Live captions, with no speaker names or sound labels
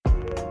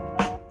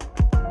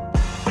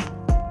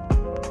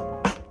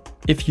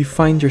If you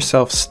find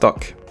yourself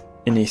stuck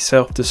in a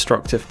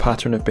self-destructive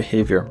pattern of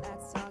behaviour,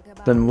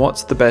 then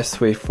what's the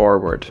best way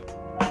forward?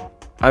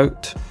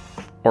 Out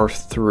or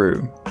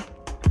through?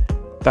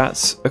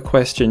 That's a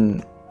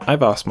question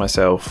I've asked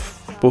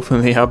myself, both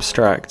in the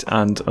abstract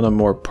and in a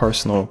more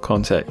personal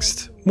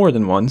context, more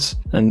than once,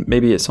 and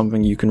maybe it's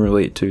something you can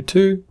relate to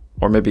too,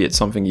 or maybe it's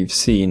something you've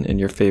seen in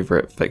your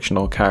favourite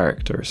fictional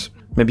characters.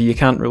 Maybe you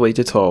can't relate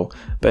at all,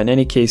 but in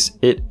any case,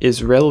 it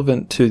is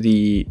relevant to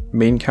the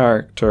main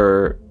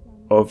character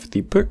of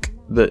the book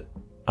that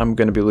I'm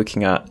going to be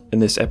looking at in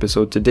this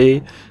episode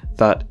today.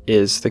 That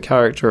is the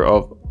character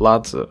of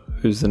Ladza,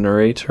 who's the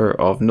narrator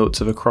of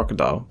Notes of a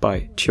Crocodile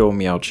by Qiu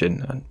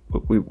Miaojin. And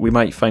we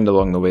might find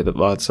along the way that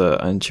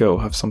Ladza and Qiu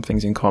have some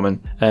things in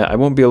common. I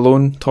won't be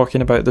alone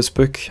talking about this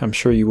book. I'm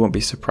sure you won't be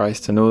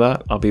surprised to know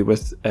that. I'll be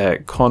with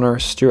Connor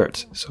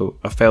Stewart, so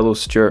a fellow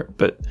Stewart,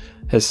 but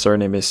his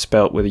surname is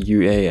spelt with a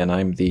UA and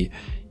I'm the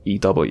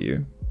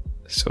EW.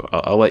 So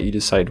I'll let you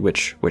decide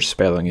which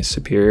spelling is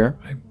superior.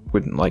 I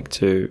wouldn't like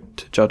to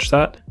judge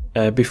that.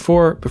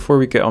 Before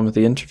we get on with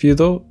the interview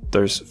though,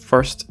 there's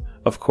first,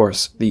 of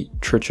course, the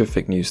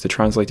Trichific news, the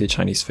translated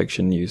Chinese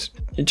fiction news.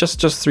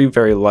 Just three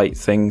very light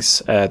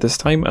things this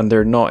time, and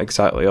they're not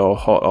exactly all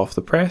hot off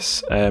the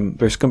press.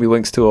 There's going to be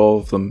links to all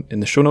of them in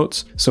the show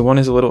notes. So one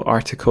is a little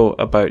article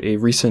about a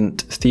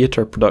recent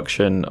theatre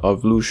production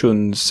of Lu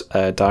Xun's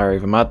Diary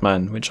of a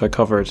Madman, which I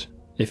covered.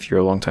 If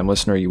you're a long-time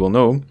listener, you will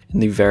know, in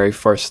the very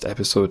first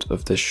episode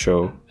of this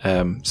show.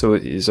 So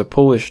it is a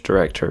Polish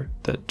director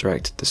that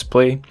directed this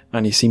play,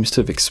 and he seems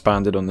to have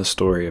expanded on the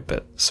story a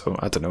bit. So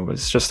I don't know, but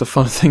it's just a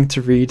fun thing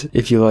to read.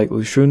 If you like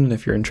Lu Xun,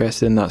 if you're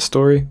interested in that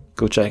story,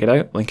 go check it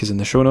out. Link is in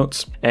the show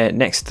notes.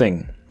 Next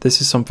thing, this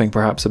is something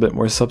perhaps a bit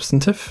more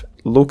substantive.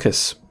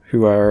 Locus,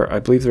 who are, I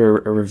believe they're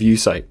a review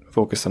site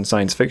focused on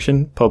science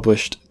fiction,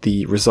 published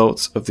the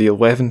results of the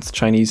 11th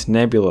Chinese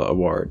Nebula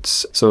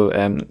Awards. So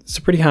it's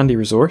a pretty handy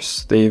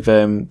resource.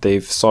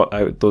 They've sought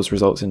out those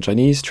results in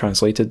Chinese,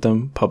 translated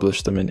them,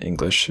 published them in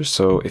English.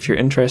 So if you're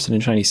interested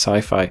in Chinese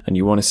sci-fi and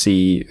you want to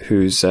see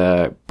who's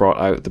brought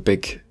out the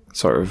big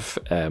sort of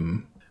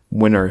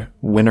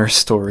winner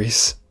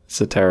stories, it's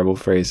a terrible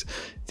phrase.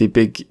 The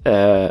big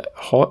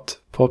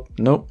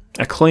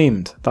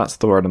acclaimed, that's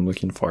the word I'm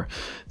looking for.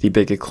 The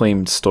big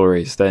acclaimed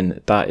stories,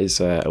 then that is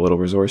a little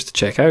resource to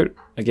check out.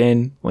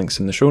 Again, links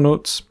in the show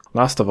notes.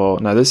 Last of all,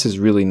 now this is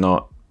really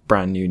not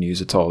brand new news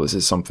at all. This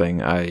is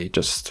something I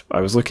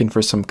was looking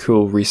for some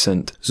cool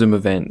recent Zoom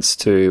events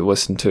to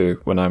listen to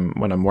when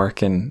I'm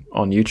working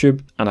on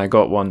YouTube, and I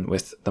got one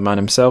with the man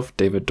himself,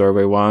 David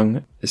Durway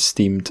Wang,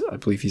 esteemed, I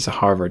believe he's a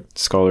Harvard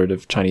scholar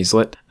of Chinese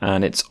lit,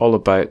 and it's all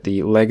about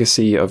the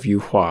legacy of Yu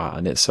Hua,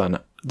 and it's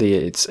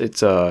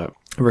a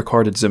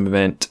recorded Zoom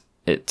event.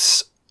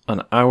 It's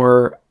an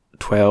hour,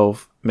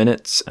 12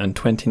 minutes and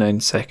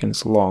 29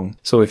 seconds long.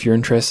 So if you're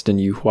interested in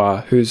Yu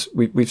Hua,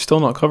 we've still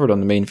not covered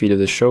on the main feed of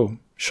this show,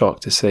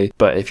 shocked to say,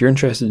 but if you're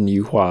interested in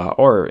Yu Hua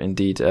or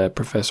indeed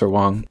Professor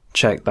Wang,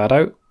 check that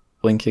out.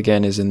 Link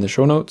again is in the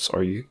show notes,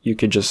 or you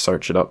could just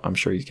search it up. I'm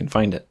sure you can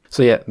find it.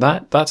 So yeah,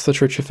 that's the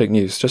Trichific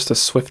news. Just a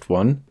swift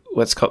one.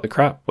 Let's cut the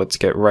crap. Let's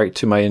get right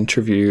to my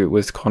interview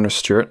with Connor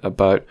Stewart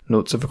about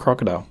Notes of a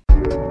Crocodile.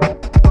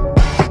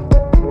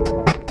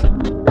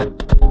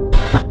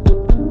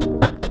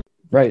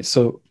 Right,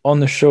 so on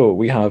the show,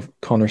 we have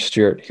Connor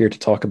Stewart here to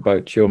talk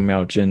about Qiu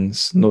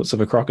Miaojin's Notes of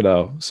a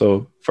Crocodile.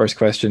 So first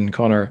question,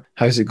 Connor,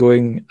 how's it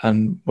going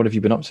and what have you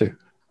been up to?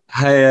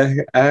 Hi,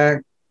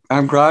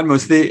 I'm grand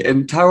mostly.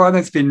 In Taiwan,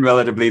 it's been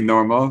relatively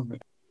normal.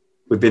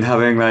 We've been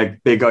having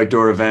like big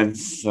outdoor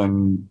events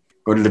and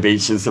going to the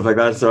beach and stuff like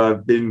that. So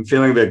I've been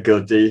feeling a bit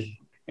guilty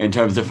in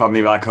terms of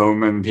family back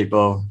home and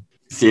people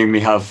seeing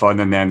me have fun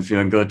and then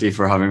feeling guilty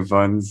for having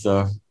fun.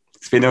 So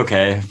it's been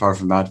okay apart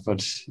from that,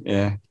 but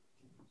yeah.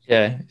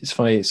 Yeah, it's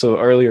funny. So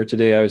earlier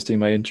today, I was doing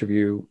my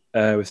interview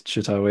with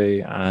Chu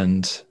Tawei,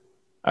 and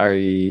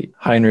Ari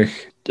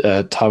Heinrich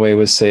Tawei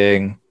was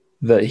saying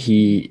that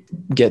he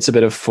gets a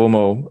bit of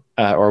FOMO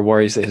or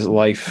worries that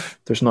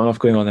there's not enough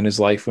going on in his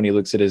life when he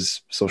looks at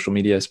his social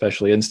media,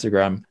 especially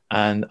Instagram.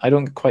 And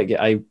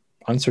I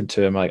answered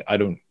to him, like, I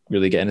don't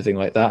really get anything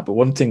like that. But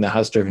one thing that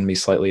has driven me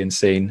slightly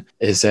insane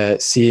is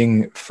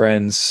seeing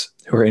friends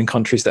who are in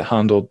countries that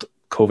handled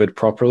COVID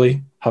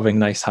properly, having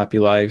nice, happy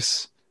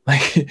lives.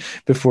 Like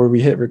before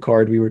we hit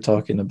record, we were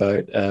talking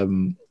about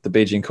the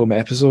Beijing Coma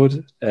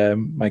episode.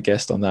 My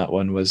guest on that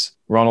one was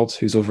Ronald,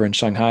 who's over in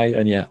Shanghai.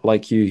 And yeah,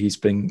 like you, he's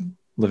been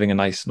living a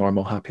nice,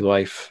 normal, happy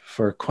life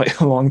for quite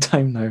a long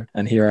time now.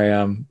 And here I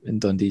am in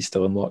Dundee,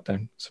 still in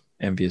lockdown. So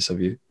envious of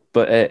you.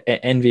 But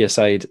envy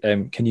aside,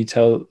 can you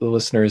tell the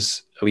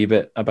listeners a wee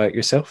bit about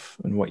yourself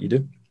and what you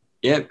do?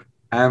 Yep,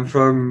 I'm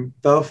from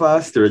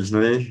Belfast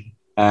originally.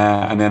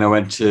 And then I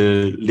went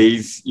to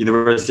Leeds,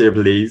 University of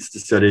Leeds, to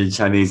study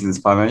Chinese and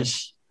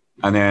Spanish.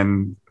 And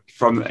then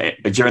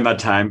during that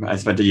time, I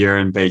spent a year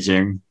in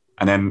Beijing.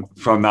 And then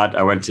from that,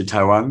 I went to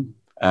Taiwan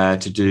I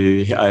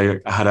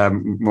had a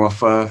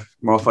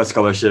MOFA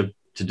scholarship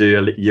to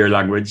do a year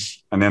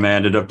language. And then I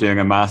ended up doing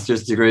a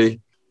master's degree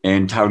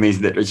in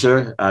Taiwanese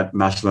literature at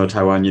National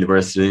Taiwan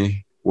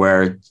University.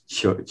 where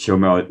Cho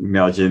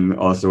Miaojin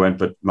also went,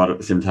 but not at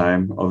the same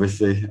time,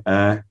 obviously.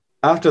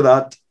 After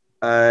that,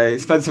 I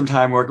spent some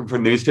time working for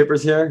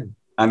newspapers here,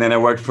 and then I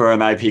worked for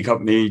an IP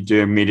company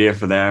doing media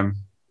for them.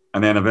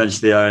 And then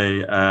eventually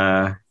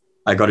I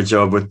got a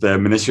job with the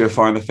Ministry of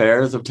Foreign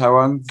Affairs of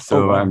Taiwan.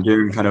 So wow. I'm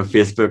doing kind of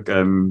Facebook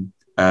and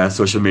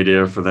social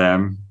media for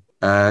them.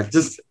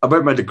 Just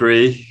about my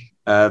degree,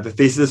 the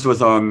thesis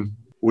was on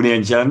Wu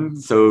Nianzhen,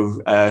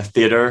 so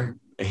theater.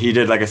 He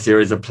did like a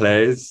series of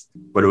plays,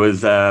 but it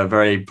was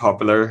very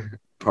popular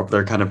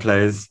kind of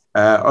plays.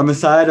 On the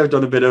side, I've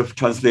done a bit of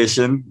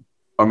translation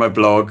on my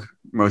blog,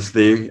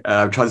 mostly.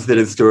 I've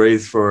translated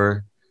stories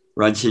for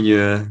Ran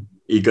Qingyue,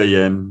 Yi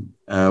Geyin,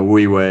 Wu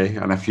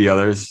Yiwei, and a few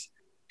others.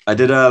 I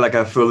did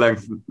a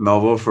full-length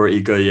novel for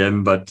Yi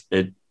Geyin, but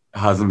it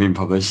hasn't been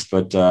published,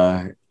 but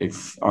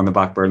it's on the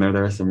back burner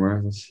there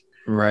somewhere.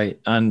 Right.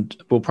 And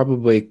we'll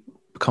probably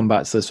come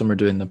back to this when we're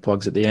doing the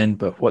plugs at the end,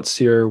 but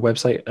what's your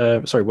website?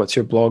 What's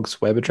your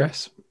blog's web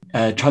address?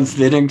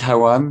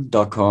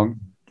 Translatingtaiwan.com.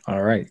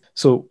 All right.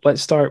 So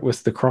let's start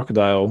with the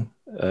crocodile,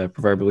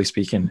 proverbially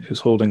speaking, who's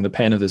holding the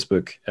pen of this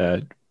book,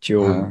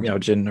 Jiu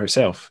Miaojin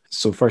herself.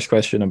 So first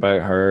question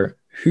about her.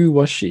 Who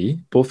was she,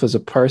 both as a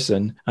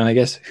person, and I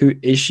guess who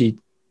is she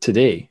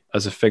today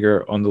as a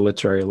figure on the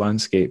literary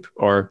landscape?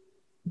 Or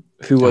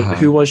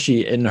who was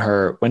she in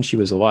her when she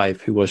was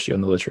alive? Who was she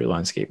on the literary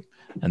landscape?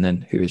 And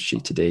then who is she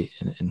today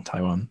in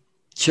Taiwan?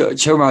 Cho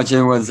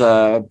Miaojin was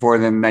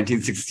born in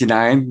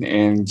 1969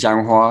 in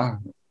Jianghua,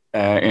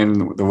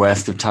 in the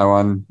west of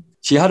Taiwan.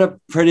 She had a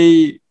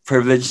pretty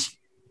privileged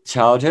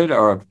childhood,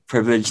 or a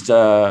privileged,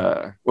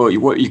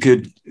 what you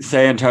could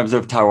say in terms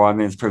of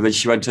Taiwan is privileged.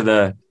 She went to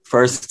the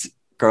first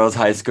girls'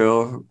 high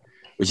school,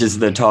 which is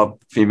the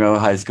top female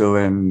high school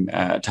in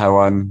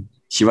Taiwan.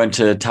 She went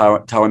to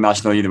Taiwan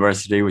National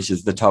University, which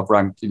is the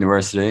top-ranked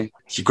university.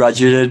 She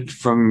graduated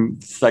from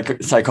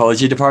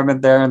psychology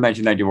department there in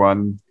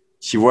 1991.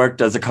 She worked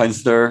as a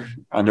counselor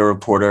and a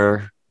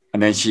reporter,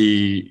 and then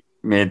she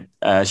went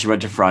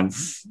to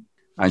France,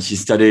 and she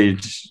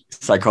studied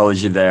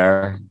psychology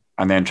there,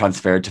 and then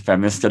transferred to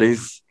feminist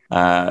studies,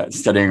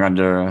 studying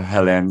under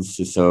Hélène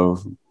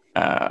Cixous,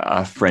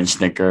 a French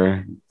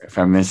thinker, a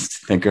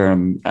feminist thinker.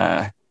 And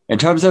in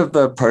terms of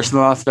the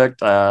personal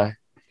aspect,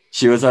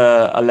 she was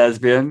a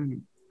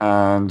lesbian,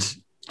 and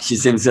she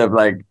seems to have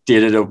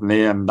dated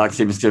openly, and that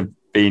seems to have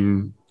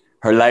been,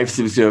 her life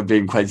seems to have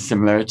been quite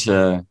similar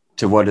to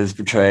what is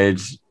portrayed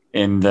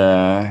in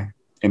the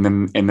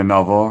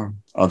novel,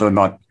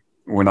 although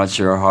we're not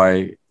sure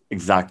how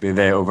exactly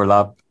they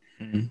overlap.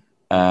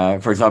 Mm-hmm.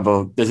 For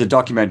example, there's a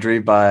documentary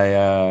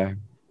by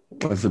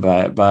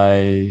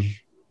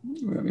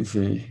let me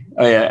see.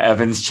 Oh yeah,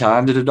 Evans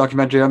Chan did a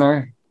documentary on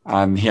her,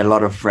 and he had a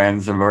lot of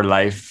friends in her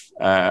life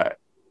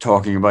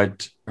talking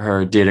about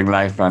her dating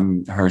life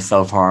and her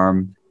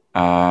self-harm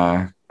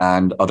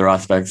and other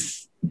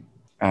aspects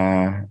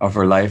of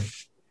her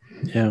life.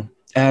 Yeah.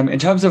 In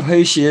terms of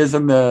who she is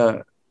in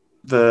the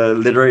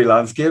literary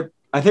landscape,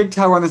 I think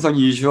Taiwan is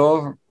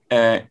unusual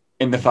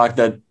in the fact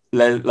that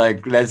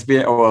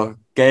lesbian or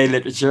gay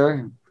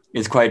literature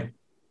is quite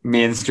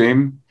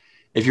mainstream.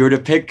 If you were to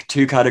pick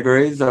two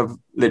categories of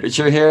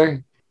literature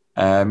here,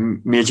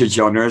 major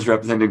genres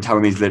representing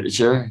Taiwanese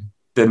literature,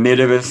 the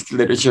nativist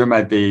literature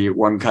might be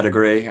one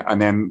category,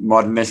 and then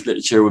modernist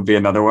literature would be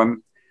another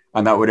one,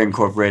 and that would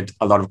incorporate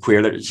a lot of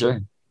queer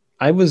literature.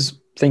 I was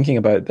thinking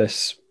about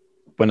this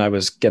when I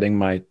was getting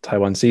my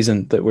Taiwan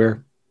season that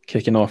we're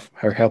kicking off,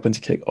 or helping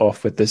to kick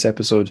off with this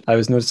episode. I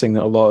was noticing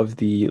that a lot of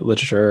the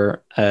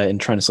literature in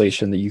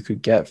translation that you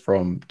could get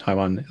from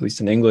Taiwan, at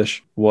least in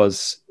English,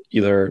 was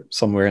either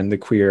somewhere in the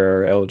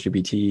queer or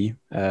LGBT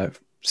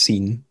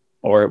scene,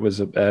 or it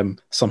was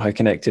somehow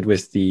connected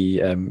with the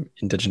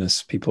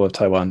indigenous people of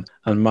Taiwan.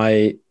 And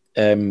my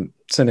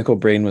cynical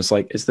brain was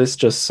like, is this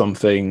just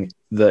something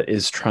that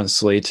is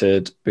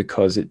translated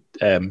because it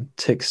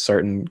ticks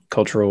certain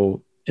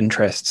cultural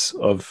interests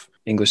of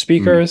English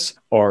speakers,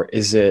 or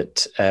is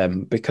it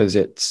because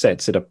it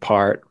sets it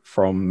apart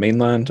from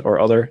mainland or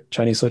other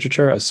Chinese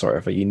literature as sort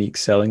of a unique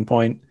selling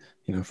point,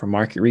 for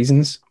market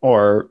reasons?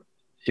 Or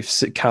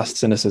if cast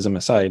cynicism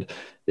aside,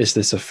 is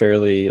this a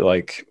fairly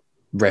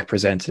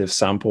representative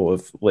sample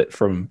of lit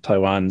from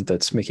Taiwan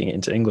that's making it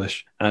into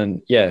English?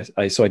 And yeah,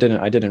 I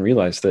didn't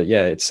realize that.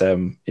 Yeah, it's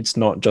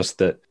not just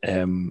that.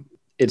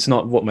 It's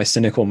not what my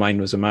cynical mind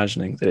was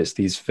imagining, that it's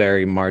these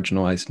very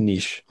marginalized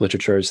niche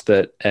literatures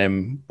that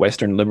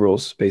Western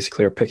liberals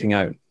basically are picking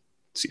out.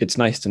 It's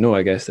nice to know,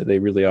 I guess, that they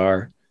really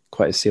are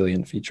quite a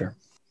salient feature.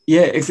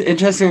 Yeah, it's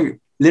interesting.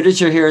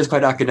 Literature here is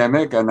quite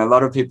academic, and a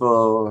lot of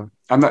people.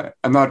 I'm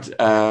not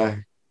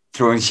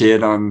throwing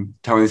shade on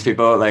Taiwanese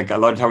people. A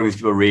lot of Taiwanese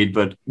people read,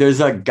 but there's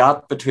a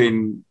gap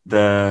between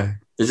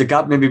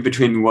maybe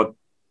between what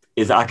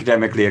is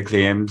academically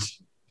acclaimed,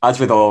 as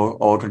with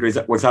all countries,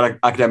 what's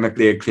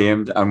academically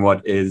acclaimed and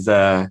what is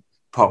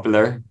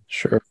popular.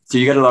 Sure. So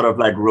you get a lot of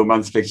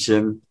romance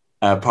fiction,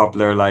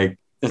 popular.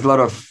 There's a lot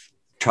of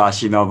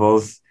trashy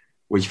novels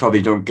which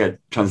probably don't get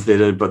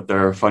translated, but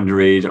they're fun to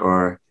read,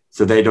 or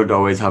so they don't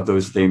always have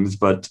those themes.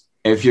 But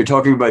if you're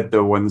talking about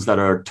the ones that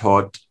are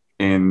taught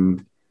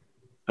in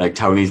like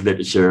Taiwanese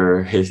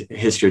literature,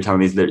 history of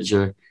Taiwanese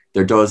literature,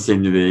 there does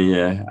seem to be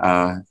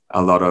a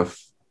lot of,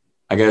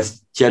 I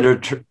guess,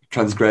 gender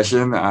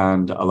transgression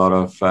and a lot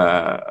of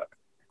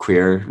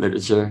queer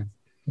literature.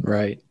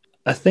 Right.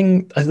 I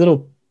think a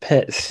little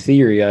pet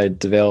theory I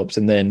developed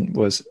and then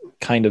was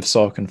kind of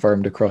saw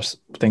confirmed across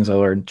things I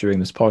learned during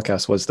this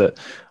podcast was that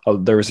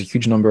there was a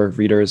huge number of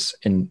readers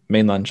in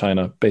mainland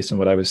China based on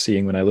what I was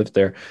seeing when I lived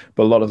there,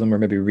 but a lot of them were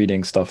maybe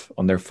reading stuff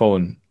on their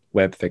phone,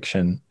 web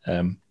fiction,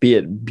 be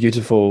it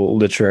beautiful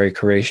literary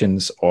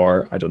creations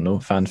or, I don't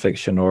know, fan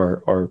fiction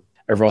or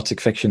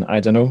erotic fiction, I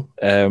don't know.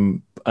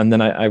 And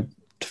then I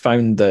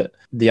found that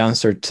the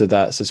answer to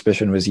that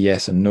suspicion was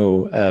yes and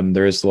no.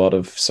 There is a lot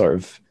of sort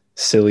of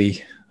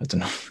silly, I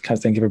don't know,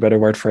 can't think of a better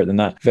word for it than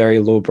that, very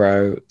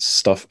lowbrow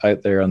stuff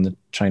out there on the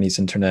Chinese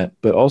internet,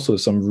 but also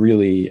some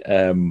really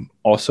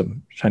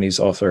awesome Chinese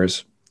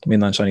authors,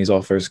 mainland Chinese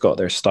authors got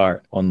their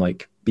start on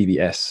like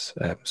BBS,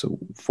 so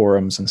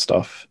forums and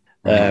stuff.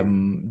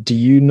 Do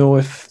you know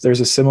if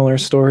there's a similar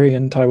story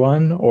in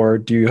Taiwan, or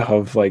do you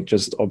have like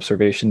just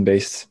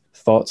observation-based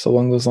thoughts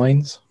along those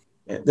lines?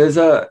 There's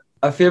a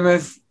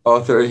famous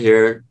author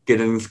here,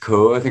 Giddens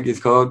Ko, I think he's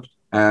called.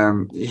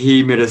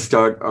 He made a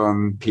start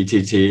on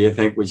PTT, I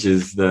think, which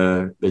is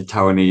the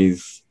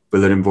Taiwanese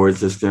bulletin board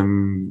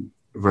system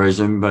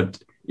version.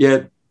 But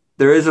yeah,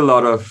 there is a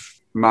lot of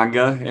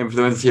manga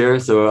influence here.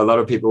 So a lot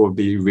of people will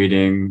be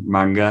reading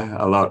manga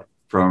a lot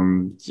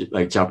from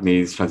like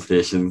Japanese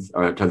translations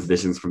or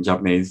translations from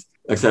Japanese.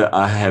 Like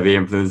a heavy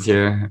influence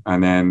here.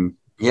 And then,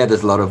 yeah,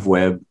 there's a lot of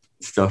web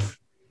stuff.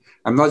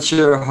 I'm not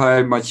sure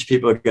how much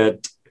people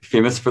get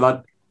famous for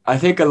that. I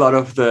think a lot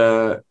of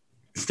the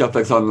stuff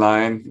that's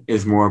online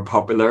is more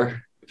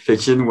popular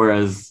fiction,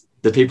 whereas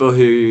the people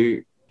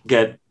who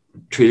get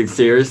treated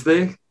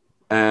seriously,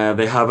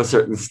 they have a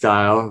certain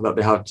style that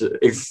they have to.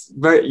 It's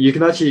very. You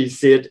can actually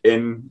see it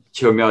in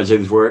Qiu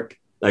Miaojin's work.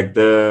 Like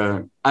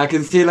I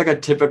can see like a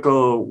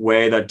typical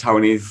way that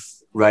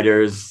Taiwanese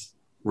writers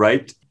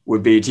write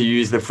would be to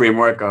use the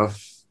framework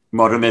of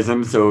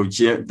modernism. So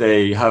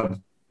they have.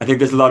 I think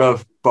there's a lot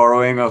of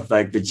borrowing of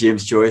like the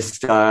James Joyce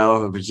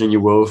style, Virginia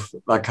Woolf,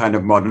 that kind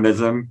of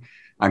modernism,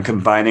 and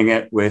combining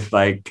it with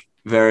like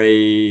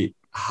very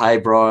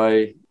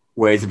highbrow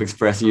ways of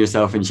expressing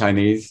yourself in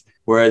Chinese.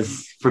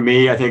 Whereas for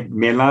me, I think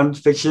mainland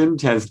fiction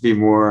tends to be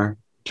more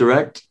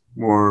direct,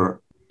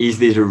 more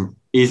easy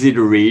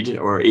to read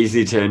or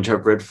easy to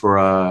interpret for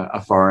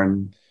a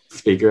foreign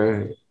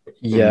speaker.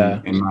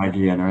 Yeah, in my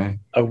view, anyway.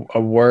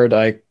 A word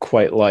I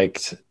quite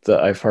liked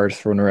that I've heard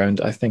thrown around,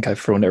 I think I've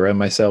thrown it around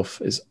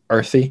myself, is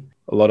earthy.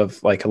 A lot of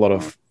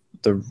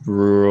the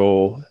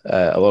rural,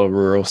 a lot of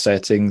rural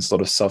settings, a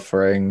lot of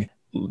suffering.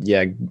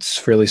 Yeah, it's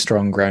fairly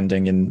strong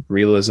grounding in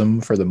realism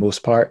for the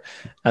most part.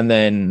 And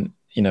then,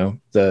 you know,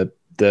 the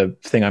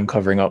thing I'm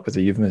covering up with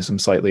the euphemism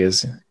slightly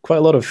is quite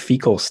a lot of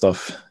fecal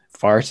stuff,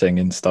 farting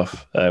and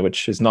stuff,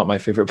 which is not my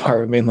favorite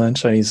part of mainland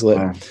Chinese lit.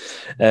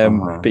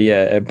 But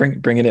yeah,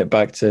 bringing it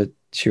back to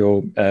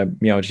Qiu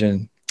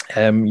Miaojin,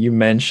 you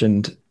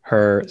mentioned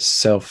her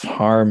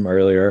self-harm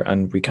earlier,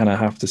 and we kind of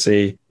have to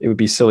say it would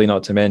be silly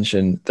not to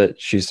mention that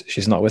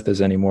she's not with us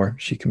anymore.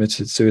 She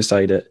committed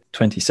suicide at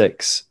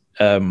 26.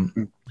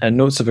 And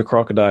Notes of a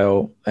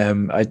Crocodile,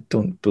 I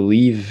don't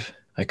believe,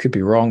 I could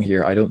be wrong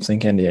here, I don't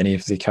think any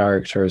of the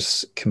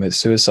characters commit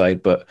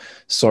suicide, but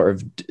sort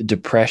of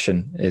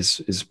depression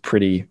is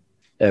pretty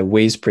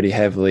weighs pretty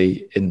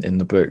heavily in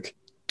the book.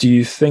 Do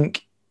you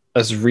think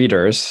as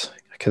readers,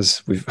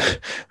 because we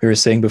were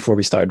saying before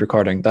we started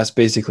recording, that's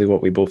basically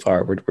what we both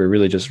are. We're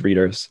really just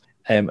readers.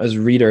 As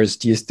readers,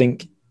 do you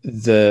think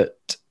that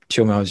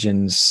Qiu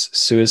Miaojin's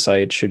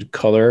suicide should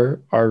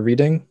color our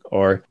reading,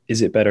 or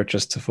is it better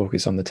just to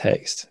focus on the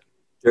text?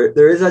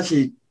 There is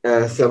actually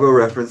several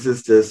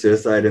references to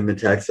suicide in the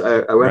text.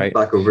 I went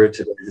back over it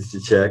today just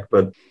to check.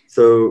 But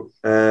so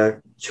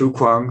Chu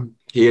Kuang,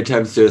 he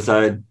attempts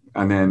suicide,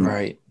 and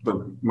then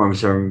Meng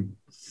Sheng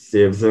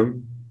saves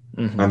him.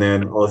 Mm-hmm. And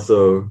then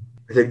also,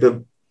 I think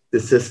the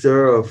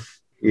sister of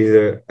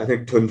either, I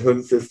think Tun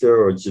Tun's sister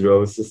or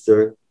Jirou's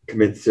sister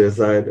commits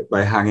suicide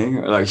by hanging,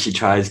 or like she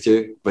tries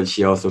to, but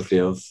she also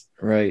fails.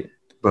 Right.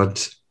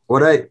 But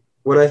what I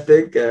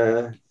think,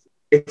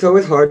 it's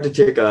always hard to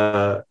take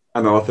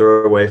an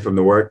author away from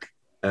the work.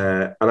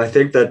 And I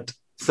think that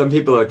some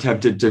people are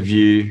tempted to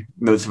view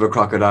Notes of a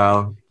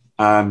Crocodile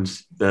and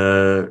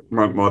the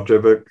Montmartre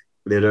book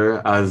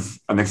later as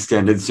an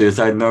extended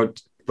suicide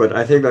note. But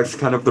I think that's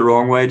kind of the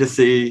wrong way to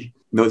see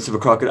Notes of a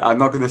Crocodile. I'm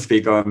not going to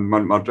speak on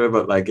Montmartre,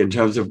 but like in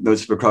terms of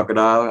Notes of a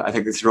Crocodile, I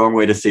think it's the wrong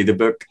way to see the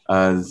book,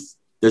 as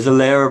there's a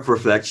layer of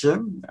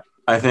reflection,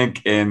 I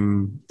think,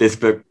 in this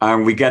book.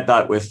 And we get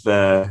that with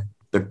the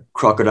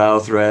crocodile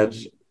thread.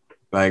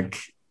 Like,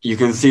 you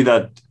can see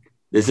that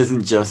this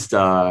isn't just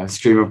a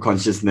stream of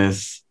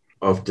consciousness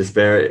of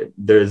despair.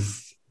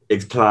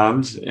 It's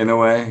planned in a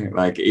way.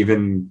 Like,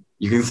 even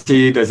you can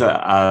see there's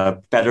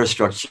a better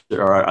structure,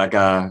 or like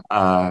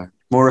a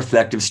more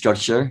reflective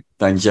structure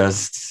than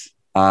just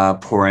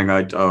pouring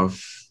out of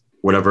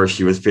whatever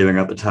she was feeling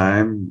at the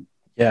time.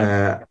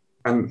 And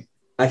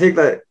I think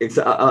that it's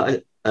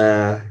sorry.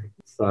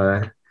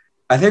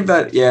 I think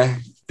that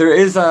there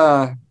is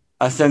a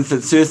sense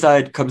that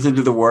suicide comes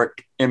into the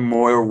work in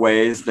more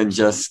ways than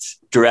just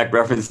direct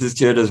references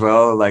to it as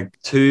well. Like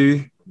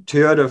two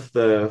out of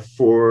the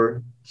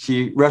four,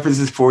 she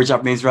references four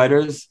Japanese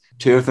writers.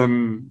 Two of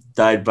them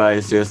died by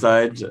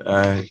suicide.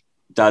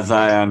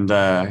 Dazai and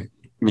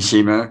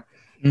Mishima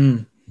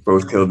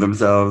both killed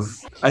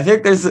themselves. I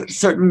think there's a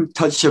certain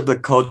touch of the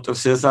cult of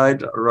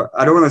suicide.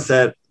 I don't want to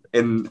say it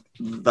in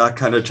that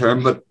kind of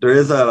term, but there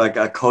is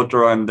a cult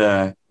around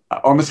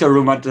almost a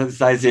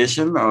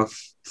romanticization of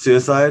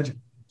suicide,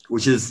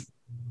 which is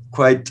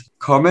quite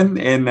common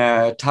in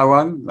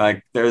Taiwan.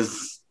 Like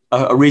there's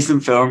a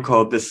recent film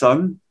called The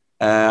Sun.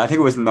 I think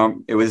it was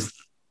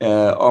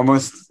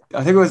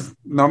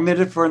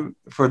nominated for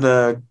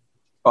the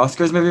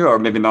Oscars, maybe, or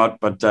maybe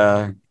not. But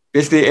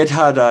basically, it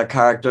had a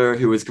character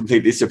who was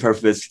completely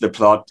superfluous to the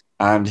plot,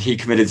 and he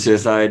committed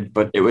suicide,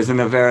 but it was in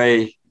a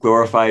very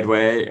glorified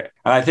way. And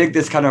I think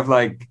this kind of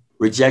like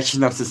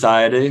rejection of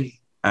society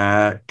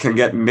can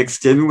get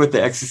mixed in with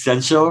the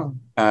existential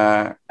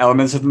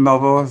elements of the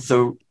novel.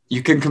 So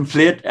you can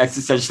conflate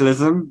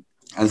existentialism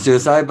and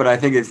suicide, but I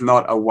think it's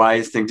not a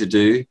wise thing to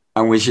do.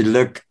 And we should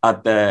look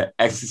at the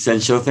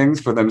existential things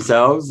for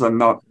themselves, and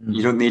not,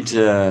 you don't need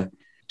to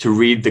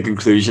read the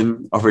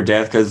conclusion of her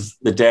death, because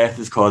the death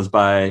is caused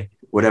by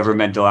whatever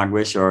mental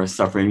anguish or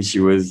suffering she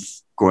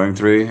was going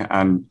through.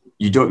 And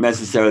you don't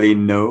necessarily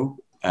know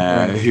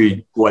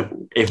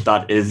if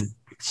that is,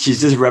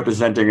 she's just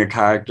representing a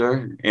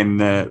character and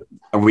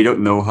we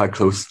don't know how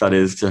close that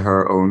is to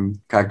her own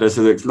character.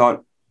 So it's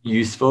not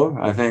useful,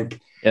 I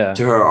think,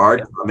 to her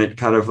art. And it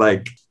kind of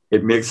like,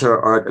 it makes her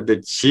art a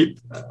bit cheap,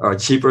 or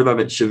cheaper than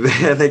it should be.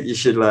 I think you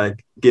should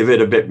like give it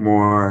a bit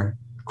more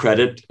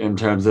credit in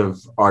terms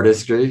of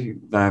artistry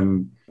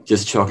than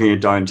just chalking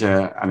it down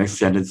to an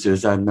extended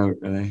suicide note,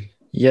 really.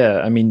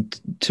 Yeah, I mean,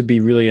 to be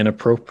really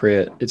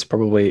inappropriate, it's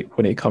probably,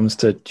 when it comes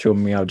to Cho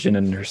Miao-jin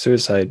and her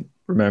suicide,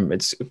 remember,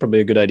 it's probably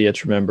a good idea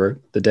to remember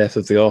the death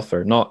of the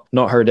author, not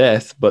her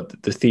death,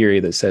 but the theory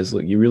that says,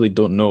 look, you really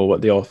don't know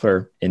what the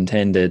author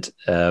intended.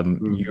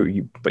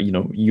 But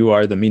you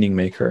are the meaning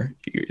maker.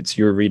 It's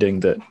your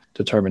reading that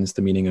determines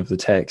the meaning of the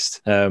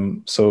text.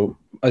 So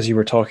as you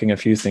were talking, a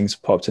few things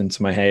popped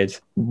into my head.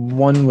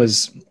 One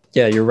was,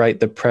 yeah, you're right,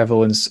 the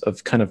prevalence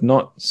of kind of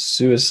not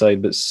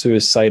suicide, but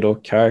suicidal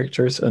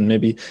characters. And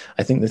maybe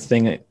I think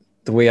the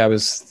way I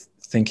was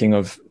thinking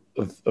of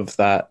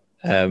that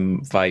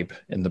vibe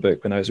in the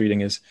book when I was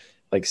reading is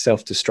like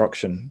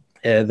self-destruction.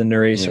 The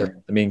narrator,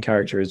 the main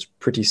character, is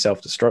pretty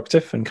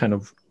self-destructive and kind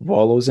of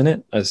wallows in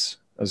it as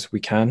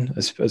we can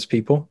as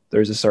people.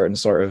 There's a certain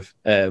sort of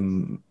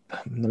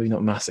maybe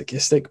not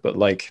masochistic, but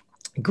like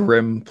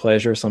grim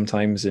pleasure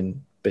sometimes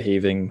in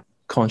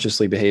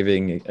consciously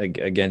behaving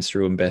against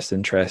your own best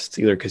interests,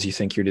 either because you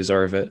think you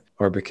deserve it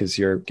or because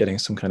you're getting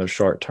some kind of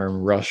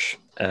short-term rush.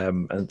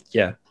 And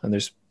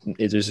there's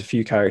a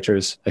few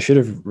characters. I should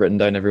have written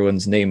down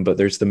everyone's name, but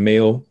there's the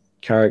male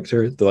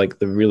character, the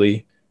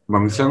really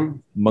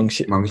Mengsheng.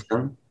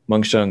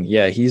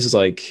 Yeah, he's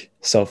like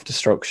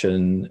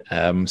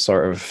self-destruction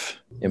sort of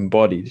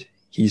embodied.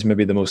 He's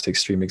maybe the most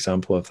extreme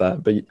example of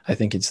that, but I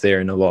think it's there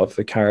in a lot of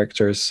the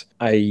characters.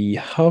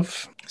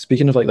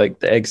 Speaking of like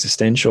the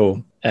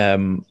existential,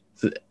 the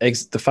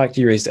fact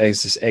you raised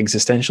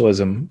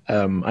existentialism,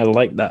 I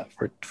like that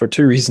for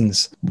two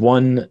reasons.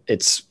 One,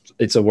 it's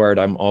a word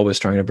I'm always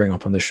trying to bring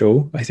up on the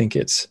show. I think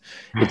it's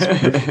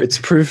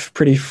proved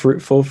pretty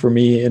fruitful for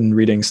me in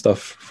reading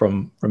stuff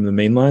from the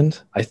mainland.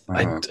 I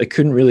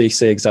couldn't really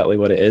say exactly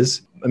what it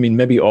is. I mean,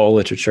 maybe all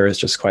literature is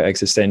just quite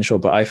existential,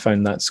 but I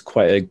found that's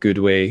quite a good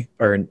way,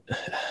 a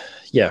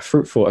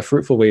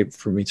fruitful way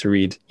for me to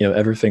read. You know,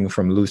 everything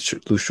from Lu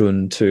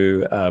Xun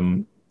to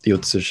Liu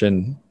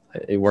Cixin.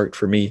 It worked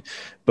for me.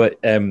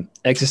 But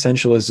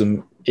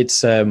existentialism,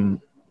 it's a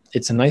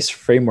nice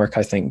framework,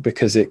 I think,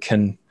 because it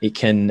can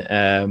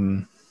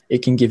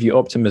give you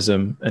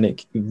optimism, and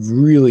it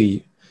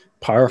really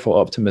powerful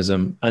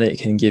optimism, and it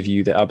can give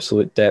you the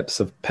absolute depths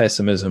of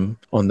pessimism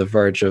on the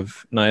verge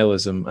of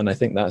nihilism. And I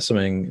think that's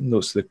something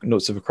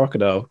Notes of a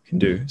Crocodile can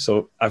do.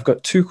 So I've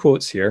got two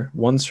quotes here.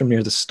 One's from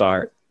near the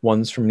start,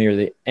 one's from near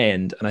the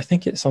end, and I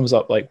think it sums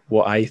up like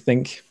what I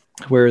think,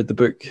 how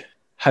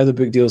the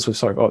book deals with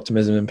sort of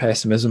optimism and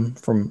pessimism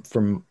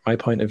from my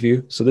point of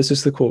view. So this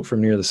is the quote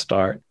from near the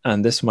start,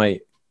 and this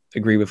might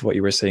agree with what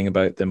you were saying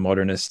about the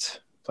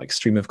modernist like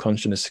stream of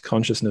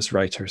consciousness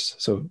writers.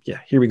 So yeah,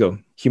 here we go.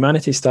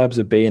 Humanity stabs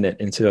a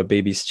bayonet into a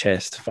baby's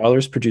chest.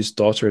 Fathers produce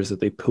daughters that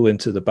they pull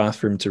into the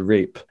bathroom to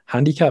rape.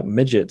 Handicapped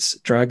midgets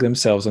drag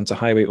themselves onto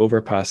highway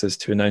overpasses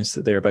to announce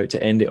that they're about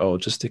to end it all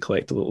just to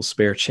collect a little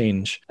spare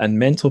change. And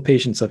mental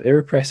patients have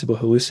irrepressible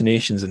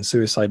hallucinations and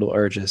suicidal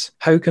urges.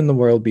 How can the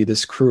world be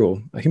this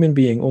cruel? A human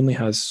being only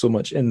has so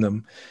much in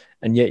them,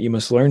 and yet you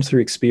must learn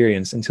through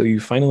experience until you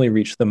finally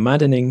reach the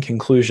maddening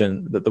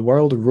conclusion that the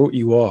world wrote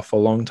you off a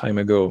long time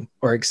ago,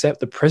 or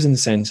accept the prison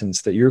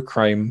sentence that your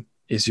crime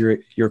is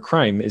your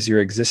crime is your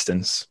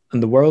existence,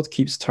 and the world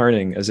keeps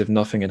turning as if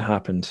nothing had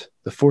happened.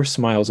 The forced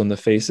smiles on the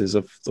faces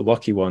of the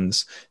lucky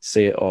ones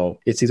say it all.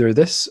 It's either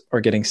this or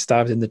getting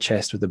stabbed in the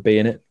chest with a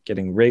bayonet,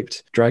 getting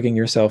raped, dragging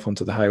yourself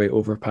onto the highway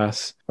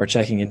overpass, or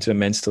checking into a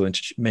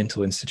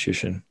mental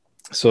institution.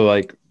 So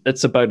like,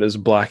 it's about as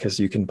black as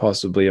you can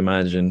possibly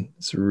imagine.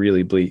 It's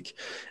really bleak.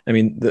 I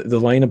mean, the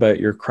line about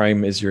your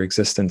crime is your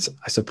existence,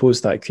 I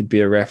suppose that could be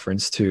a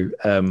reference to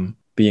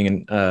being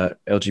an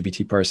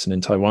LGBT person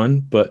in Taiwan.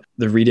 But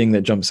the reading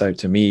that jumps out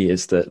to me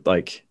is that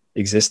like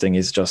existing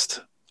is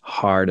just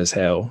hard as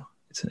hell.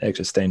 It's an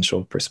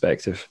existential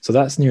perspective. So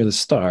that's near the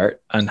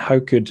start. And how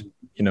could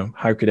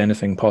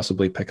anything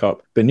possibly pick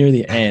up? But near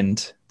the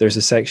end, there's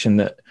a section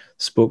that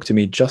spoke to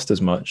me just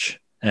as much.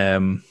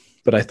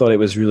 But I thought it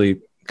was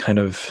really kind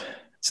of,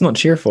 it's not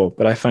cheerful,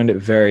 but I found it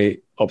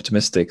very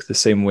optimistic, the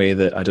same way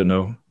that, I don't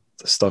know,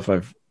 the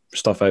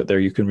stuff out there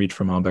you can read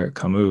from Albert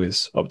Camus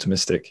is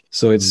optimistic.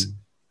 So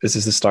this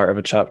is the start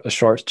of a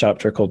short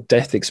chapter called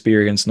Death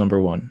Experience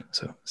Number 1.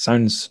 So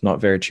sounds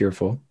not very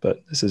cheerful,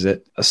 but this is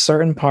it. A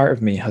certain part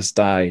of me has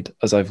died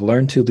as I've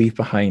learned to leave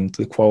behind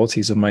the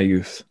qualities of my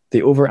youth,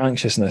 the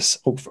over-anxiousness,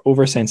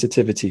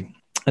 over-sensitivity,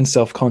 and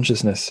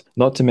self-consciousness,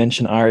 not to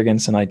mention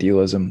arrogance and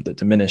idealism that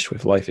diminish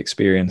with life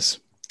experience.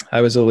 I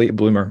was a late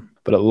bloomer,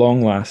 but at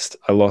long last,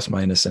 I lost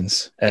my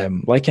innocence.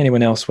 Like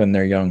anyone else when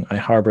they're young, I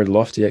harboured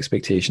lofty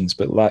expectations,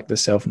 but lacked the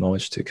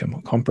self-knowledge to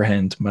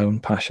comprehend my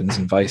own passions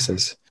and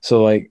vices.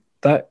 So like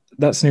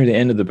that's near the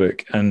end of the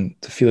book. And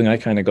the feeling I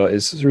kind of got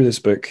is through this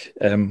book,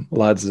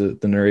 Lads,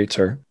 the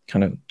narrator,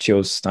 kind of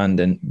Chio's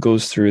stand-in,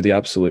 goes through the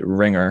absolute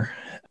ringer.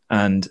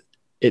 And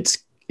it's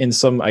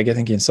I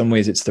think in some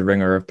ways it's the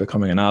ringer of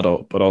becoming an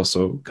adult, but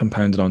also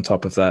compounded on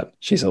top of that,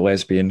 she's a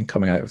lesbian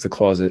coming out of the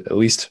closet. At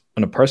least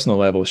on a personal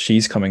level,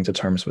 she's coming to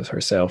terms with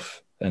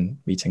herself and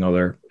meeting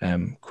other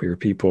queer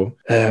people.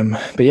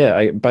 But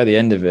yeah, by the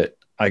end of it,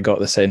 I got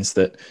the sense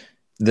that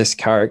this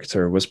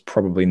character was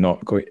probably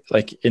not going,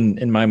 like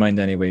in my mind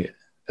anyway,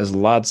 as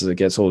Ladza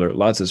gets older,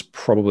 Ladza is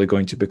probably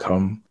going to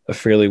become a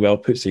fairly well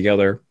put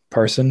together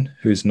person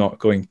who's not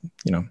going,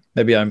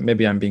 maybe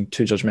I'm being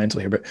too judgmental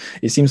here, but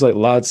it seems like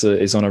Ladza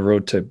is on a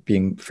road to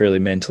being fairly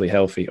mentally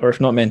healthy, or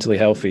if not mentally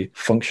healthy,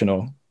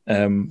 functional.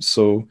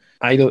 So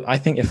I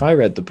think if I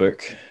read the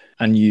book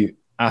and you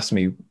asked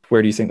me,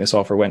 where do you think this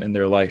author went in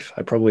their life?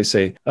 I'd probably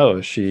say,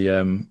 oh, she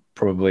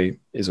probably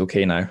is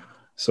okay now.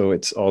 So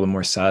it's all the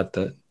more sad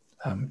that,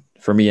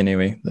 for me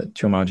anyway, that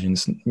Chiu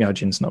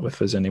Miaojin's not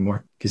with us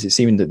anymore, because it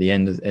seemed at the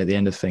end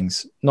of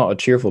things, not a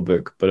cheerful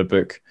book, but a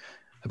book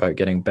about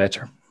getting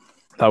better.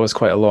 That was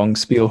quite a long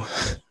spiel.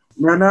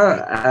 No,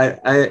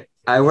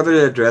 I wanted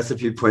to address a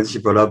few points you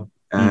brought up.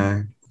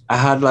 I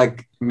had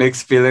like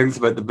mixed feelings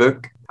about the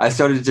book. I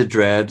started to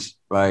dread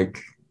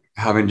like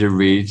having to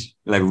read,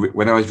 like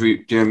when I was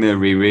doing the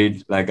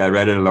reread, like I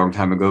read it a long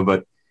time ago,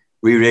 but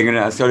rereading it,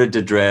 I started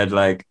to dread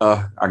like,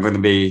 oh, I'm going to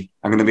be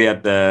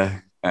at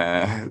the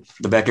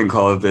beck and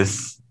call of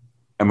this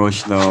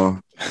emotional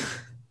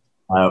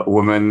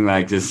woman,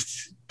 like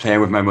just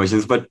playing with my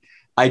emotions. But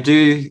I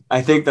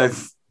think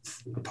that's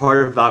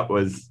part of that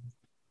was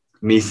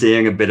me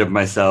seeing a bit of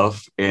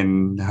myself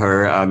in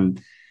her, and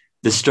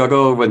the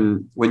struggle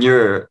when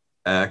you're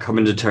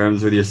coming to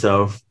terms with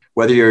yourself,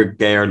 whether you're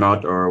gay or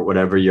not, or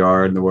whatever you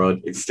are in the world.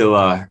 It's still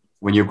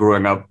when you're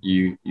growing up,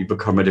 you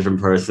become a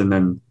different person.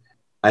 And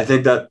I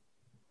think that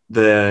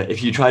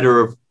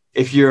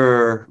if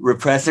you're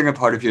repressing a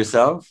part of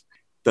yourself,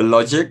 the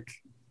logic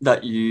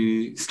that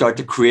you start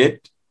to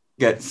create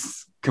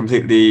gets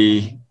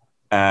completely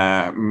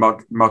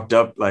mucked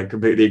up, like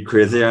completely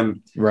crazy.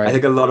 And right. I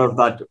think a lot of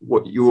that,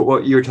 what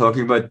you're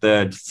talking about,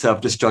 the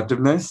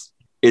self-destructiveness,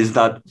 is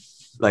that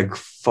like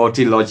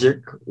faulty logic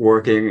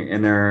working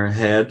in her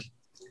head.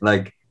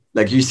 Like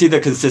you see the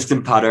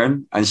consistent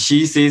pattern, and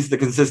she sees the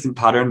consistent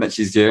pattern that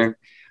she's doing.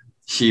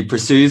 She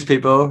pursues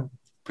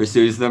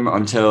them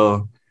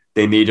until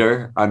they need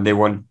her and they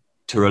want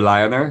to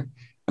rely on her.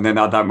 And then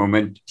at that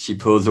moment, she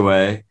pulls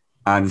away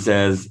and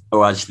says,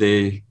 oh,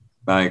 actually,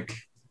 like,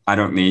 I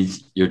don't need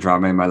your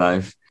drama in my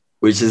life,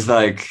 which is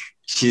like,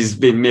 she's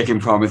been making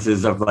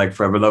promises of like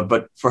forever love.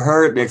 But for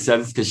her, it makes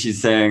sense because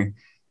she's saying,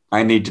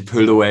 I need to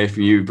pull away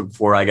from you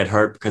before I get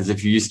hurt, because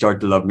if you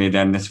start to love me,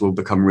 then this will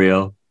become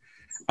real.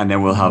 And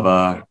then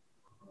I'll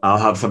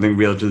have something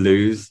real to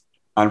lose.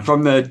 And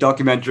from the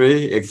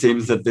documentary, it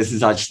seems that this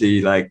is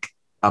actually like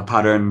a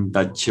pattern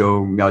that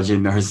Chiu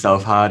Miaojin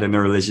herself had in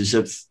her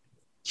relationships.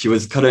 She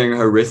was cutting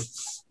her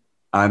wrists,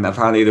 and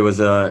apparently there was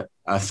a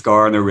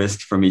scar on her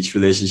wrist from each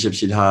relationship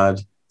she'd had.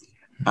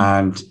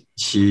 And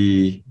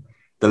the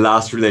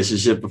last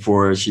relationship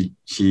before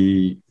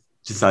she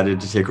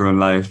decided to take her own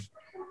life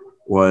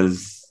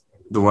was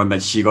the one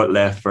that she got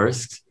left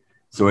first.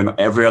 So in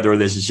every other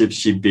relationship,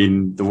 she'd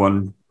been the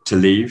one to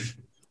leave.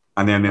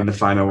 And then in the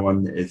final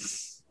one,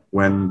 it's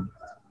when,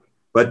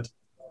 but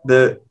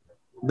the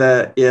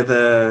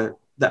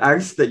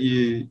angst that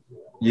you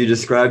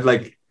described,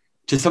 like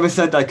to some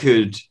extent I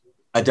could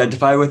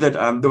identify with it.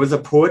 There was a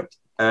poet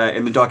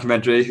in the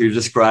documentary who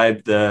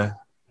described I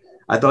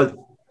thought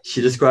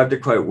she described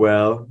it quite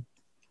well,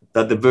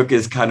 that the book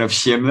is kind of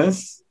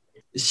shameless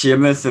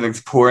in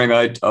its pouring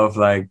out of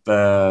like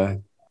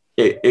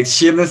it's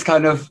shameless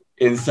kind of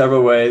in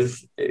several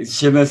ways. It's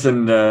shameless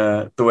in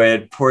the way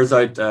it pours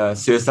out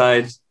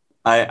suicide,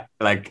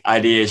 like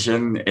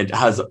ideation. It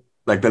has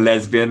like the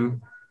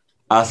lesbian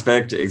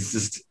aspect. It's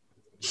just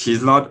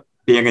she's not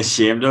being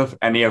ashamed of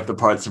any of the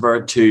parts of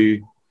her.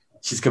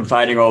 She's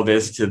confiding all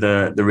this to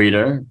the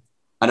reader,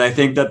 and I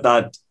think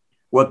that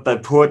what the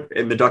poet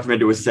in the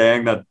documentary was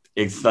saying, that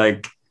it's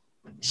like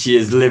she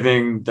is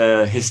living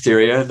the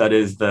hysteria that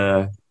is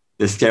the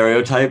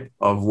stereotype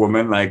of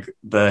woman, like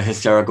the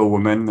hysterical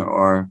woman,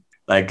 or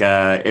like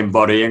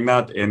embodying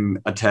that in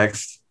a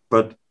text.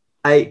 But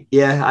I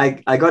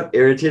got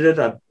irritated.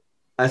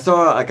 I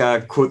saw like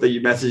a quote that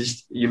you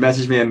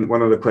messaged me in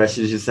one of the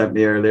questions you sent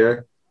me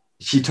earlier.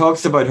 She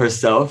talks about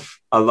herself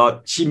a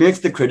lot. She makes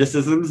the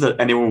criticisms that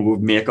anyone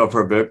would make of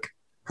her book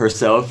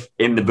herself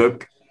in the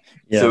book.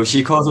 Yeah. So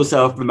she calls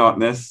herself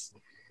monotonous.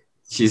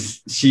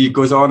 She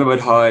goes on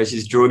about how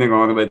she's droning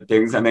on about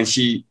things, and then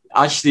she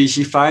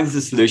finds the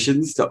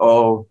solutions to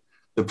all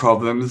the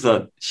problems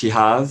that she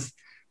has,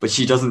 but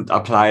she doesn't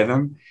apply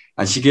them.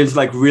 And she gives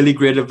like really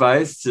great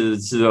advice to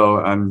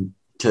Zhou and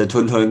to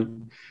Tun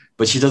Tun,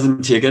 but she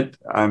doesn't take it.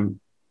 And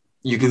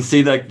you can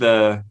see like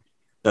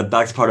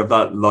that's part of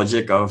that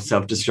logic of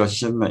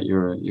self-destruction that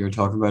you're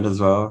talking about as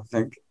well, I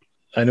think.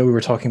 I know we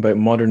were talking about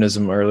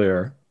modernism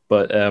earlier,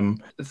 but I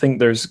think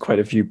there's quite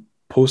a few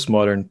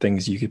postmodern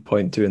things you could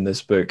point to in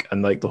this book,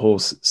 and like the whole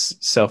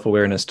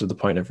self-awareness to the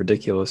point of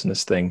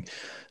ridiculousness thing.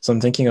 So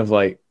I'm thinking of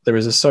like, there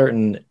was a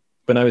certain,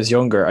 when I was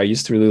younger, I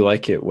used to really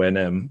like it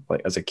when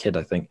like as a kid,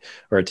 I think,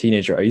 or a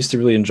teenager, I used to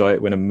really enjoy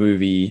it when a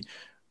movie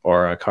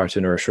or a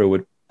cartoon or a show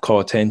would call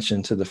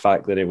attention to the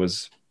fact that it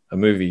was a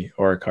movie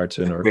or a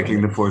cartoon, or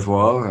breaking the fourth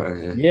wall.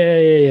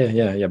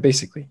 Yeah,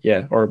 basically,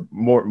 yeah, or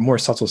more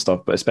subtle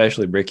stuff, but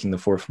especially breaking the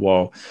fourth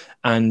wall.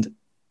 And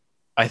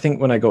I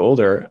think when I got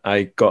older,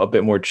 I got a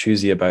bit more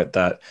choosy about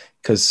that,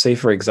 because say,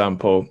 for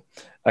example,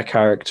 a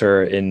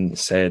character in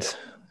said,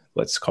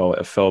 let's call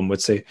it a film,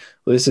 would say,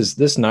 well,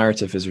 this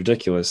narrative is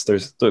ridiculous.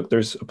 There's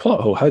a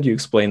plot hole. How do you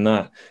explain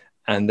that?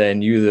 And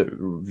then you,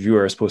 the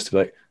viewer, are supposed to be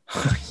like,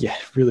 yeah,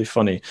 really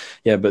funny.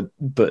 Yeah, but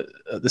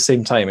at the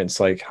same time, it's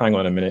like, hang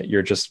on a minute,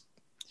 you're just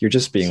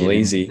being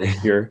lazy.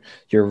 You're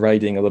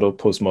riding a little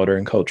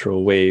postmodern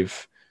cultural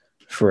wave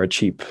for a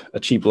cheap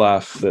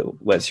laugh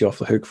that lets you off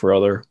the hook for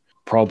other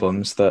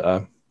problems that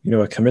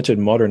a committed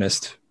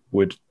modernist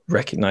would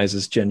recognize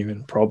as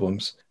genuine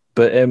problems.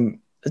 But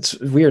it's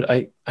weird.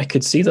 I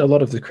could see that a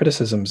lot of the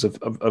criticisms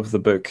of the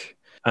book,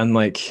 and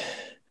like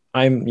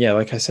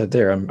like I said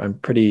there, I'm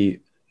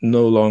pretty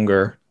no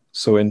longer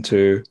so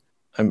into.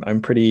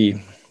 I'm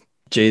pretty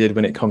jaded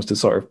when it comes to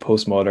sort of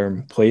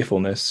postmodern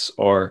playfulness,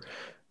 or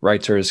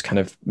writers kind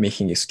of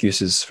making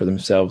excuses for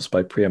themselves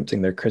by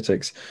preempting their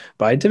critics.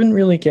 But I didn't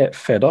really get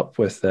fed up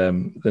with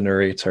the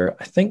narrator.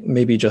 I think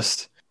maybe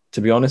just,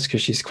 to be honest,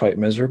 because she's quite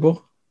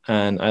miserable,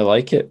 and I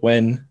like it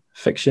when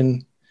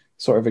fiction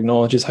sort of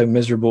acknowledges how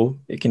miserable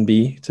it can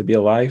be to be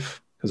alive,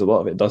 because a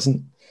lot of it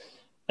doesn't.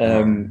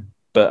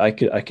 But I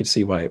could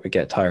see why it would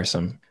get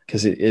tiresome,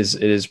 because it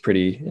is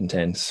pretty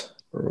intense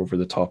or over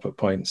the top at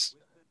points.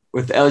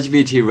 With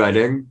LGBT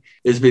writing,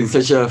 there's been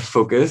such a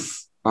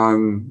focus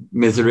on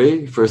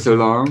misery for so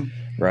long,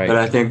 right? But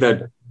I think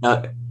that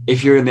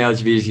if you're in the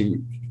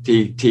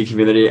LGBT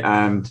community,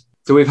 and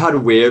so we've had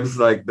waves,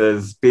 like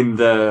there's been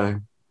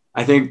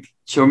I think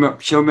Qiu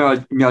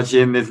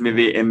Miaojin is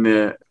maybe in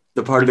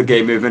the part of the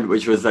gay movement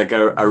which was like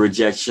a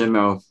rejection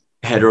of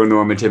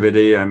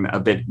heteronormativity and a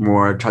bit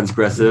more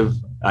transgressive,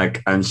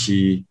 like, and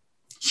she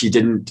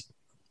didn't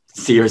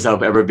see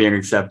herself ever being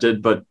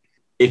accepted. But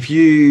if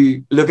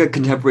you look at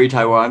contemporary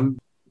Taiwan,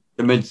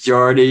 the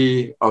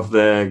majority of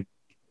the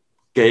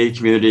gay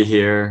community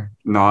here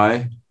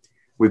now,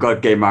 we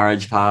got gay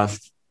marriage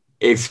passed.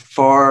 It's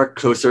far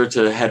closer to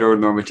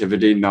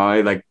heteronormativity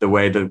now, like the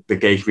way that the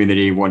gay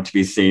community want to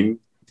be seen,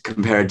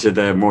 compared to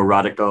the more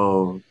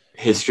radical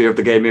history of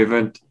the gay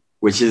movement,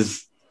 which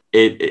is,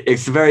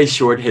 it's a very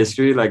short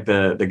history, like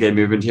the gay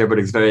movement here, but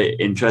it's very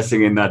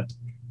interesting in that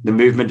the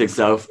movement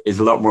itself is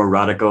a lot more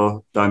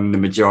radical than the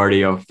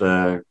majority of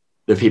the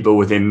people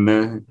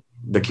within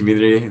the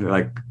community.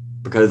 Like,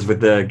 because with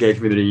the gay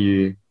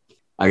community,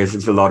 I guess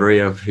it's a lottery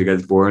of who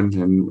gets born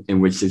and in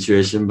which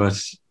situation. But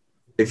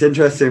it's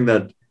interesting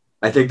that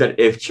I think that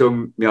if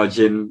Qiu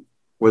Miaojin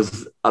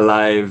was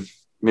alive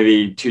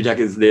maybe 2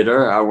 decades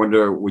later, I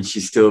wonder, would she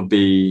still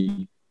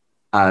be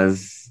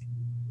as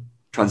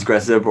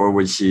transgressive, or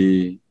would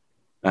she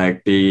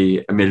like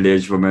be a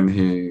middle-aged woman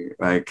who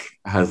like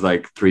has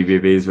like 3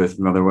 babies with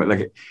another one?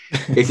 Like,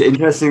 it's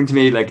interesting to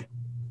me, like,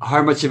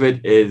 how much of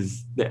it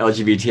is the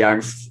LGBT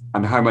angst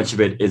and how much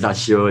of it is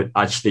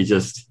actually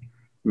just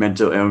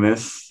mental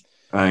illness,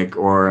 like,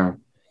 or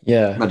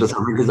mental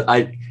suffering.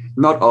 Because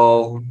not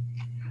all,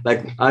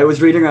 like, I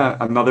was reading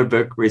another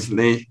book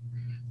recently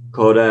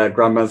called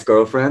Grandma's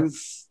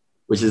Girlfriends,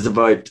 which is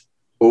about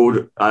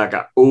a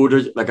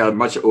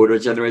much older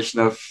generation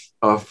of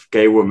of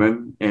gay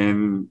women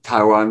in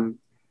Taiwan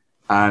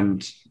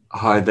and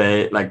how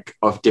they, like,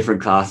 of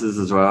different classes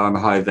as well, and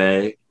how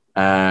they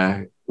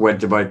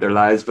went about their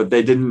lives, but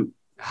they didn't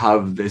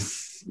have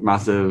this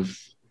massive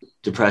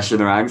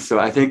depression or angst. So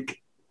I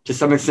think to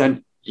some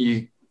extent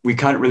we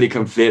can't really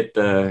conflate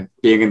the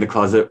being in the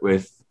closet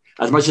with,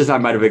 as much as I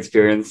might have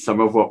experienced some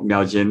of what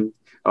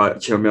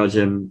Cho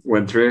Miaojin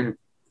went through.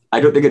 I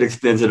don't think it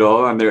explains it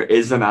all, and there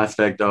is an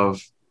aspect of,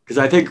 because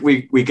I think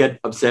we get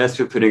obsessed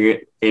with putting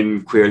it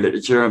in queer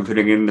literature and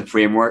putting it in the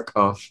framework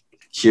of,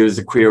 she was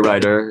a queer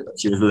writer,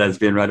 she was a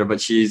lesbian writer,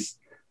 but she's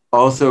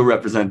also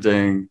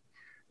representing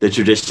the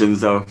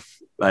traditions of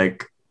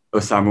like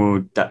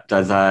Osamu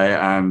Dazai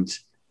and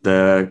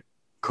the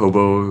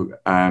Kobo,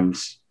 and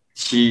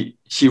she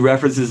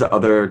references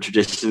other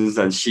traditions,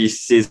 and she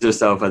sees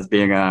herself as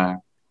being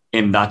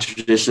in that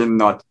tradition,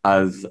 not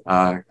as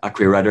a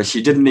queer writer.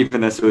 She didn't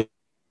even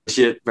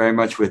associate very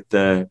much with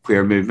the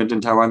queer movement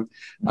in Taiwan,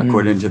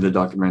 according to the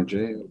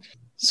documentary.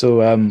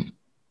 So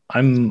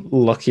I'm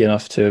lucky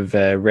enough to have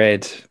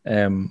read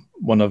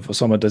one of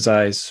Osamu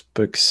Dazai's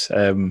books,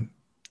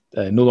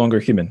 No Longer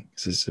Human.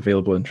 This is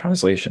available in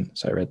translation.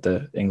 So I read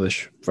the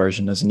English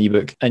version as an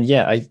ebook. And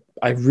yeah,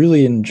 I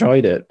really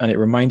enjoyed it. And it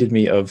reminded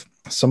me of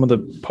some of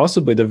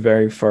possibly the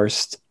very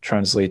first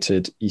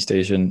translated East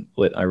Asian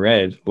lit I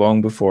read,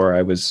 long before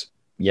I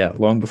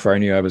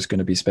knew I was going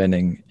to be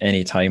spending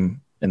any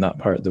time in that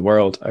part of the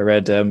world. I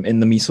read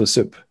In the Miso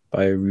Soup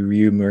by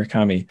Ryu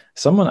Murakami.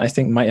 Someone, I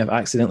think, might have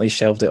accidentally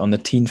shelved it on the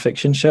teen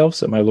fiction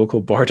shelves at my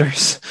local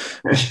Borders,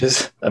 which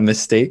is a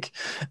mistake.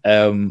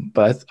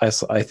 But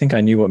I think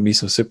I knew what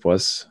miso soup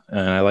was,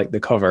 and I liked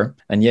the cover.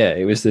 And yeah,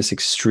 it was this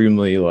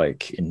extremely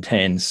like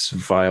intense,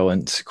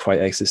 violent, quite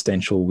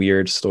existential,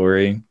 weird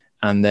story.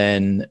 And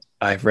then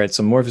I've read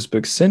some more of his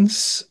books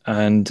since,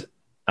 and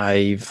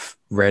I've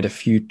read a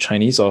few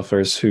Chinese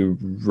authors who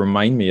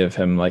remind me of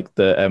him, like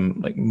the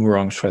like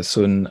Murong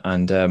Shuai-sun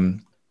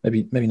and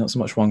maybe not so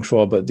much Wang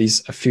Shuo, but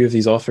a few of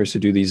these authors who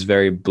do these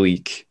very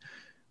bleak,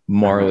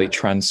 morally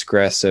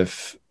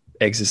transgressive,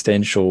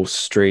 existential,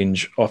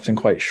 strange, often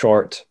quite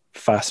short,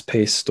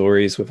 fast-paced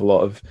stories with a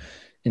lot of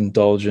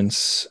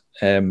indulgence,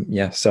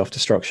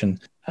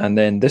 self-destruction. And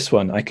then this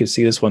one, I could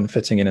see this one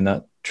fitting in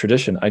that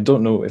tradition. I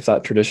don't know if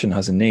that tradition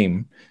has a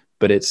name,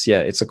 but it's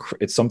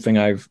something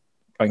I've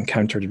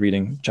encountered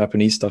reading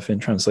Japanese stuff in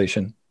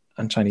translation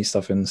and Chinese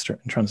stuff in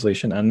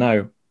translation, and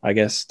now I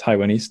guess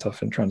Taiwanese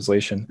stuff in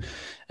translation.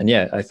 And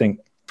yeah, I think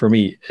for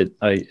me,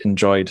 I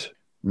enjoyed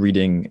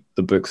reading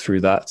the book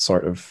through that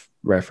sort of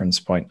reference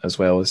point, as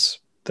well as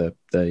the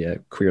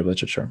queer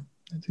literature.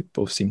 They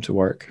both seem to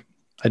work.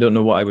 I don't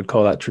know what I would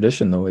call that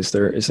tradition, though. Is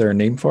there a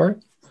name for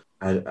it?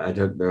 I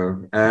don't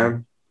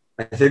know.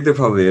 I think there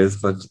probably is,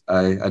 but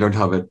I don't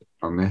have it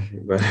on me.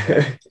 But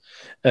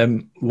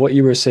what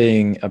you were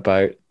saying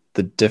about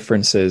the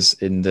differences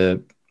in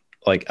the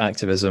like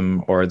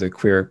activism or the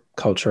queer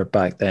culture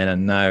back then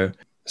and now.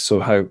 So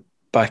how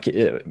back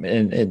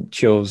in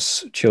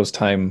Chio's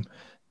time,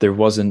 there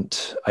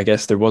wasn't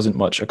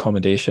much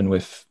accommodation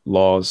with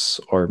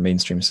laws or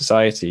mainstream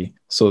society.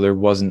 So there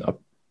wasn't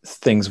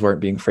things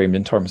weren't being framed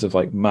in terms of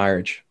like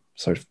marriage,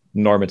 sort of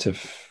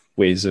normative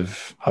ways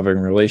of having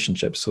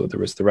relationships. So there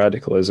was the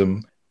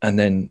radicalism. And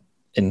then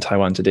in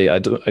Taiwan today, I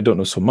don't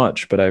know so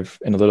much, but I've,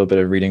 in a little bit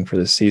of reading for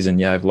this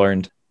season, I've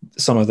learned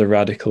some of the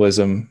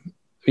radicalism.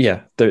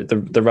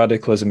 The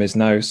radicalism is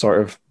now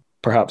sort of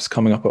perhaps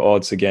coming up at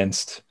odds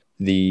against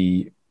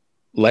the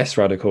less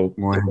radical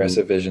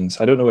progressive visions.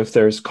 I don't know if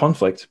there's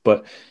conflict,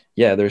 but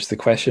yeah, there's the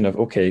question of,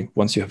 okay,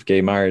 once you have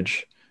gay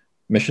marriage,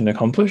 mission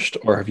accomplished,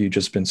 or have you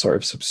just been sort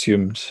of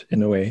subsumed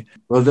in a way?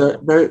 Well,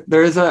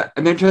 there is an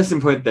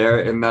interesting point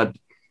there, in that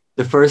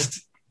the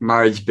first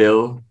marriage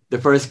bill, the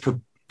first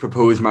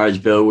proposed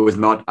marriage bill was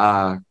not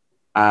a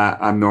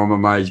normal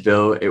marriage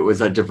bill. It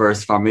was a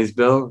diverse families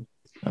bill,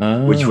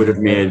 which would have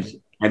made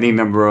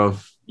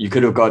you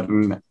could have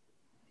gotten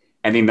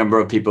any number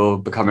of people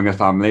becoming a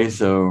family.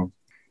 So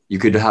you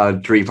could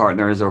have 3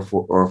 partners or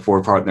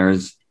 4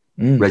 partners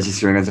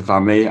registering as a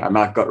family, and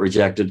that got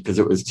rejected because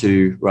it was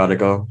too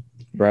radical.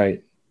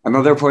 Right.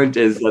 Another point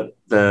is that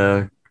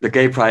the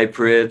Gay Pride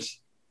Parade,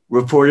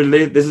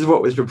 reportedly, this is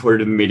what was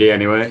reported in the media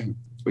anyway,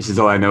 which is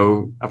all I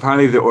know.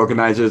 Apparently the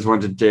organizers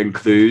wanted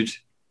to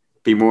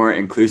be more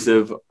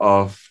inclusive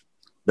of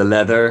the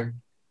leather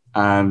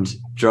and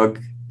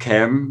drug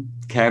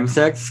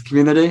chemsex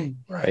community.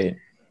 Right.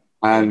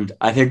 And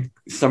I think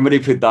somebody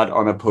put that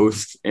on a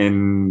post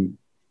in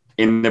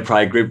the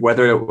Pride group,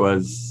 whether it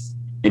was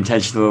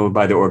intentional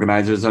by the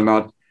organizers or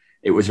not.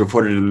 It was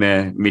reported in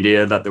the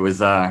media that there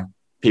was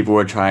people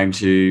were trying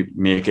to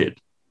make it,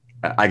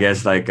 I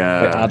guess, like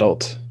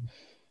adult,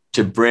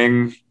 to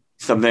bring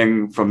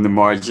something from the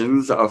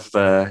margins of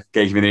the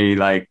gay community,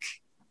 like,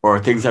 or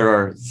things that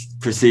are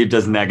perceived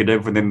as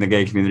negative within the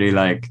gay community,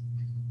 like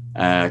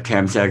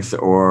chemsex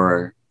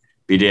or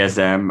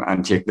BDSM,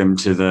 and take them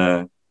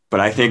to but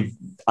I think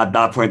at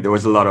that point there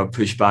was a lot of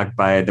pushback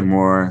by the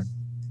more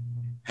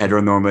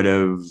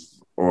heteronormative,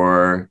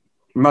 or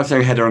I'm not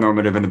saying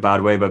heteronormative in a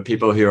bad way, but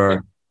people who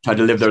are try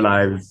to live their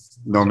lives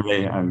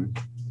normally, and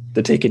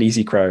The take it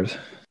easy crowd.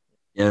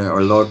 yeah,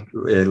 or log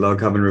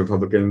cabin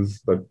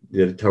Republicans, but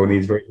the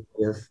Tony's version,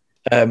 yes.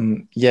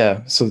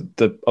 Yeah. So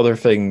the other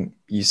thing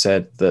you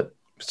said that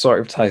sort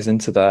of ties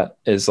into that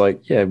is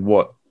like, yeah,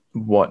 what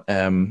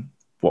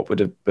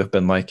would it have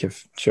been like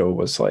if Joe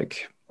was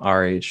like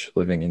our age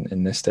living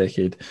in this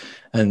decade?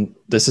 And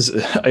this is,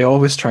 I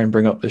always try and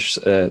bring up this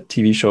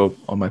TV show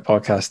on my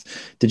podcast.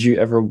 Did you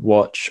ever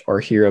watch or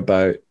hear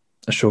about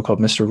a show called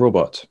Mr.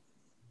 Robot?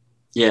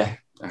 Yeah.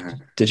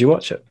 Did you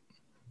watch it?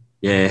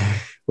 Yeah.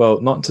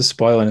 Well, not to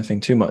spoil anything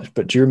too much,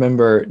 but do you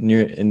remember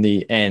near in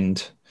the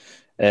end,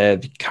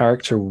 the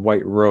character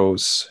White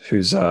Rose,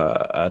 who's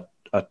a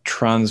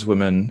trans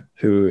woman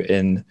who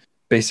in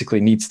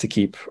basically needs to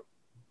keep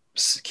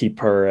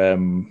her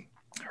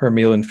her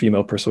male and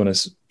female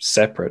personas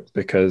separate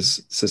because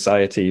the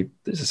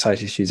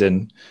society she's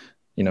in,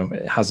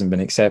 it hasn't been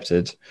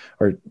accepted,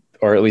 or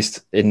at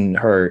least in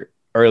her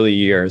early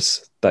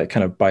years, that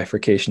kind of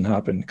bifurcation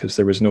happened because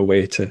there was no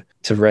way to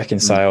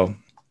reconcile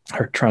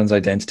her trans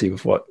identity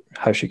with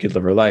how she could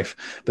live her life.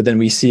 But then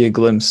we see a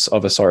glimpse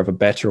of a sort of a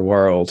better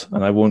world,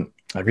 and I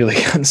really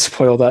can't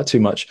spoil that too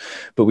much,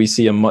 but we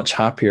see a much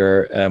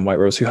happier White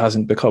Rose who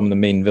hasn't become the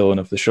main villain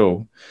of the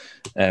show.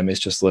 Is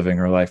just living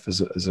her life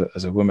as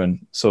a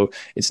woman. So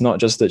it's not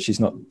just that she's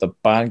not the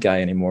bad guy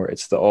anymore,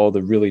 it's that all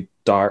the really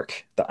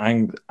dark,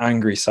 the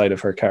angry side of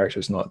her character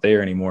is not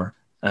there anymore.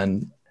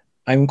 And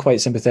I'm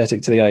quite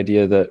sympathetic to the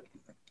idea that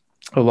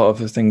a lot of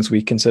the things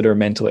we consider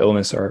mental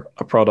illness are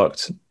a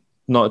product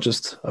not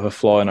just of a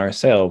flaw in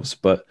ourselves,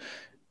 but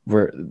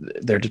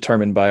they're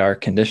determined by our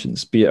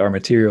conditions, be it our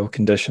material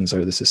conditions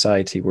or the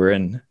society we're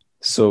in.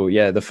 So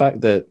yeah, the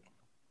fact that,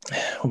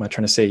 what am I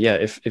trying to say? Yeah,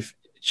 if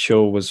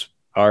Cho was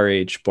our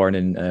age, born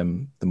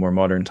in the more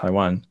modern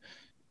Taiwan,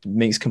 it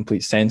makes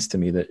complete sense to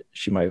me that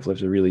she might have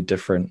lived a really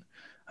different,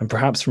 and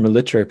perhaps from a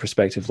literary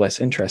perspective, less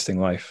interesting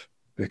life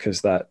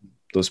because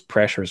those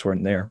pressures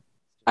weren't there.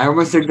 I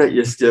almost think that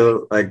you're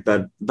still like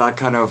that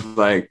kind of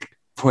like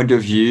point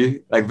of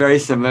view, like very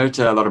similar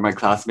to a lot of my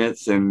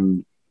classmates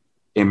in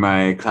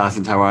my class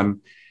in Taiwan.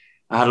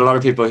 I had a lot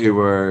of people who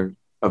were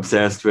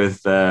obsessed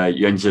with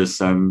Yuan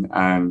Zhisun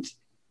and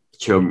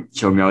Cho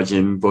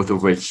Miaojin, both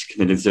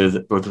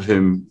of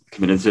whom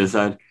committed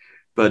suicide.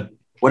 But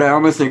what I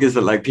almost think is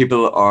that like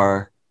people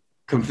are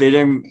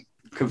conflating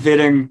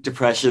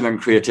depression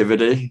and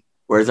creativity,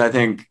 whereas I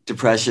think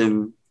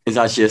depression is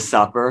actually a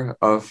sapper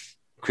of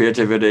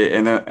creativity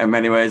in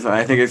many ways. And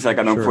I think it's like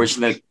an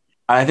unfortunate.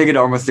 I think it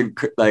almost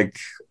like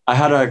I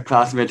had a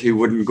classmate who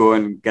wouldn't go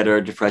and get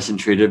her depression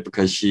treated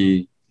because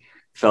she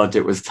felt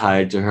it was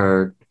tied to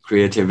her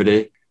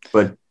creativity.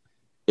 But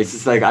it's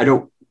just like I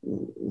don't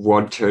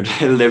want her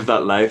to live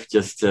that life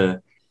just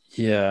to.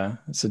 Yeah,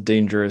 it's a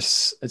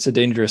dangerous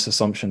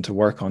assumption to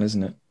work on,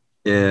 isn't it?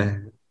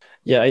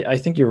 Yeah, I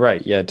think you're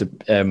right. Yeah,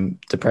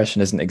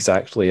 depression isn't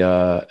exactly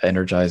a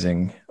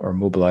energizing or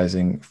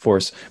mobilizing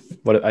force.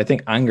 What I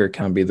think anger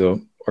can be,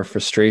 though, or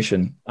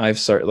frustration. I've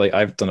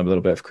done a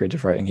little bit of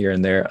creative writing here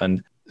and there,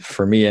 and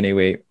for me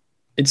anyway,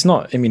 it's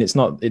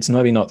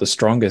maybe not the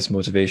strongest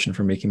motivation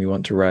for making me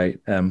want to write.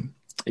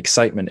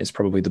 Excitement is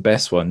probably the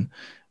best one.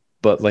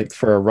 But like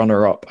for a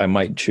runner-up, I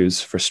might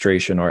choose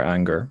frustration or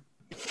anger.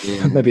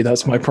 Yeah. Maybe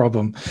that's my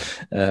problem.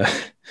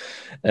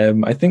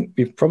 I think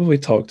we've probably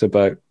talked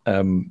about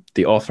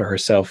the author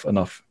herself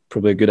enough.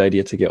 Probably a good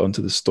idea to get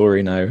onto the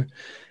story now.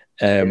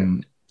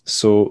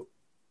 So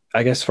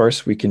I guess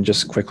first we can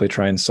just quickly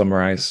try and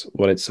summarize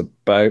what it's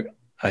about.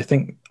 I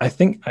think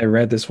I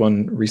read this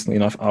one recently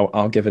enough.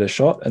 I'll give it a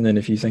shot, and then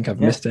if you think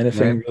I've missed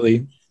anything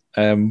really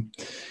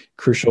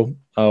crucial,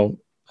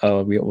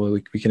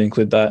 we can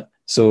include that.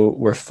 So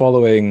we're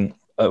following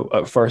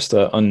at first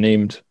an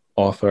unnamed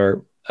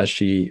author as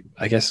she,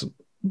 I guess,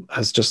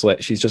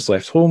 she's just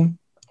left home,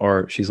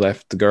 or she's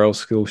left the girls'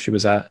 school she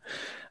was at,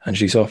 and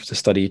she's off to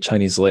study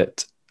Chinese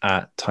lit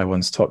at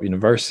Taiwan's top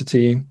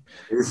university.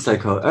 It's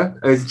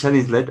it's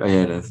Chinese lit. Oh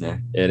yeah, it is. Yeah,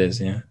 it is.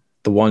 Yeah,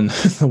 the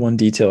one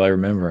detail I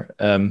remember.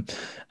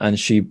 And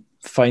she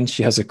finds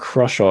she has a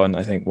crush on,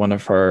 I think, one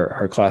of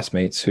her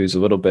classmates who's a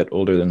little bit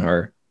older than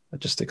her.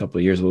 Just a couple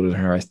of years older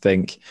than her, I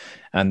think,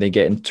 and they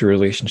get into a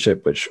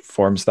relationship which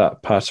forms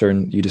that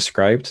pattern you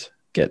described.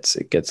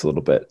 It gets a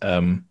little bit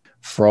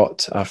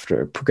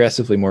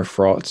progressively more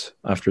fraught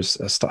after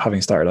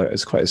having started out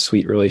as quite a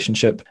sweet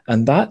relationship,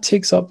 and that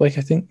takes up like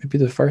I think maybe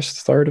the first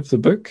third of the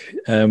book.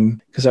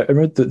 Because I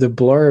remember the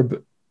blurb,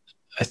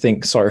 I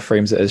think, sort of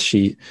frames it as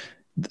she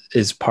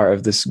is part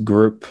of this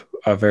group,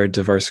 a very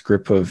diverse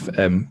group of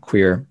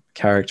queer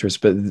characters,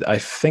 but I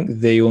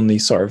think they only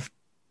sort of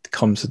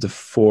come to the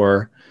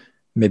fore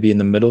maybe in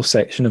the middle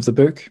section of the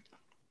book.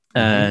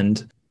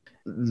 And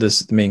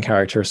the main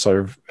character sort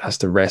of has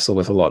to wrestle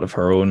with a lot of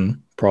her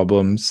own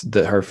problems.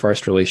 That her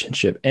first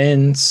relationship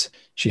ends.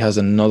 She has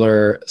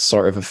another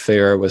sort of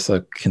affair with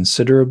a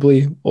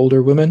considerably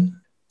older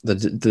woman.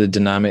 The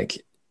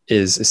dynamic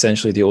is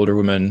essentially the older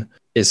woman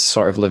is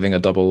sort of living a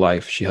double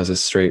life. She has a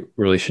straight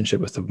relationship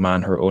with a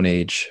man her own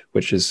age,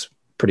 which is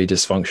pretty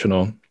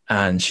dysfunctional.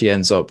 and she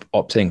ends up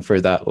opting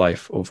for that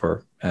life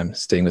over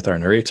staying with our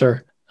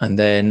narrator. And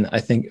then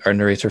I think our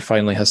narrator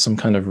finally has some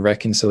kind of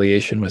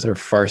reconciliation with her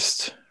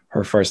first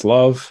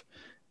love.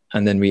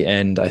 And then we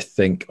end, I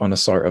think, on a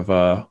sort of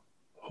a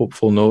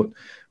hopeful note.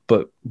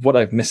 But what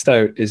I've missed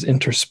out is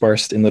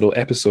interspersed in little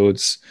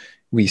episodes,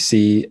 we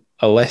see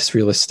a less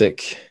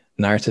realistic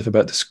narrative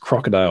about this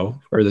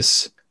crocodile, or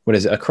this, what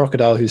is it, a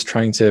crocodile who's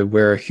trying to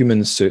wear a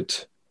human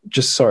suit,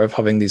 just sort of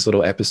having these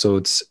little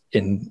episodes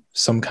in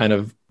some kind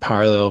of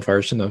parallel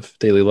version of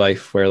daily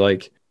life where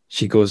like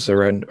she goes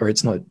around, or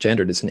it's not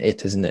gendered, it's an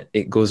it, isn't it?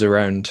 It goes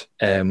around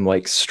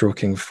like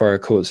stroking fur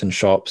coats in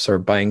shops or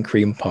buying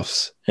cream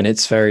puffs. And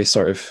it's very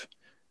sort of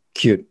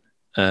cute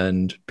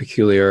and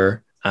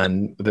peculiar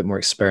and a bit more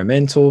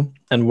experimental.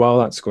 And while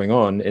that's going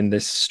on in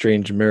this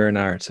strange mirror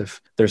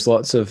narrative, there's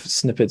lots of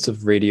snippets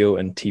of radio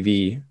and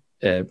TV,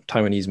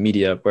 Taiwanese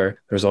media,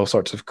 where there's all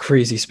sorts of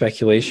crazy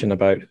speculation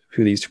about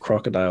who these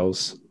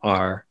crocodiles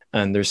are.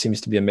 And there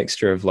seems to be a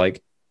mixture of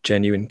like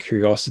genuine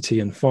curiosity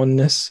and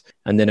fondness,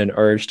 and then an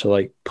urge to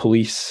like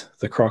police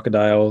the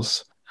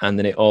crocodiles. And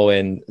then it all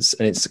ends,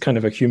 and it's kind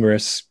of a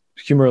humorously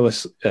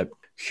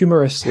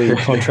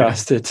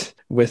contrasted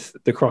with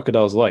the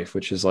crocodile's life,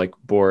 which is like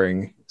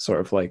boring, sort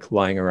of like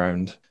lying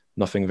around,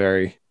 nothing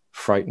very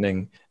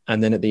frightening.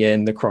 And then at the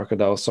end, the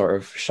crocodile sort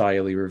of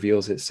shyly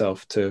reveals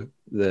itself to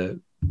the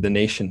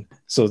nation.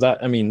 So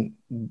that, I mean,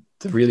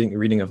 the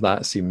reading of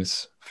that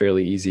seems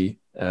fairly easy.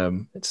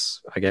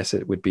 I guess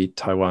it would be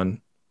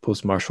Taiwan,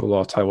 post-martial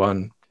law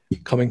Taiwan,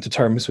 coming to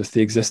terms with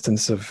the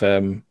existence of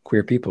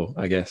queer people,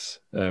 I guess,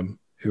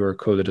 who are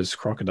coded as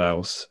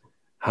crocodiles.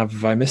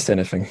 Have I missed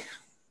anything?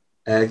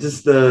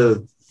 Just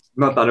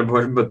not that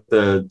important, but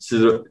the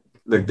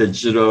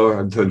Jiro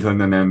and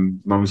Tuntun and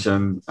then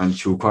Mengsheng and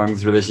Chu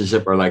Kwang's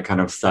relationship are like kind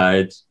of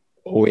side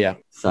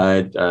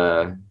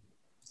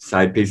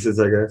pieces,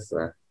 I guess.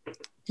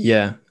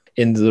 Yeah,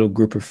 in the little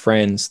group of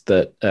friends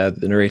that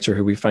the narrator,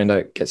 who we find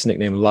out gets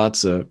nicknamed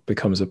Ladza,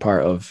 becomes a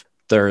part of,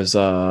 there's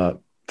a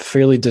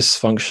fairly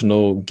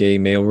dysfunctional gay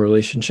male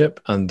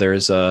relationship, and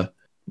there's a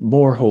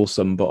more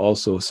wholesome but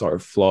also sort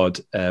of flawed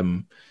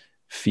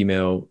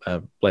female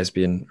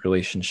lesbian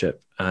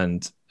relationship.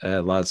 And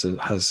Ladza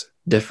has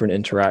different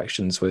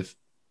interactions with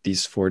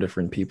these four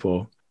different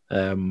people.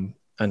 And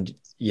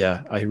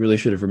yeah, I really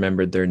should have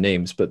remembered their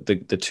names, but the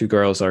two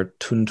girls are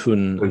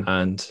Tuntun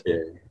and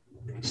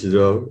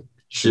Jiro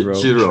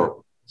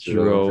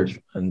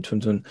and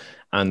Tuntun,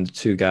 and the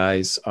two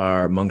guys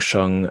are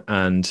Mengsheng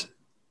and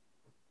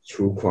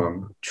Chu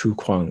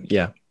Kwang.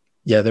 Yeah,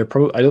 they're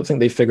probably, I don't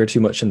think they figure too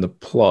much in the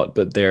plot,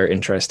 but they're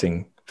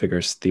interesting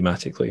figures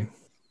thematically.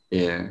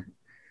 Yeah.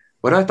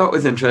 What I thought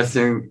was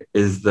interesting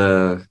is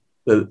there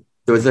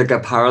was like a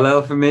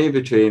parallel for me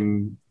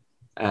between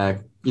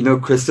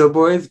Crystal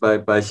Boys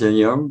by Shin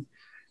Young.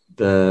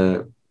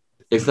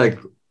 It's like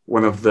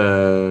one of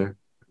the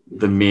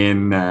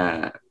main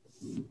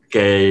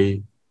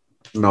gay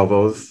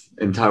novels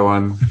in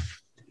Taiwan.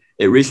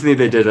 Recently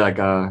they did like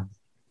a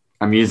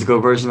musical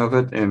version of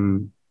it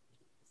in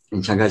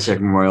Chiang Kai-shek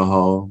Memorial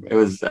Hall. It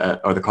was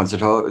or the concert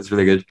hall. It was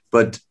really good.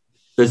 But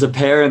there's a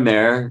pair in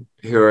there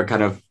who are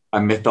kind of a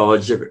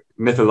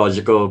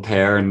mythological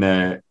pair in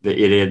the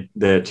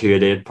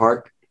 288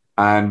 park,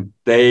 and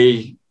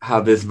they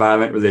have this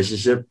violent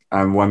relationship,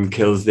 and one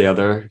kills the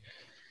other.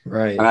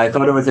 Right. And I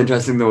thought it was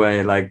interesting the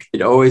way, like,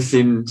 it always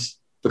seemed,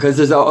 because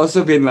there's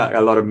also been like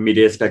a lot of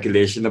media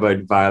speculation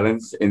about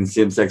violence in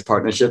same-sex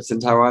partnerships in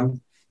Taiwan.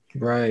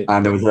 Right.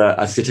 And there was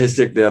a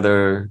statistic the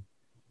other,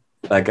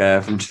 like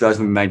from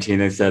 2019,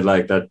 they said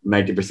like that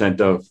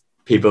 90% of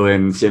people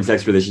in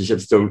same-sex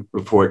relationships don't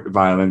report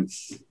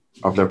violence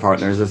of their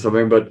partners or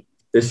something. But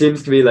there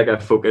seems to be like a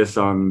focus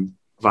on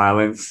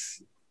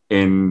violence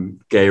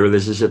in gay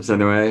relationships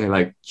anyway.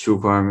 Like Chu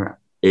Kwang,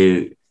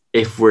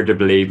 if we're to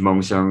believe,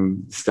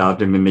 Mengsheng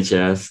stabbed him in the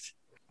chest,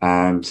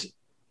 and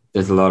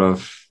there's a lot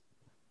of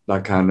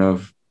that kind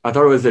of. I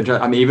thought it was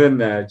interesting. I mean, even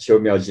Qiu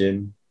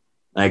Miaojin,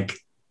 like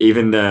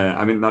even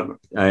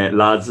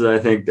lads. I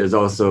think there's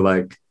also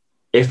like,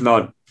 if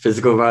not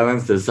physical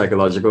violence, there's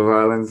psychological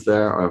violence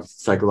there, or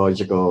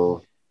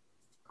psychological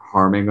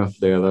harming of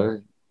the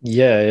other.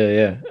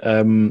 Yeah.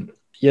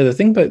 The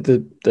thing about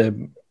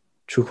the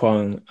Chu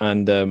Kwang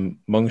and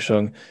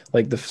Mengsheng,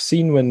 like the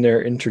scene when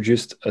they're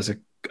introduced as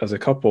a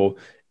couple,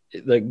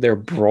 like they're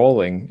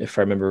brawling, if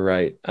I remember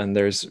right, and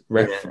there's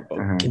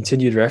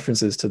continued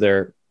references to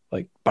their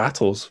like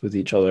battles with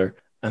each other,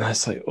 and I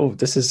was like, oh,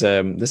 this is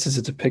a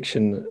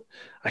depiction.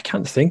 I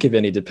can't think of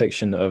any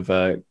depiction of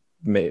a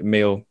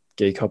male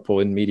gay couple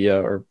in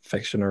media or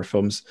fiction or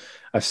films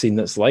I've seen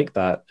that's like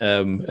that,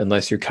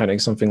 unless you're counting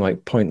something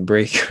like Point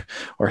Break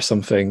or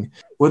something.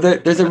 Well,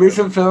 there's a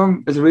recent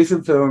film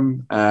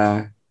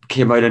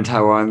came out in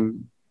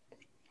Taiwan.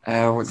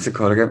 What's it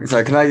called again?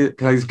 Sorry, can I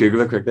just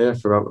Google it quickly? I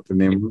forgot what the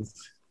name was.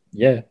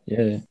 Yeah.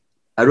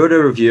 I wrote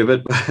a review of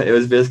it, but it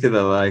was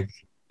basically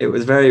it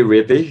was very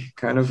rapey,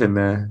 kind of in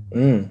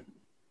the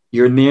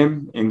your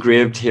name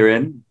engraved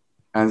herein.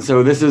 And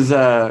so this is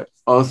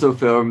also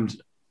filmed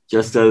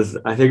just as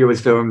I think it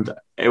was filmed.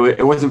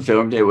 It wasn't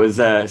filmed. It was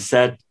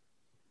set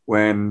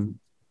when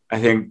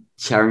I think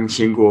Chiang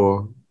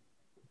Ching-kuo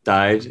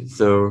died.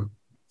 So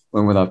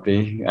when would that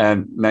be?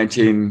 And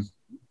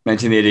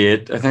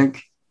 1988, I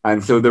think.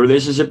 And so the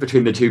relationship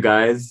between the two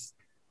guys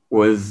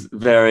was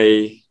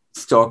very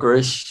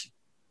stalkerish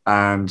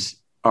and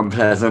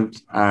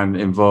unpleasant and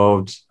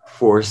involved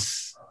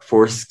forced,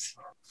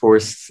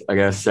 I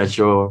guess,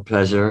 sexual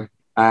pleasure.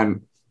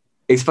 And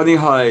it's funny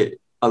how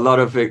a lot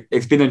of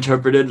it's been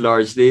interpreted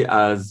largely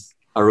as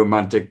a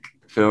romantic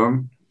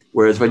film,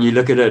 whereas when you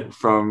look at it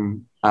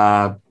from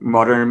a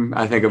modern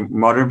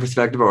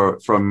perspective, or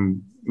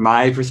from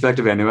my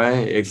perspective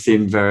anyway, it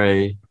seemed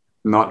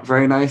not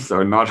very nice,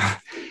 or not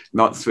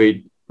not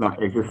sweet,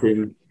 not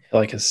interesting.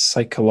 Like a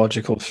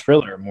psychological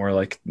thriller, more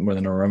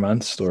than a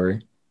romance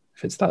story,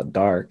 if it's that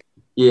dark.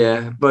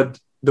 Yeah, but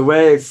the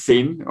way it's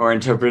seen or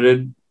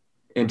interpreted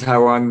in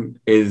Taiwan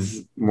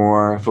is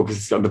more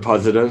focused on the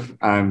positive,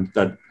 and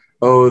that,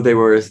 oh, they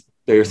were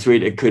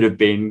sweet, it could have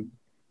been,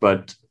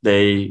 but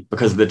they,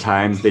 because of the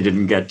times, they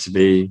didn't get to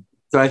be.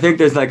 So I think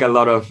there's like a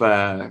lot of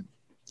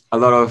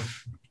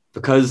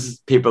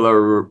because people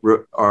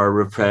are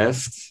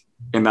repressed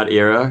in that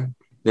era,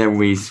 then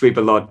we sweep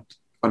a lot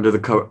under the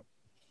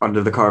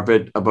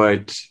carpet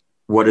about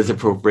what is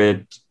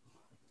appropriate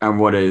and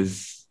what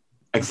is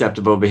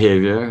acceptable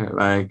behavior.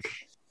 Like,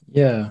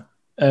 Yeah.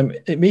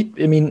 It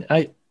made, I mean,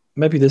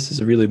 maybe this is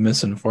a really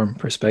misinformed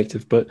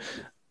perspective, but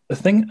the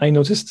thing I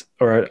noticed,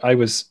 or I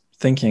was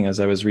thinking as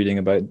I was reading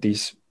about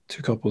these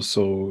two couples,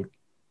 so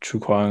Chu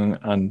Kwang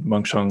and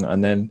Meng Sheng,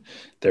 and then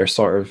they're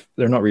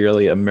not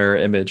really a mirror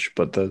image,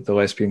 but the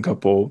lesbian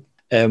couple,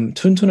 Tun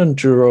Tun and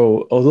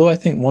Juro, although I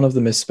think one of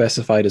them is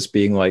specified as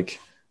being like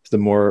the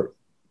more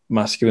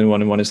masculine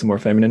one and one is the more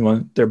feminine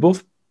one, they're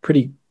both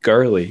pretty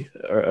girly,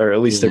 or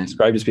at least they're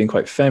described as being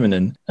quite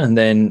feminine. And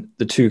then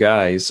the two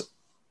guys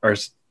are,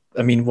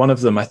 I mean, one of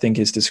them I think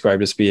is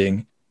described as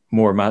being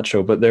more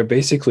macho, but they're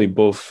basically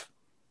both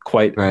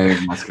quite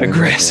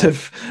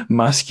aggressive,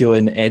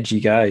 masculine, edgy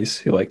guys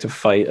who like to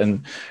fight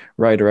and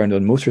ride around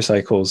on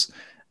motorcycles.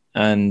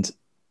 And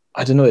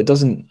I don't know, it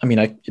doesn't, I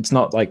mean, it's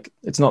not like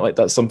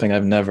that's something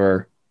I've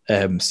never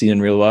seen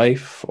in real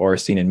life or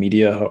seen in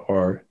media,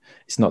 or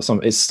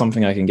it's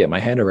something I can get my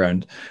head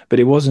around, but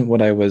it wasn't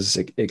what I was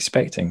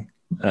expecting.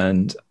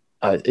 And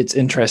it's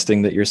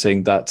interesting that you're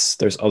saying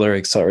there's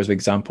other sort of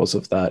examples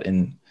of that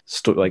in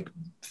like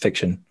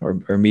fiction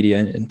or media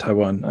in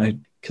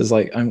Taiwan. Because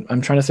like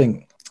I'm trying to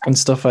think on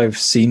stuff I've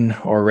seen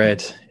or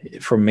read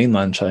from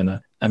mainland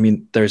China. I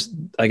mean,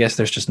 I guess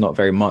there's just not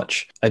very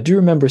much. I do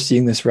remember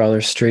seeing this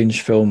rather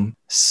strange film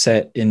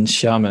set in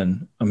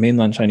Xiamen, a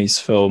mainland Chinese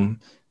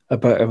film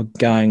about a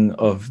gang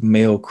of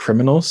male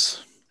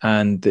criminals,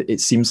 and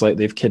it seems like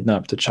they've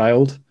kidnapped a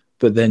child,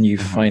 but then you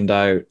find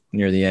out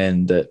near the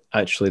end that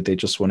actually they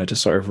just wanted to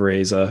sort of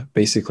raise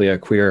basically a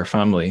queer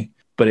family.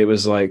 But it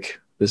was like,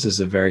 this is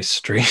a very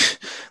strange,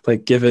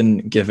 like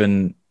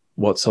given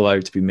what's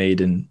allowed to be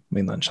made in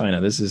mainland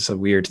China, this is a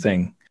weird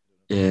thing.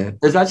 Yeah,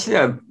 there's actually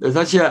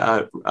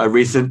a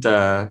recent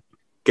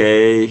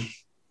gay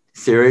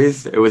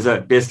series. It was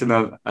based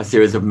on a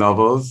series of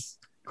novels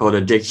called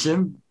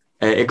Addiction.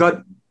 It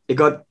got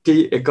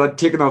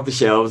taken off the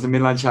shelves in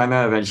mainland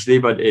China eventually,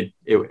 but it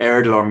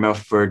aired long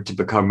enough for it to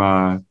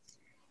become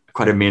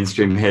quite a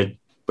mainstream hit.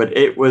 But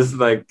it was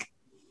like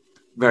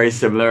very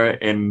similar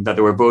in that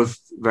they were both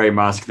very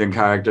masculine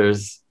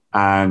characters,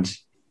 and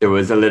there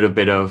was a little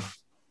bit of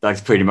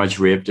that's pretty much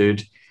rape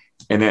dude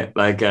in it.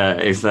 Like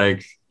it's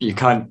like you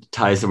can't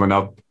tie someone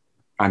up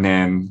and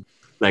then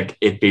like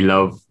it be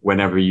love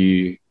whenever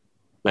you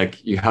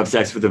have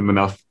sex with them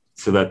enough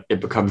so that it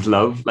becomes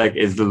love, like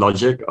is the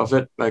logic of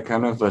it, like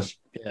kind of. But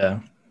yeah,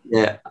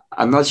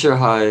 I'm not sure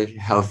how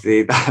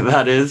healthy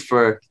that is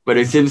but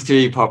it seems to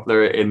be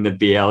popular in the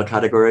BL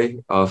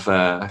category of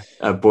a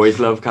boys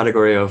love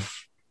category of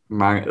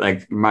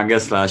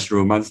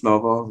manga/romance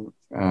novel.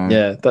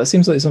 Yeah, that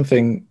seems like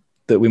something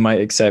that we might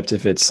accept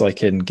if it's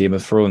like in Game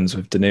of Thrones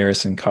with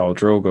Daenerys and Khal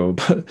Drogo,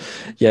 but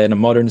yeah, in a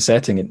modern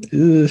setting,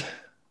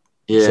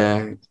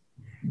 yeah.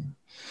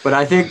 But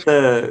I think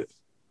the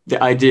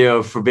idea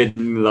of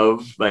forbidden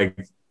love,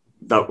 like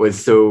that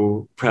was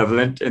so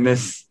prevalent in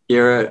this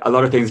era. A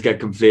lot of things get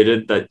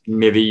conflated that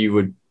maybe you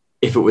would,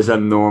 if it was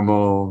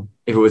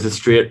a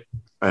straight,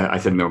 I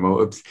said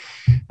normal, oops,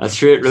 a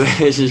straight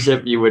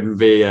relationship, you wouldn't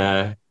be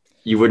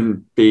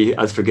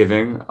as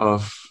forgiving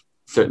of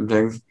certain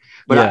things.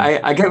 But yeah.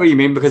 I get what you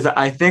mean, because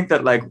I think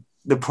that like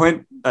the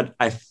point that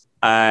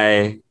I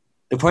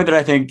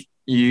think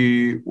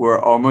you were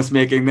almost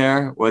making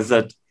there was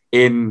that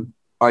in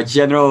our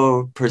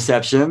general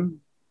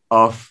perception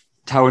of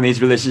Taiwanese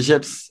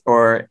relationships,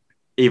 or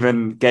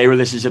even gay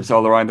relationships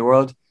all around the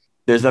world,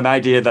 there's an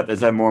idea that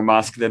there's a more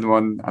masculine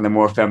one and a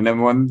more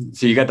feminine one.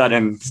 So you get that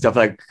in stuff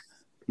like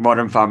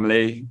Modern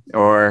Family,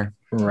 or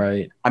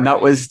right, and that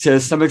was to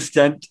some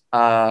extent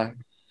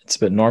it's a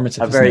bit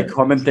normative. A very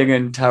common thing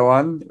in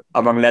Taiwan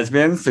among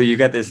lesbians. So you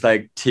get this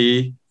like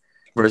T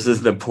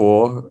versus the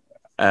Po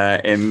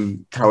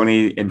in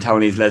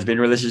Taiwanese lesbian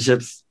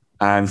relationships.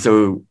 And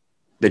so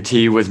the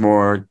T was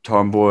more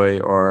tomboy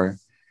or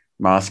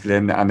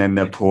masculine, and then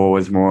the Po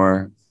was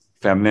more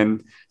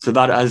feminine. So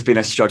that has been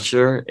a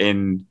structure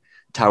in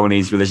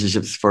Taiwanese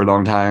relationships for a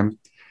long time.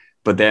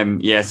 But then,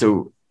 yeah,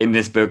 so in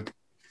this book,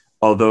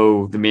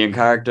 although the main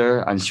character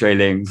and Shui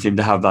Ling seem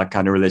to have that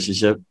kind of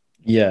relationship,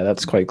 Yeah,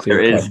 that's quite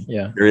clear.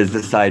 Yeah. There is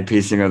the side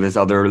piecing of this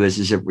other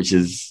relationship, which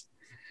is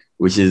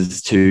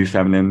two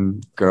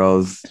feminine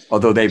girls,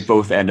 although they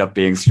both end up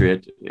being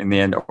straight in the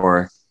end,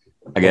 or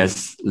I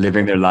guess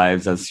living their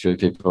lives as straight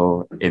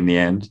people in the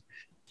end.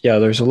 Yeah,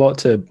 there's a lot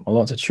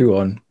to chew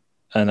on,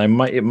 and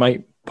it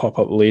might pop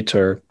up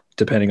later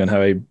depending on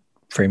how I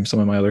frame some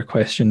of my other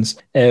questions.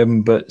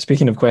 But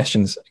speaking of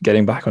questions,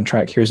 getting back on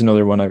track, here's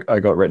another one I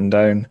got written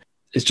down.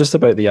 It's just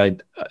about the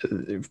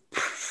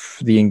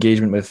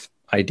engagement with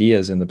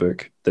ideas in the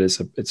book. That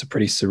it's a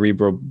pretty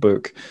cerebral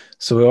book.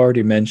 So we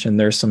already mentioned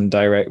there's some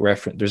direct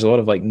reference. There's a lot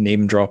of like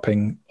name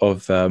dropping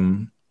of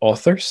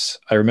authors.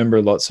 I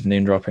remember lots of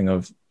name dropping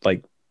of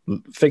like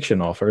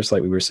fiction authors,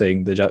 like we were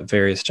saying, the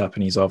various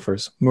Japanese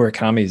authors.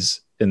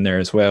 Murakami's in there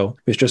as well,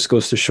 which just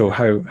goes to show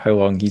how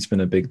long he's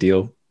been a big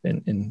deal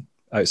in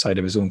outside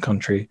of his own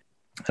country.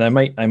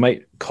 And I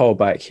might call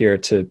back here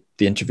to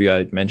the interview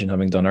I mentioned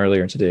having done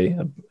earlier today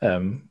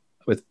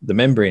with the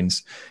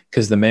Membranes,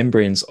 because the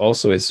Membranes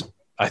also is,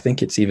 I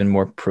think it's even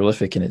more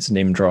prolific in its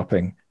name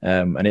dropping,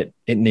 and it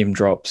name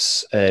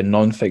drops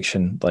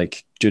non-fiction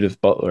like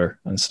Judith Butler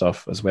and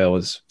stuff, as well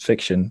as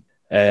fiction.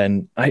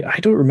 And I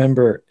don't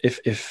remember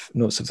if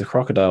Notes of the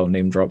Crocodile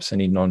name drops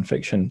any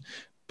non-fiction,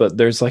 but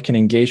there's like an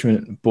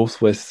engagement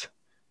both with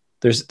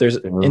there's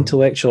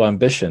intellectual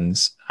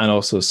ambitions and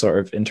also sort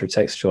of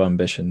intertextual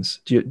ambitions.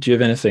 Do you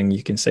have anything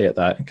you can say at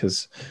that?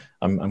 Because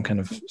I'm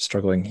kind of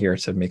struggling here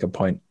to make a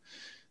point.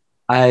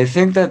 I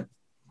think that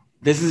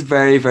this is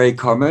very, very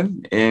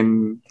common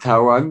in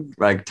Taiwan,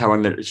 like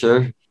Taiwan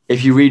literature.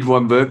 If you read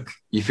one book,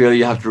 you feel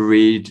you have to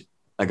read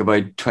like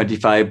about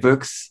 25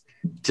 books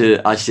to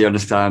actually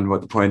understand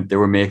what the point they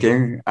were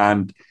making.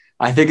 And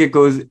I think it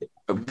goes,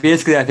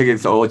 basically, I think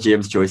it's all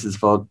James Joyce's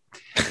fault.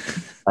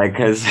 Like,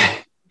 because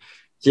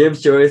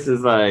James Joyce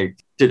is like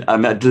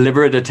a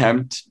deliberate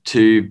attempt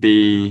to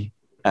be,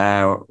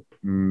 how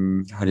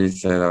do you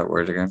say that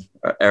word again?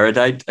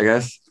 Erudite, I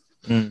guess.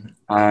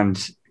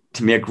 And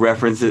to make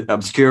references,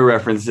 obscure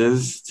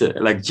references to,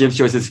 like, James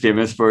Joyce is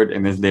famous for it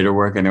in his later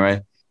work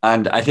anyway.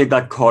 And I think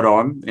that caught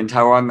on in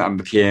Taiwan and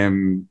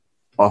became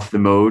off the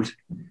mode.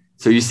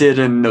 So you see it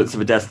in Notes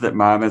of a Desolate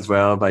Man as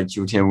well by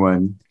Zhu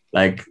Tianwen.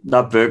 Like,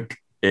 that book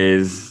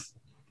is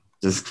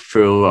just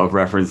full of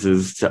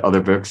references to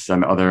other books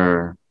and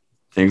other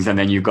things. And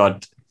then you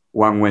got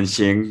Wang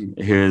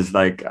Wenxing, who is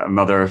like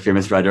another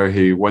famous writer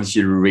who wants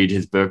you to read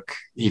his book.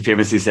 He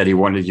famously said he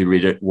wanted you to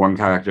read it one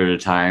character at a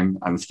time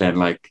and spend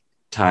like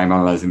time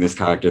analyzing this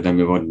character, then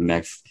move on to the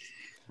next.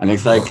 And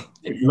it's like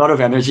a lot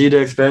of energy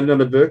to expend on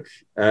the book.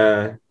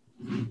 And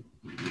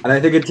I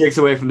think it takes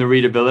away from the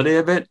readability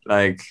a bit.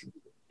 Like,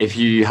 if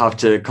you have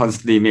to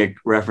constantly make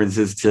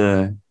references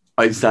to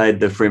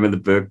outside the frame of the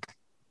book,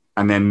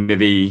 and then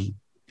maybe,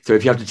 so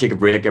if you have to take a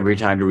break every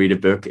time to read a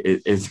book,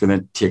 it's going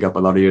to take up a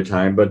lot of your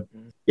time. But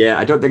yeah,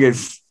 I don't think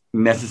it's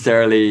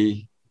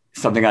necessarily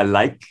something I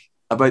like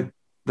about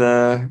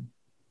the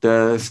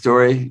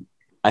story.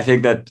 I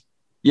think that,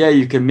 yeah,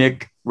 you can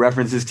make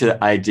references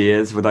to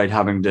ideas without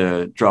having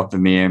to drop the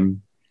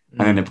name.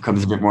 And then it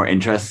becomes a bit more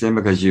interesting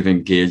because you've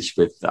engaged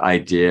with the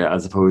idea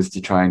as opposed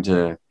to trying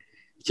to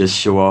just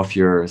show off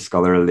your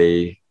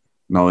scholarly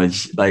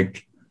knowledge.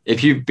 Like, the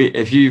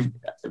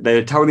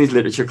Taiwanese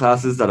literature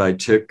classes that I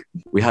took,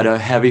 we had a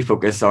heavy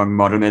focus on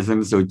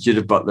modernism. So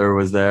Judith Butler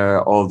was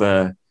there, all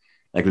the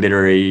like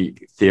literary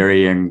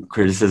theory and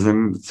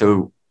criticism.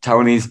 So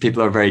Taiwanese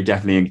people are very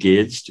definitely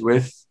engaged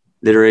with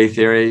literary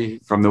theory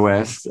from the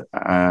West.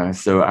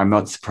 So I'm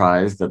not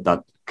surprised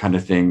that kind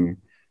of thing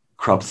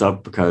crops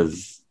up,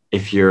 because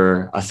if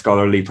you're a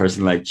scholarly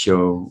person like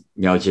Cho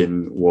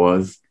Miaojin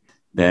was,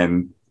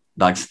 then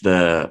that's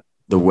the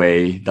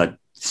way that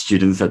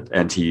students at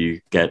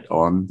NTU get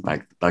on.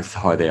 Like, that's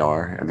how they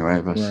are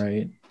anyway. But.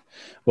 Right.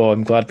 Well,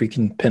 I'm glad we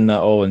can pin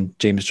that all in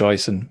James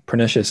Joyce and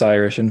pernicious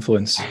Irish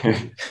influence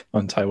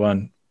on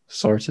Taiwan.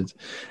 Sorted.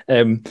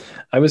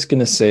 I was going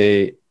to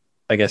say,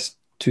 I guess,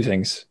 two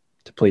things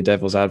to play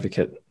devil's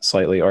advocate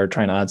slightly, or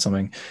trying to add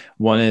something.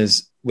 One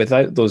is,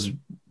 without those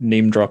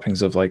name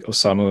droppings of like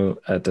Osamu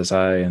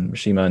Dazai and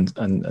Mishima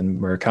and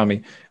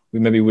Murakami, we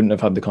maybe wouldn't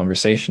have had the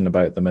conversation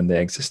about them and the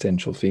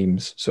existential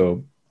themes.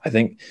 So I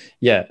think,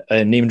 yeah,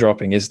 name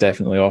dropping is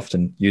definitely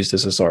often used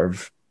as a sort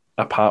of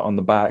a pat on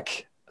the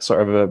back,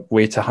 sort of a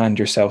way to hand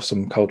yourself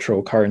some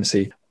cultural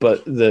currency.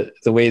 But the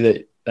way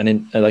that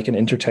an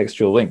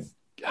intertextual link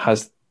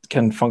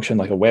can function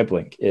like a web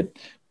link, it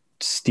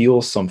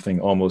steals something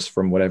almost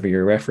from whatever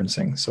you're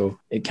referencing. So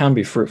it can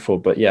be fruitful,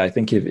 but yeah, I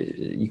think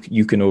if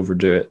you can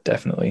overdo it,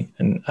 definitely.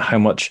 And how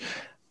much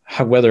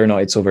whether or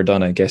not it's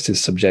overdone, I guess,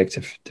 is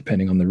subjective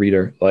depending on the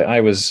reader. Like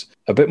I was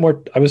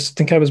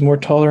more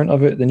tolerant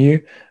of it than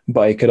you,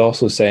 but I could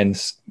also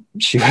sense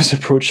she was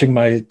approaching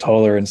my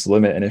tolerance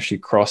limit, and if she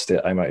crossed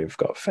it, I might have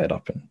got fed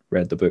up and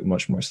read the book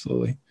much more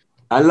slowly.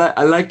 I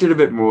liked it a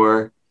bit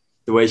more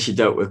the way she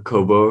dealt with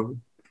Kobo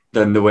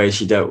than the way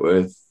she dealt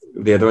with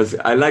the other ones.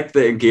 I liked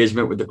the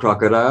engagement with the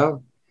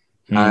crocodile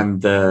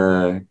and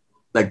I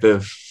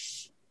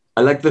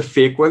like the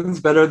fake ones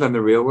better than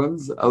the real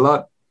ones a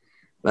lot.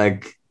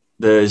 Like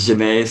the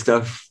Genet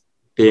stuff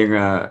being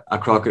a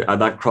crocodile,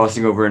 that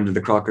crossing over into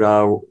the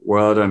crocodile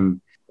world,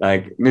 and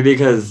like maybe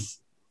because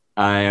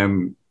I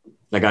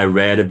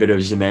read a bit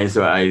of Genet,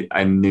 so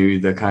I knew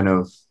the kind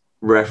of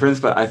reference,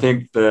 but I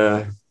think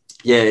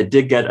it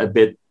did get a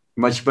bit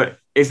much, but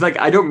it's like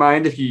I don't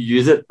mind if you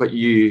use it, but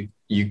you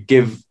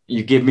give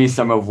me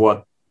some of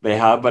what they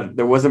have, but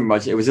there wasn't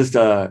much. It was just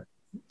a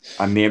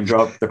name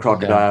drop, the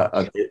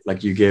crocodile,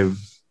 like you give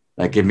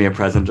me a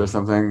present or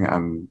something,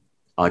 and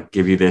I'll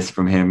give you this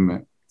from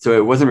him. So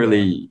it wasn't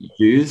really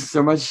used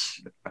so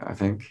much, I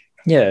think.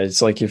 Yeah,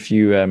 it's like if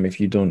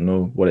you don't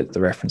know what the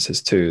reference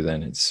is to,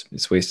 then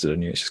it's wasted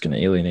on you. It's just going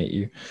to alienate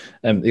you.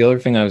 The other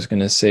thing I was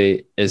going to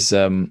say is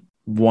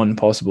one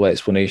possible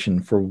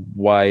explanation for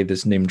why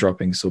this name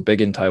dropping is so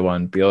big in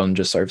Taiwan, beyond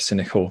just sort of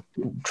cynical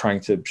trying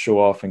to show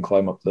off and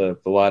climb up the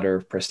ladder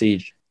of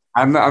prestige.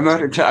 I hope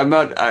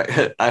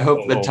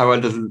that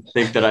Taiwan doesn't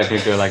think that I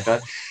think they're like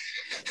that.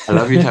 I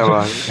love you,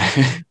 Taiwan.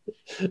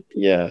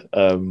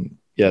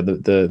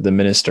 The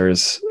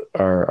ministers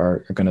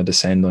are going to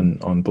descend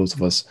on both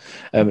of us.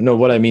 No,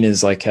 what I mean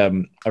is like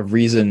an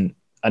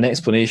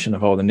explanation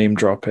of all the name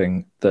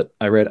dropping that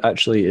I read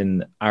actually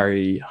in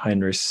Ari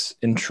Heinrich's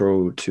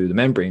intro to The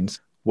Membranes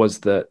was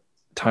that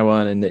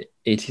Taiwan in the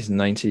 80s and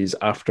 90s,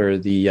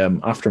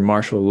 after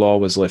martial law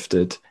was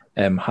lifted,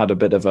 had a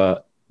bit of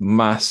a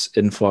mass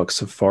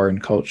influx of foreign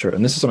culture.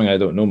 And this is something I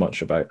don't know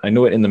much about. I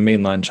know it in the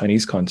mainland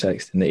Chinese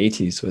context in the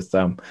 80s with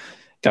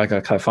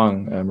Gaga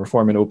Kaifang,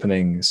 Reform and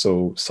Opening.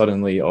 So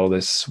suddenly all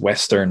this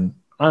Western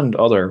and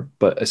other,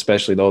 but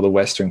especially all the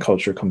Western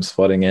culture comes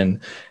flooding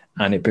in,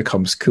 and it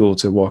becomes cool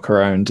to walk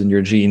around in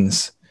your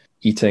jeans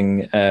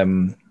eating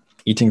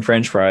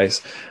French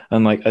fries.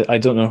 And like, I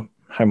don't know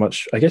how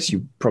much, I guess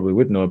you probably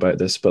would know about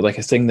this, but like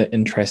a thing that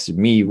interested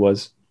me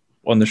was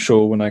on the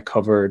show when I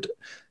covered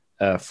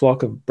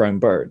Flock of Brown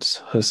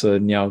Birds, Hese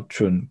Niao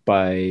Chun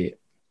by,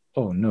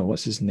 oh no,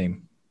 what's his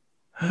name?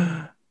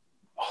 Oh,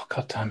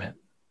 God damn it.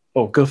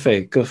 Oh,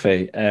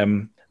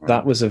 Gufei.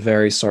 That was a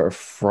very sort of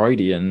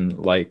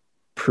Freudian, like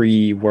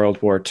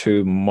pre-World War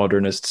II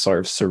modernist sort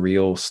of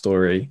surreal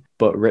story,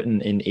 but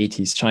written in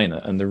 80s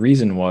China. And the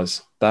reason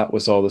was that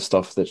was all the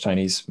stuff that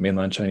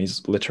mainland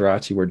Chinese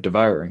literati were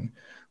devouring,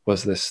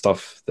 was this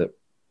stuff that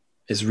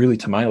is really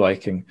to my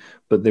liking,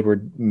 but they were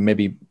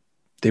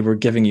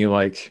giving you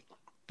like,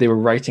 they were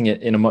writing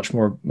it in a much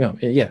more, in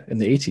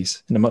the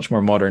 80s, in a much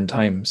more modern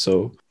time.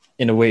 So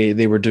in a way,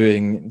 they were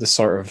doing the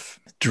sort of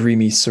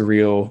dreamy,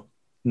 surreal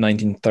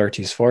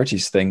 1930s,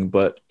 40s thing,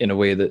 but in a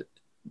way that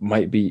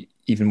might be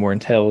even more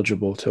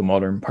intelligible to a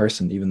modern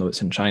person, even though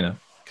it's in China,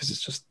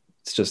 because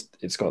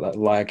it's got that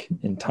lag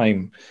in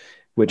time,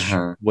 which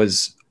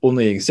was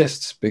only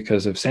exists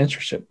because of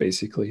censorship,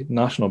 basically,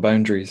 national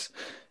boundaries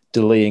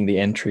delaying the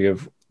entry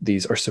of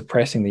these or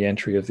suppressing the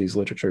entry of these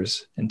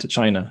literatures into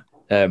China.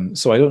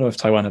 So I don't know if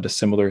Taiwan had a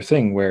similar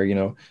thing where,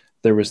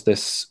 there was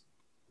this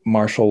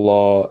martial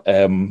law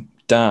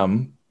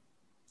dam,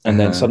 and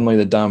then suddenly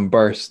the dam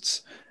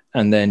bursts,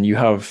 and then you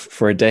have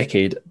for a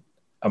decade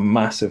a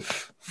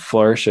massive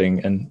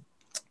flourishing and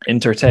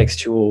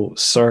intertextual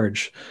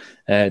surge.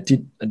 I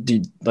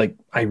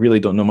really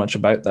don't know much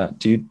about that.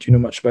 Do you know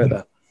much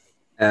about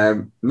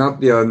that?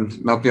 Not beyond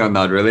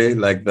that, really.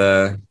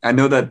 I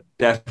know that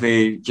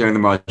definitely during the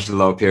martial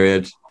law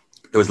period,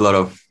 there was a lot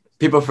of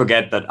people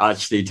forget that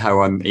actually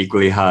Taiwan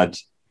equally had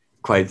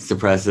quite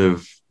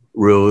suppressive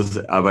rules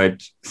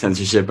about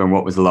censorship and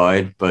what was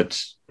allowed,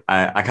 but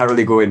I can't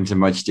really go into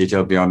much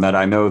detail beyond that.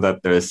 I know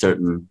that there are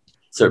certain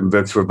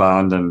books were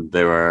banned, and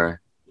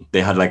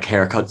they had like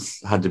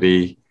haircuts had to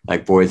be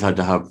like boys had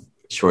to have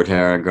short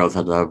hair and girls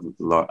had to have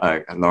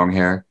long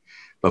hair,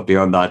 but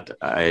beyond that,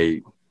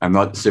 I'm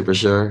not super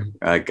sure.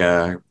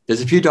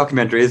 There's a few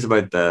documentaries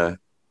about the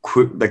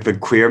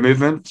queer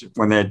movement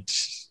when it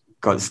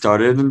got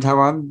started in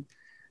Taiwan,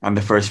 and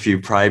the first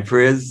few Pride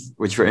parades,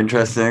 which were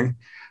interesting,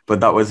 but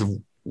that was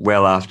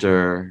well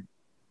after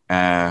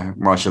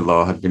martial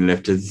law had been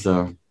lifted.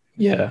 So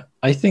yeah,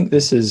 I think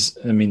this is,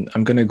 I'm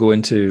going to go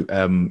into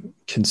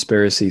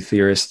conspiracy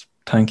theorist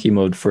tanky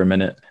mode for a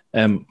minute.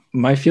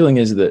 My feeling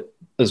is that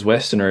as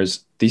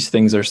Westerners, these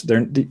things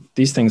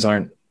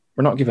aren't,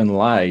 we're not given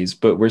lies,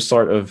 but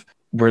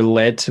we're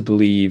led to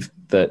believe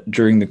that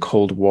during the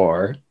Cold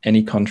War,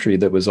 any country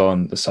that was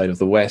on the side of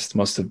the West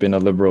must have been a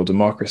liberal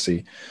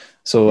democracy.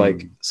 So I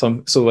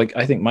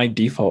think my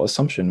default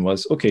assumption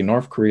was, okay,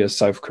 North Korea,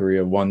 South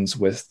Korea, one's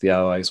with the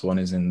Allies, one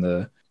is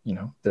in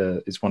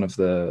is one of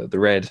the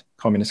red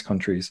communist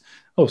countries.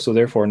 Oh, so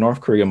therefore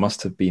North Korea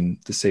must have been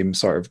the same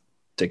sort of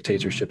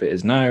dictatorship it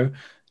is now.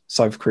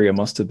 South Korea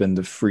must have been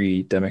the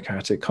free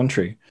democratic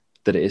country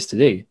that it is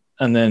today.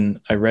 And then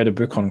I read a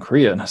book on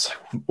Korea, and I was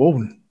like,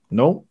 oh,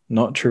 no,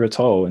 not true at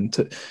all. And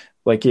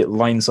it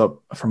lines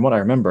up, from what I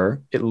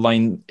remember,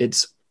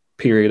 its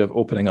period of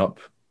opening up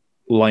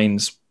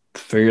lines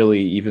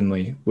fairly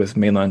evenly with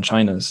mainland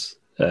China's,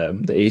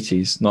 the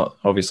 80s. Not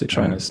obviously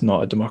China's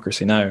not a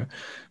democracy now,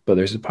 but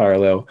there's a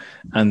parallel.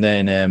 And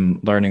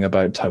then learning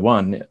about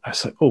Taiwan, I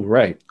was like, oh,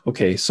 right,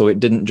 okay, so it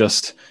didn't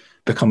just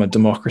become a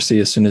democracy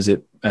as soon as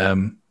it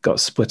got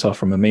split off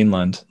from a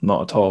mainland.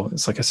 Not at all.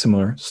 It's like a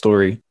similar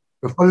story.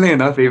 But funnily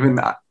enough, even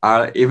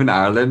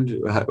Ireland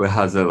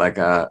has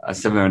a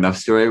similar enough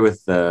story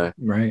with the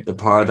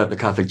power that the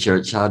Catholic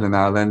Church had in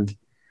Ireland,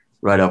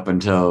 right up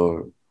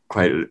until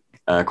quite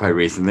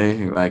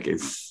recently. Like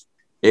it's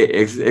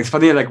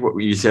funny, like what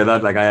you say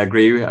that. Like I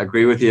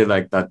agree with you.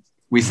 Like that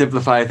we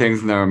simplify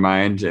things in our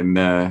mind, and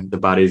the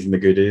baddies and the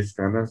goodies,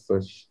 kind of.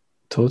 But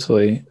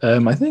totally.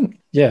 I think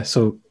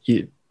So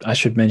I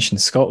should mention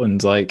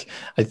Scotland. Like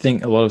I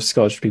think a lot of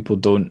Scottish people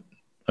don't.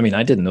 I mean,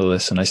 I didn't know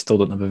this, and I still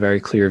don't have a very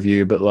clear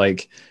view, but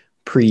like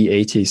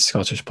pre-80s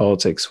Scottish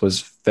politics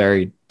was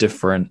very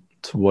different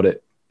to what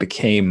it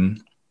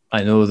became.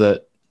 I know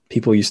that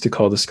people used to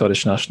call the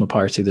Scottish National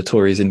Party the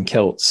Tories in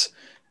kilts,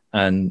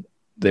 and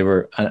they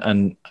were,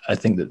 and I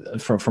think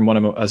that from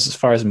what as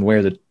far as I'm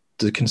aware,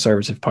 the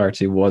Conservative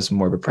Party was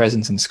more of a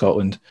presence in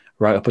Scotland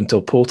right up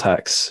until poll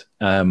tax,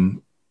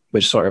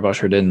 which sort of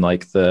ushered in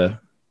like the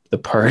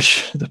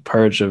purge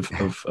of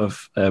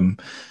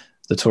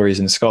the Tories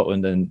in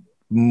Scotland, and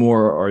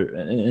more or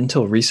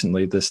until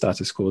recently the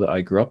status quo that I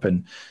grew up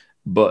in.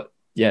 But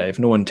yeah, if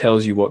no one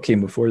tells you what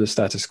came before the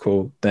status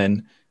quo,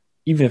 then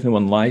even if no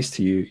one lies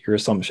to you, your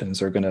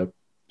assumptions are going to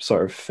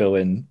sort of fill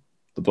in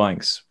the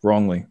blanks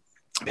wrongly.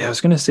 Yeah, I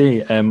was going to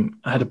say,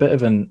 I had a bit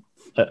of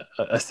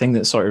a thing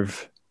that sort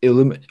of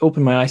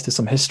opened my eyes to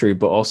some history,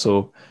 but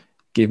also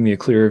gave me a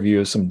clearer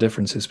view of some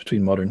differences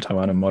between modern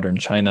Taiwan and modern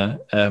China.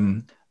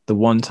 The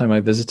one time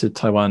I visited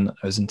Taiwan,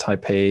 I was in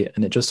Taipei,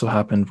 and it just so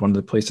happened one of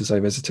the places I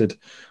visited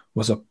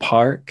was a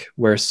park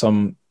where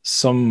some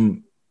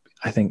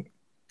I think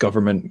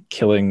government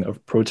killing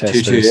of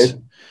protesters.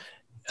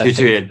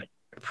 228.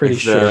 Pretty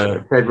it's sure.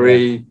 The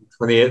February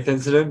 28th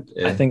incident.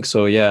 Yeah. I think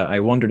so. Yeah, I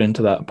wandered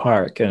into that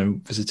park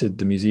and visited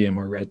the museum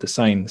or read the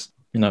signs.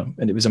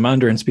 And it was a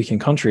Mandarin-speaking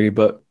country,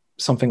 but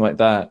something like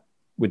that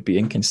would be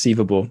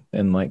inconceivable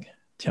in like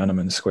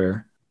Tiananmen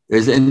Square.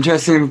 It's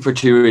interesting for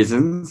two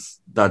reasons.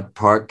 That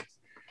park.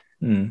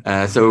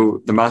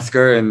 So the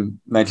massacre in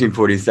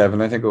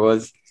 1947, I think it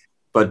was.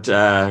 But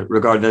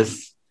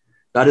regardless,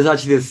 that is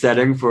actually the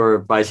setting for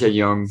Bai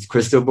Xianyong's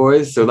Crystal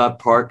Boys. So that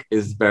park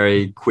is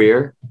very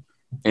queer,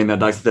 and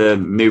that's the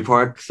new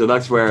park. So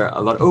that's where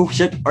a lot. Oh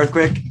shit!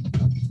 Earthquake.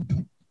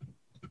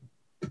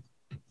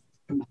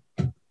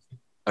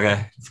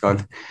 Okay, it's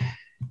gone.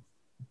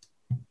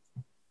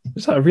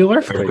 Is that a real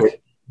earthquake?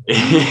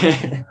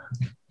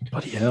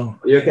 Bloody hell!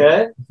 Are you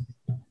okay?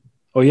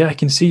 Oh yeah, I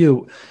can see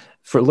you.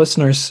 For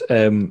listeners,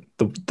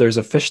 there's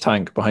a fish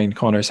tank behind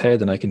Connor's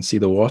head, and I can see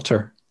the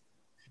water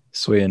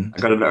swaying. I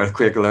got an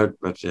earthquake alert,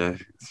 but yeah,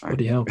 it's fine.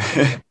 Bloody hell.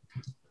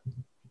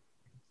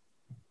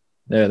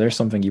 Yeah, there's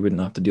something you wouldn't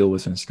have to deal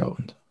with in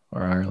Scotland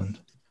or Ireland.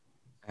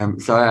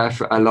 Sorry,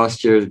 I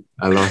lost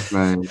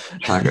my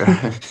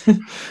tracker.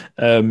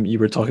 You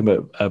were talking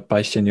about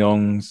Bai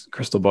Xianyong's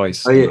Crystal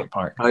Boys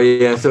Park. Oh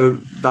yeah, so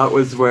that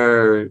was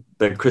where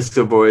the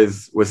Crystal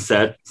Boys was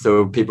set.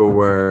 So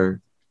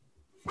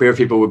queer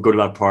people would go to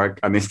that park,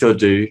 and they still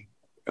do,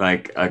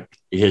 like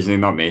occasionally,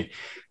 not me,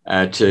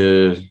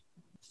 to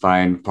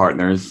find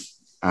partners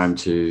and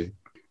to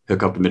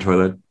hook up in the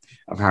toilet,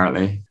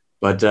 apparently.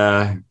 But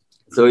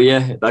so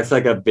yeah, that's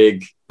like a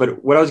big.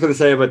 But what I was going to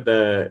say about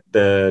the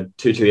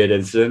 228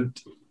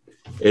 incident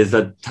is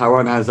that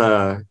Taiwan has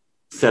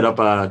set up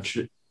a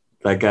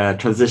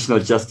transitional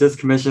justice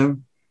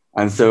commission,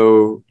 and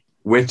so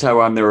with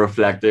Taiwan, they're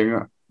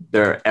reflecting,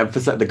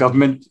 the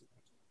government,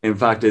 in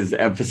fact, is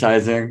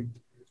emphasizing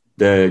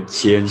the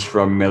change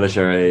from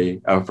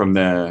military, from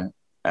the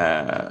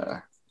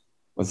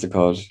what's it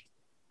called?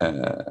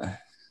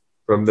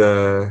 From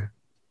the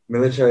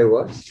military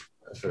what?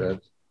 I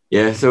forgot.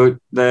 Yeah, so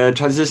the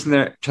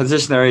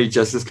Transitionary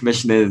Justice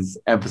Commission is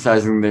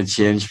emphasizing the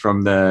change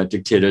from the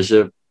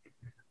dictatorship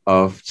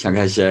of Chiang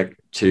Kai-shek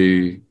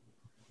to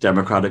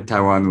democratic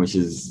Taiwan, which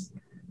is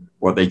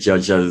what they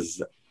judge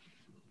as,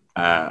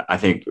 I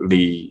think,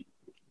 Lee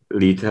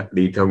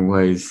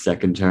Teng-hui's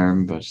second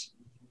term. But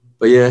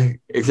yeah,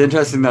 it's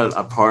interesting that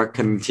a park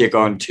can take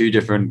on two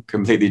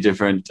completely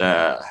different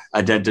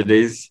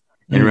identities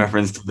in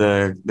reference to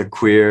the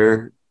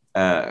queer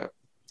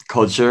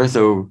culture.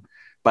 So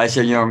Bai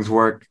Xianyong's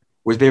work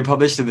was being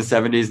published in the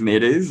 70s and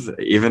 80s,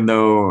 even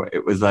though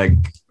it was like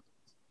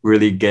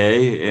really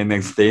gay in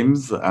its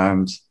themes.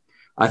 And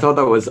I thought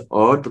that was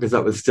odd because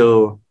that was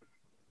still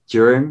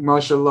during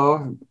martial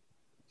law,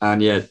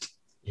 and yet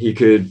he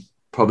could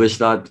publish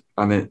that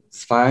and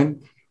it's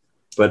fine.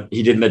 But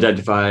he didn't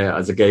identify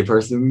as a gay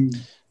person,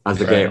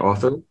 as a gay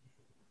author,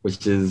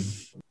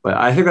 but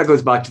I think that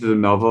goes back to the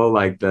novel,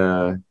 like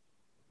the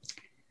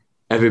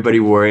everybody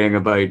worrying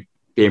about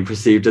being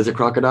perceived as a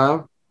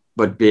crocodile,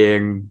 but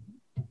being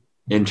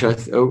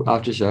interested. Oh,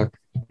 aftershock.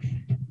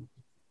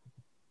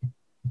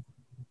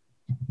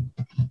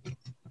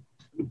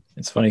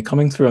 It's funny,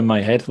 coming through on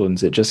my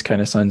headphones, it just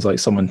kind of sounds like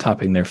someone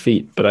tapping their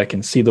feet, but I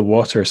can see the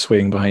water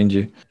swaying behind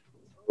you.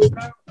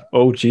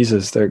 Oh,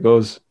 Jesus, there it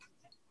goes.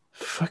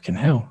 Fucking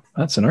hell,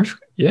 that's an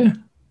earthquake. Yeah.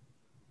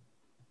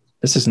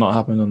 This has not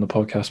happened on the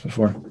podcast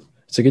before.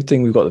 It's a good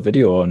thing we've got the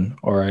video on,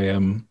 or I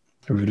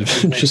would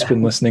have just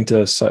been listening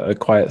to a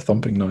quiet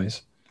thumping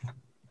noise.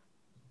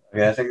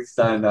 Okay, I think it's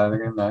dying down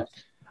again now.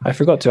 I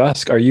forgot to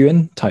ask, are you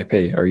in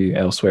Taipei? Are you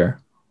elsewhere?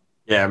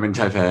 Yeah, I'm in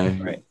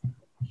Taipei. Right.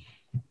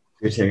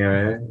 Good thing,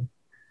 right?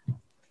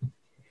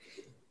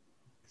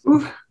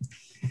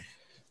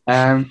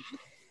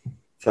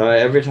 Sorry,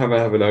 every time I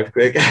have an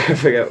earthquake, I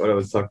forget what I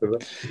was talking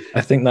about.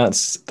 I think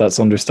that's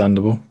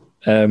understandable.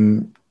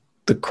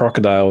 The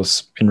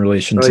crocodiles in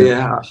relation to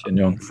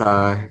Xinjiang.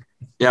 Sorry.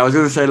 Yeah, I was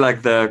going to say,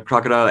 like, the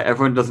crocodile,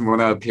 everyone doesn't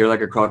want to appear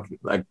like a crocodile.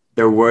 Like,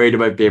 they're worried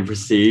about being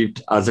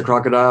perceived as a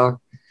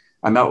crocodile.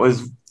 And that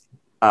was,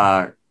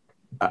 I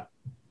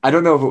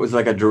don't know if it was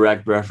like a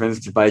direct reference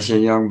to Bai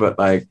Xianyang, but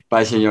like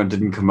Bai Xianyang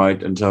didn't come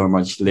out until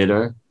much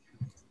later,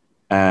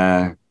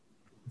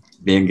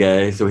 being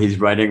gay. So he's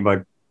writing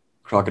about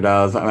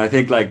crocodiles. And I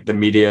think like the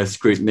media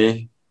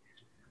scrutiny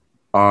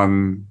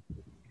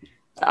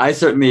I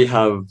certainly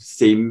have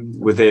seen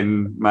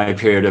within my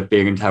period of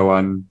being in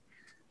Taiwan,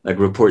 like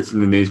reports in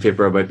the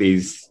newspaper about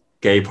these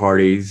gay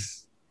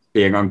parties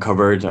being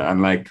uncovered,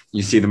 and like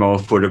you see them all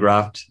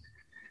photographed,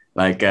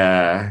 like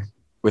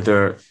with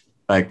their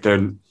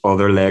all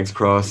their legs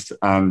crossed,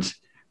 and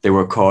they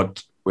were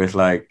caught with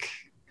like,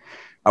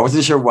 I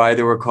wasn't sure why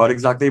they were caught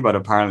exactly, but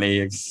apparently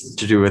it's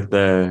to do with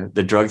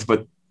the drugs.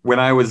 But when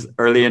I was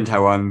early in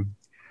Taiwan,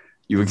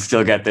 you would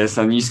still get this,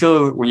 and you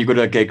still, when you go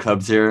to gay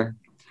clubs here,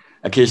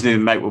 occasionally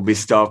the night will be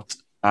stopped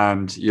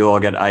and you'll all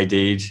get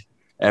ID'd.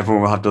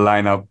 Everyone will have to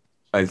line up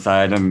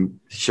outside and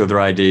show their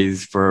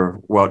IDs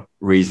for what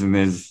reason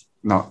is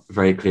not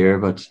very clear.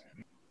 But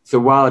so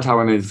while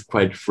Taiwan is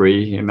quite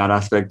free in that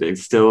aspect,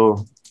 there's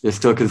still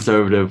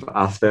conservative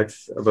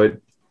aspects about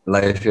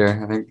life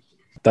here, I think.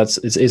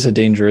 It's a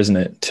danger, isn't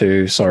it,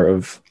 to sort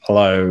of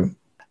allow,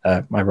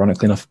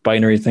 ironically enough,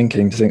 binary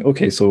thinking to think,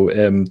 okay, so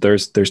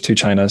there's two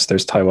Chinas,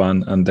 there's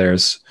Taiwan, and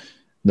there's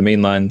the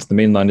mainland. The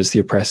mainland is the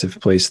oppressive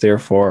place,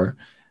 therefore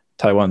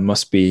Taiwan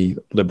must be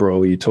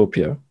liberal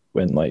utopia,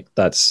 when like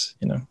that's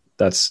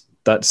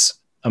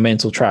a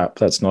mental trap.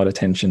 That's not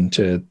attention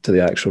to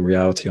the actual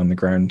reality on the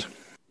ground.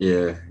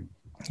 Yeah.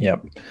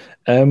 Yep.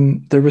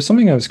 There was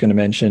something I was going to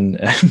mention.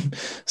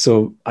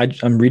 So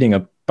I'm reading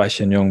a Bai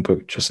Xianyang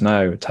book just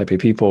now, Taipei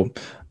People,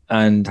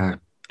 and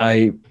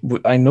I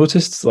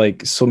noticed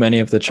like so many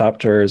of the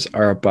chapters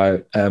are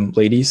about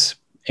ladies,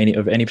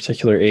 of any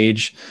particular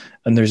age,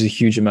 and there's a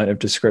huge amount of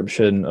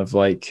description of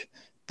like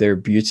their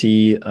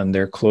beauty and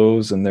their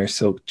clothes and their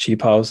silk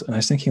qipaos. And I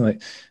was thinking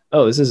like,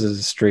 oh, this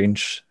is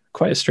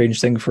quite a strange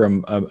thing for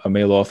a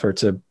male author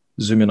to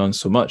zoom in on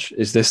so much.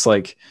 Is this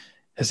like,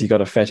 has he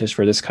got a fetish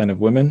for this kind of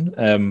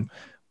women?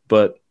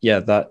 But yeah,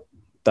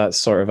 that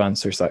sort of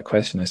answers that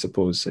question, I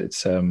suppose.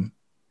 It's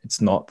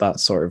not that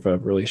sort of a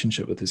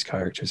relationship with his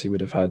characters he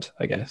would have had,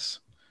 I guess.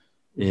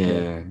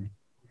 Yeah.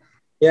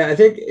 Yeah, I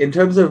think in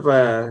terms of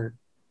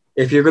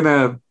if you're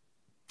gonna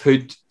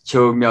put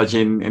Zhou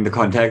Miaojin in the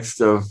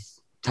context of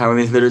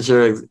Taiwanese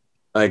literature,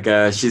 like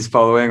she's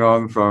following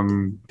on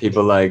from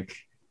people like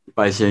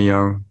Bai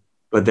Xianyang,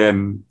 but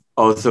then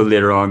also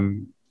later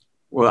on,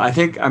 well,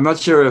 I'm not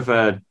sure if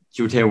Zhu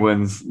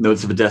Tianwen's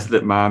Notes of a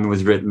Desolate Man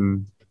was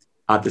written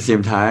at the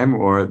same time,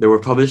 or they were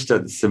published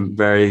at some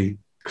very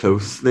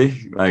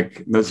closely.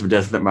 Like Notes of a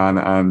Desolate Man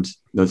and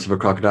Notes of a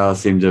Crocodile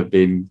seem to have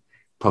been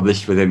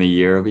published within a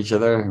year of each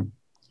other.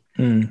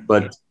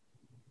 But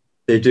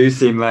they do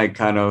seem like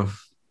kind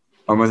of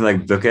almost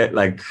like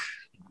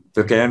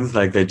bookends,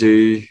 like they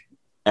do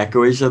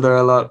echo each other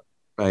a lot.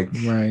 Like,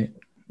 right.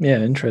 Yeah,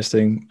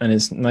 interesting. And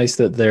it's nice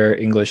that their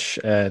English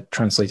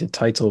translated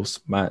titles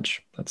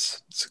match.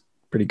 It's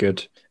pretty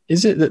good.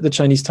 Is it that the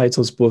Chinese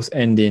titles both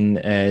end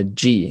in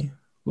G,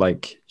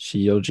 like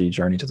Xi Youji,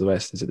 Journey to the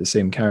West? Is it the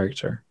same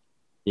character?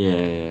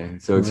 Yeah.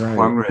 So it's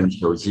Huang Ren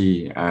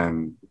Xiuji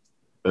and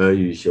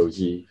Yu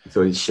Xiuji.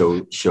 So it's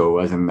show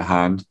as in the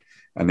hand,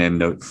 and then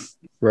notes.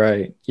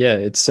 Right. Yeah,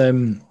 it's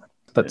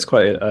that's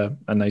quite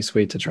a nice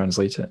way to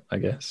translate it, I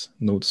guess.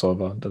 Notes of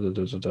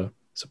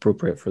It's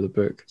appropriate for the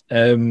book.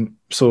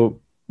 So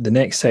the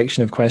next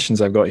section of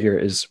questions I've got here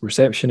is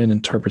reception and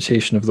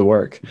interpretation of the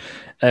work.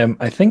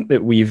 I think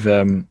that we've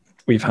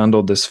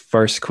handled this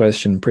first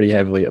question pretty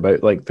heavily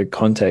about like the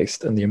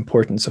context and the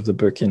importance of the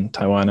book in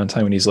Taiwan and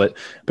Taiwanese lit.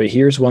 But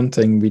here's one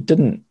thing we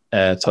didn't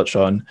touch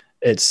on.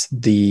 It's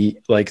the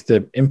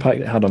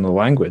impact it had on the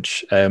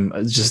language.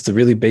 Just the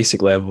really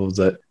basic level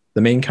that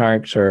the main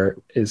character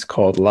is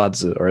called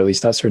Ladzi, or at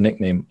least that's her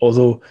nickname.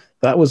 Although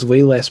that was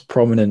way less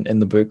prominent in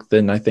the book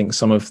than I think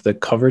some of the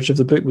coverage of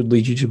the book would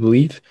lead you to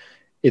believe.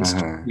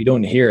 We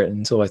don't hear it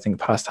until I think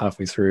past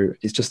halfway through.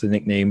 It's just a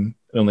nickname.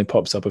 It only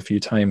pops up a few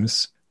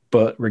times.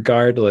 But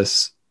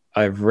regardless,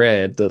 I've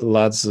read that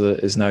ladza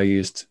is now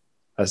used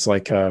as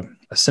like a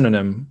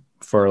synonym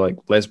for like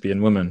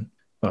lesbian women.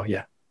 Well,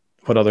 yeah.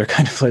 What other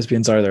kind of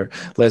lesbians are there?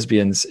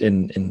 Lesbians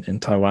in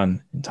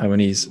Taiwan, in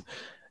Taiwanese.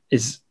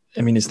 Is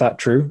that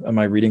true? Am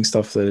I reading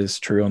stuff that is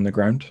true on the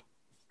ground?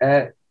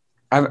 Uh,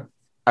 I'm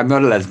I'm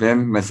not a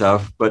lesbian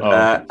myself, but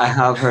Oh, I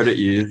have heard it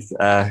used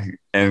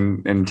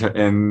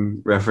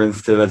in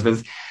reference to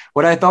lesbians.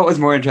 What I thought was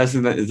more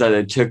interesting is that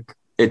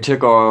it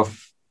took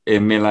off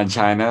in mainland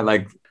China.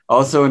 Like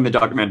also in the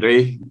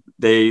documentary,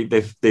 they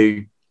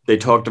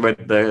talked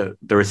about the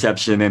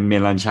reception in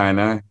mainland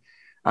China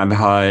and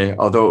how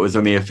although it was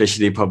only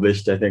officially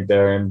published, I think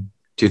there in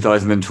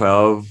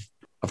 2012.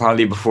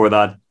 Apparently before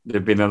that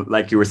there'd been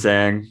like you were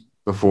saying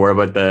before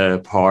about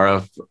the power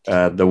of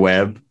the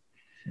web,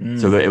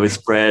 so that it was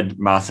spread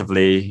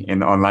massively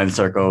in online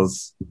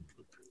circles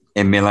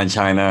in mainland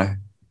China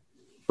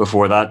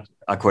before that,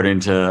 according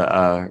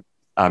to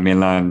a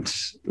mainland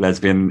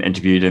lesbian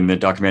interviewed in the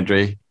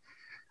documentary.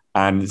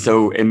 And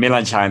so in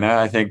mainland China,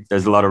 I think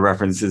there's a lot of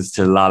references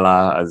to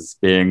Lala as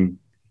being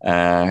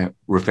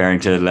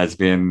referring to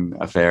lesbian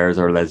affairs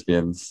or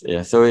lesbians.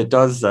 Yeah, so it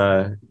does.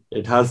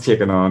 It has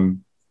taken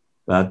on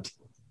that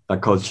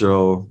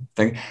cultural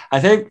thing.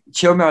 I think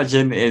Chiu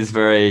Miao-jin is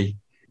very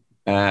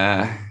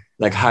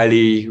like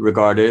highly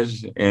regarded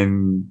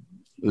in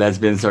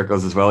lesbian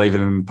circles as well,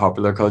 even in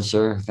popular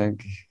culture, I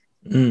think.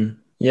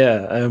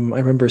 Yeah, I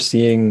remember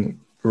seeing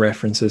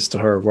references to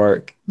her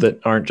work that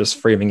aren't just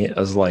framing it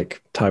as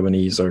like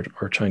Taiwanese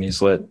or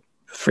Chinese lit,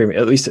 framing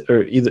at least,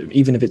 or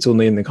even if it's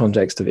only in the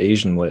context of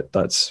Asian lit.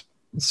 That's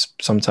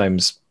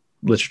sometimes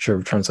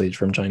literature translated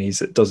from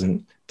Chinese. It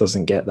doesn't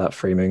get that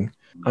framing.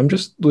 I'm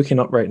just looking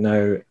up right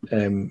now.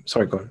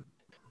 Sorry, go on.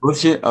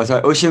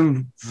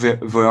 Ocean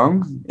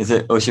Vuong. Is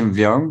it Ocean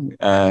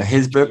Vuong?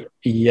 His book.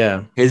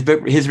 Yeah.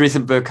 His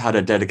recent book had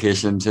a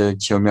dedication to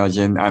Chiu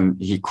Miao-jin, and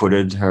he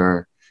quoted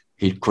her.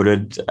 He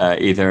quoted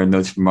either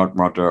Notes from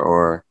Montmartre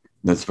or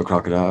Notes of a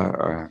Crocodile.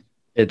 Or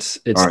it's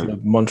the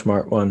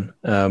Montmartre one.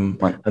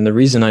 And the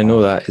reason I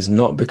know that is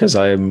not because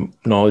I'm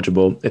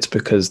knowledgeable. It's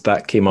because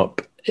that came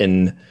up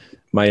in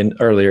my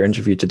earlier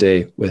interview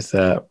today with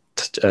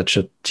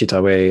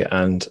Chita Wei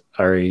and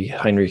Ari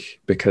Heinrich,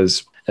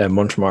 because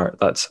Montmartre,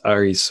 that's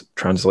Ari's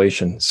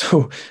translation.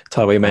 So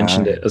Tawei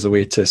mentioned it as a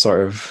way to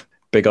sort of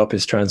big up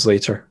his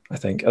translator, I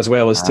think, as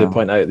well as to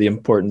point out the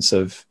importance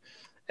of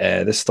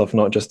this stuff,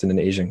 not just in an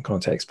Asian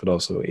context, but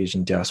also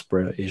Asian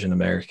diaspora, Asian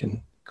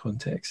American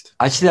context.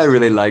 Actually, I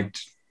really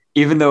liked,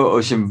 even though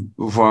Ocean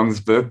Vuong's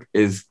book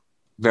is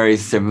very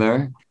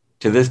similar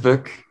to this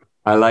book,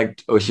 I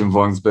liked Ocean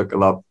Vuong's book a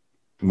lot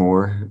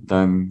more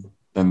than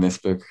this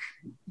book.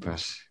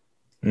 But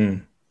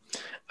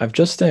I've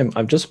just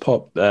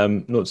popped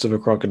Notes of a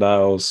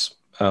Crocodile's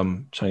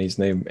Chinese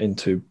name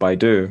into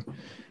Baidu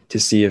to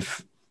see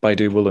if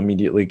Baidu will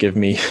immediately give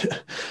me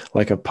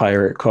like a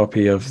pirate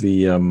copy of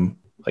the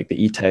like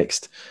the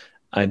e-text.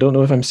 I don't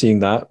know if I'm seeing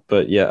that,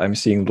 but yeah, I'm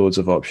seeing loads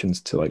of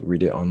options to like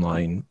read it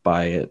online,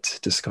 buy it,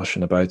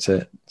 discussion about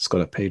it. It's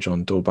got a page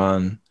on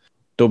Douban.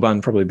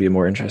 Douban probably be a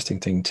more interesting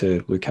thing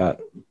to look at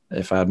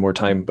if I had more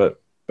time,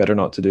 but better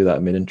not to do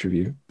that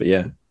mid-interview. But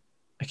yeah,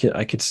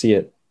 I could see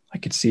it. I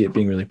could see it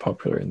being really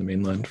popular in the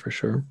mainland for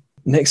sure.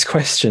 Next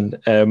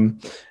question.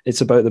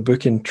 It's about the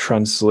book in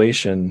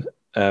translation,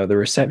 the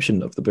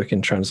reception of the book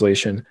in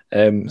translation.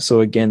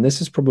 So again, this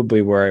is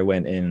probably where I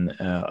went in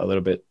a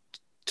little bit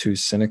too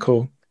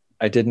cynical.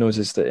 I did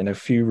notice that in a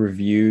few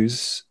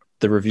reviews,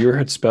 the reviewer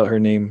had spelled her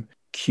name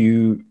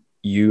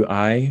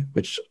Q-U-I,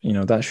 which,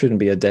 that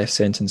shouldn't be a death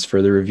sentence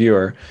for the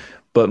reviewer.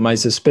 But my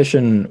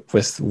suspicion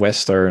with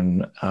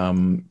Western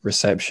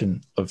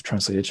reception of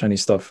translated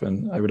Chinese stuff,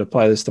 and I would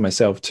apply this to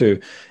myself too,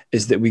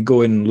 is that we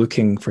go in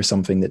looking for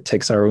something that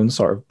ticks our own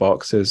sort of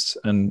boxes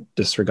and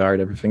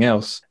disregard everything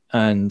else.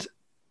 And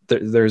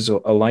there's a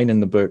line in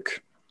the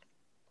book.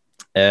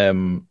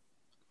 Do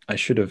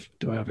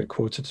I have it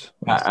quoted?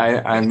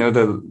 I know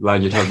the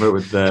line you're talking about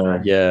with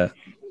the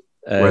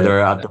where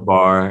they're at the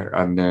bar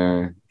and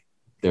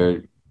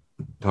they're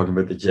talking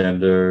about the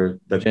gender,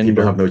 that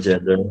people have no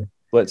gender.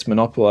 Let's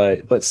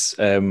monopolize. Let's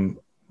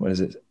what is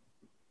it?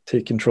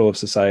 Take control of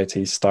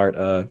society. Start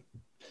a.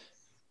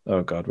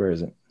 Oh God, where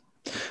is it?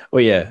 Oh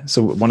yeah.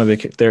 So one of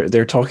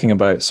they're talking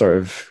about sort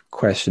of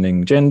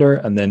questioning gender,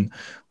 and then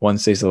one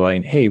says the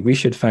line, "Hey, we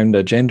should found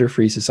a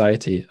gender-free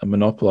society and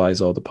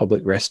monopolize all the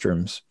public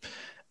restrooms."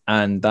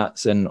 And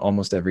that's in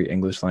almost every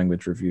English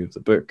language review of the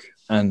book.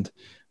 And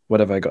what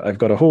have I got? I've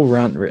got a whole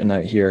rant written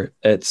out here.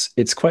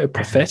 It's quite a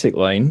prophetic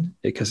line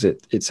because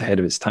it's ahead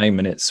of its time,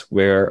 and it's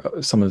where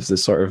some of the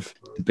sort of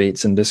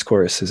debates and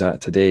discourse is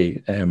at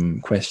today,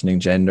 questioning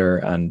gender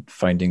and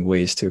finding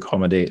ways to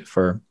accommodate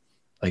for,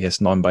 I guess,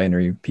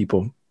 non-binary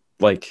people,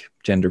 like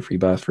gender-free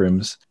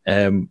bathrooms.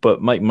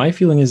 But my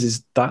feeling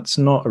is that's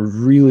not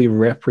really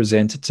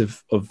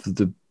representative of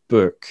the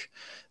book.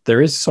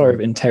 There is sort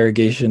of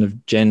interrogation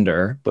of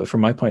gender, but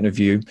from my point of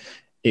view,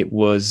 it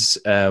was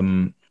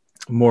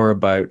more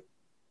about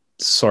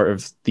sort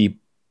of the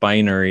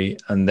binary,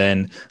 and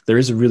then there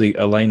is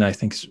a line I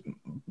think is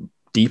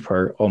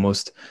deeper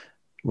almost,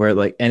 where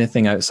like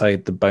anything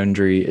outside the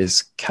boundary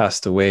is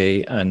cast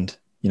away and,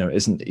 you know,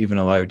 isn't even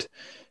allowed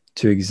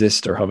to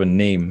exist or have a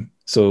name.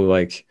 So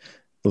like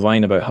the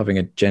line about having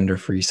a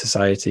gender-free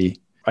society,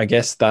 I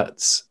guess that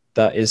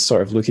is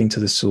sort of looking to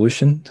the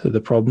solution to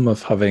the problem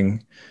of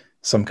having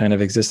some kind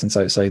of existence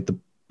outside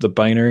the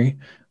binary.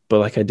 But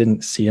like I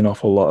didn't see an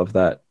awful lot of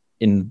that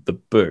in the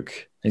book.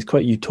 It's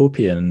quite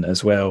utopian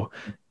as well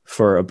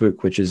for a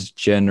book which is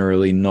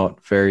generally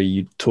not very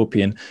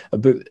utopian. A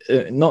book,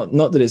 not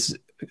that it's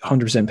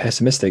 100%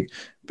 pessimistic,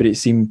 but it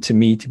seemed to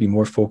me to be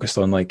more focused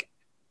on like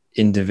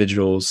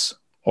individuals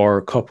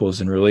or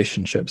couples in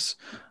relationships,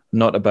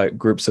 not about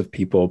groups of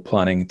people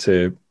planning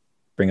to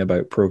bring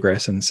about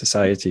progress in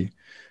society,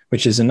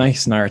 which is a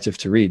nice narrative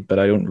to read, but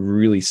I don't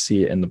really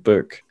see it in the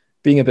book.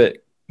 Being a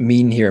bit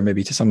mean here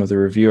maybe to some of the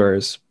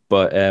reviewers,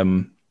 but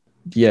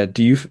yeah,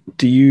 do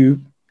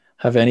you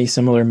have any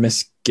similar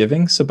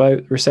misgivings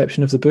about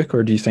reception of the book,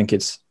 or do you think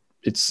it's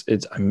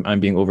I'm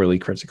being overly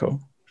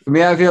critical? For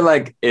me, I feel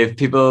like if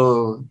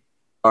people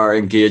are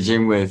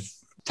engaging with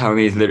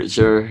Taiwanese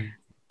literature,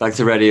 that's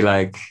already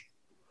like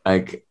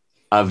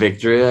a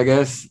victory, I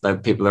guess,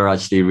 that people are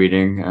actually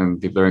reading and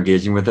people are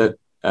engaging with it.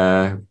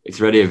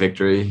 It's already a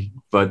victory.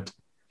 But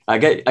I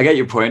get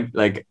your point.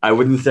 Like, I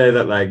wouldn't say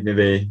that like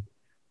maybe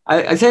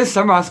I'd say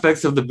some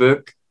aspects of the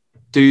book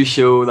do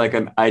show like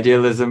an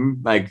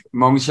idealism. Like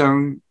Meng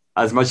Sheng,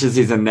 as much as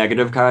he's a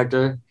negative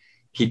character,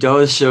 he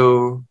does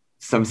show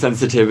some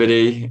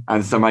sensitivity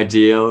and some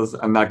ideals,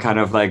 and that kind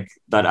of like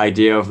that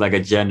idea of like a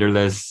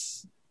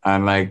genderless,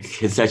 and like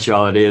his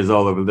sexuality is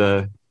all over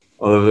the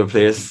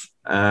place.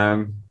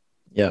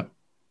 Yeah,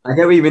 I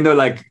get what you mean though.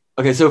 Like,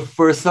 okay, so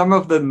for some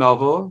of the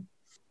novel,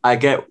 I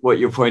get what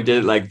your point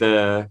is. Like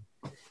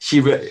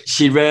she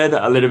read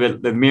a little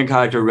bit. The main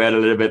character read a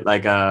little bit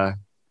like a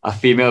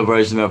female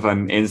version of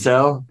an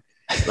incel.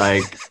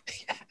 Like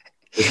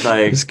it's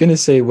like, I was gonna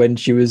say, when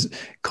she was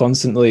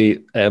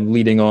constantly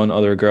leading on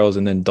other girls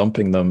and then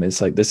dumping them,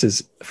 it's like, this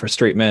is for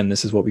straight men.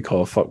 This is what we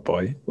call a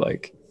fuckboy.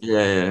 Like,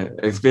 yeah,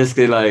 it's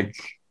basically like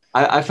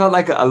I felt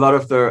like a lot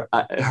of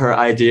her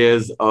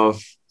ideas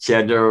of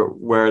gender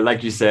were,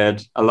 like you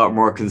said, a lot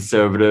more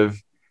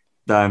conservative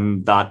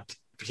than that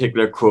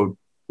particular quote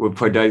would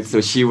point out. So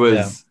she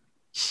was,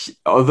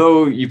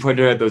 although you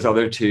pointed out those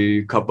other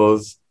two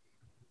couples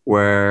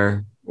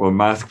were, well,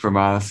 Mask for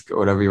Mask or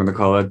whatever you want to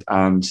call it,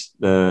 and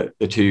the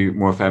two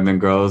more feminine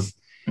girls,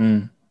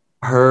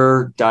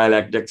 her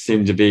dialectic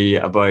seemed to be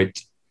about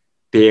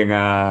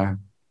being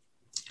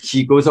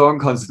she goes on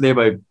constantly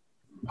about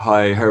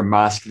how her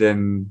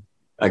masculine,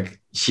 like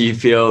she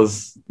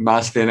feels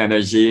masculine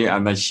energy,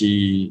 and that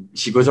she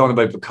goes on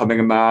about becoming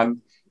a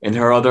man. In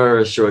her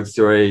other short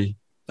story,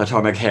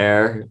 Platonic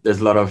Hair, there's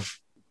a lot of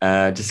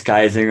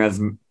disguising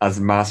as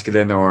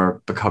masculine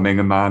or becoming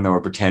a man or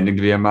pretending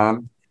to be a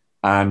man.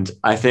 And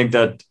I think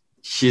that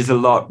she's a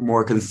lot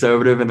more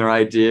conservative in her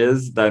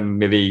ideas than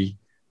maybe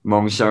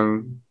Meng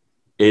Sheng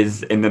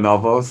is in the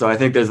novel. So I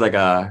think there's like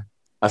a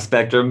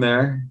spectrum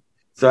there.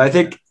 So I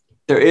think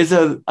there is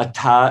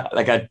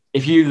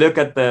if you look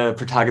at the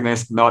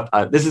protagonist,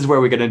 this is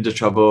where we get into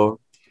trouble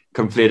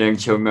conflating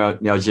Cho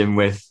Miao-jin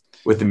with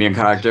the main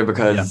character,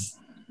 because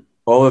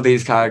all of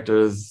these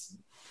characters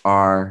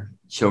are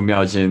Cho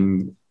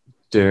Miao-jin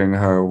doing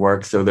her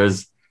work. So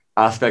there's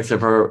aspects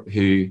of her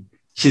who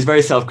she's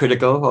very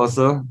self-critical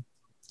also.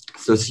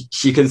 So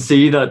she can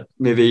see that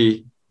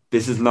maybe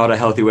this is not a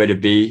healthy way to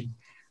be,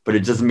 but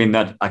it doesn't mean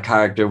that a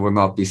character will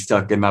not be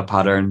stuck in that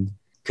pattern,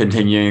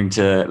 continuing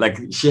to, like,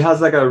 she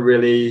has like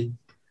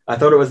I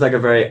thought it was like a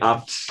very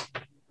apt,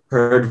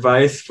 her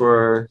advice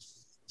for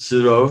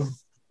Shiro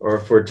or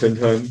for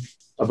Tun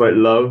about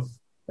love.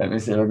 Let me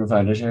see if I can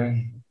find it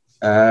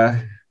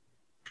here.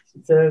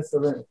 She says,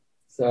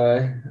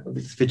 sorry, I'll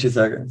just speak 2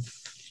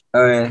 seconds.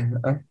 Okay.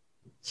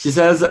 She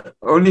says,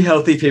 only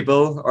healthy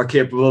people are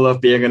capable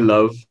of being in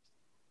love.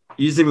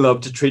 Using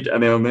love to treat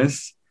an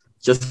illness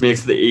just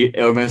makes the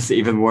illness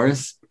even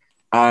worse.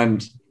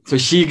 And so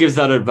she gives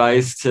that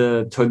advice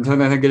to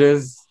Tun, I think it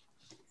is.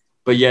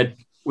 But yet,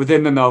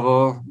 within the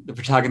novel, the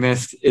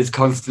protagonist is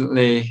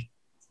constantly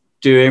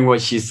doing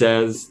what she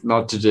says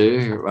not to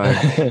do.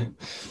 Right?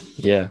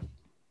 Yeah.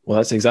 Well,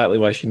 that's exactly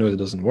why she knows it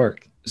doesn't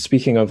work.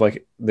 Speaking of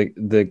like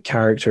the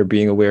character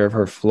being aware of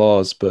her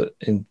flaws but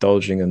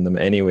indulging in them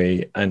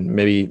anyway, and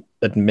maybe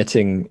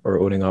admitting or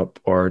owning up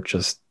or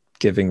just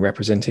giving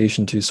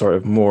representation to sort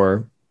of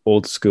more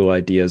old school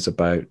ideas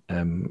about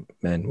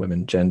men,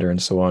 women, gender,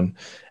 and so on.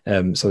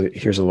 So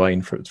here's a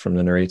line from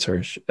the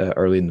narrator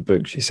early in the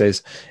book. She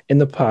says, "In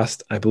the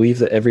past, I believe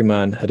that every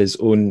man had his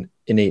own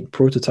innate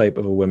prototype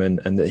of a woman,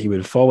 and that he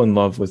would fall in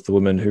love with the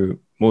woman who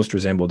most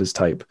resembled his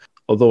type.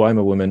 Although I'm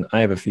a woman, I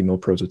have a female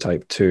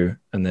prototype too."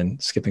 And then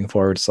skipping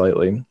forward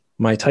slightly,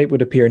 "My type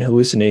would appear in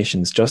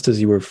hallucinations just as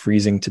you were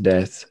freezing to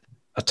death.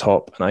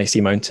 atop an icy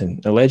mountain,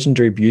 a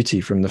legendary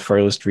beauty from the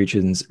furthest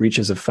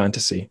reaches of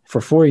fantasy. For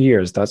 4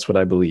 years, that's what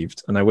I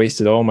believed, and I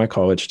wasted all my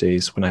college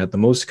days when I had the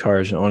most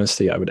courage and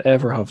honesty I would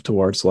ever have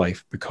towards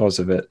life because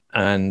of it.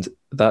 And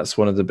that's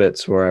one of the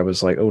bits where I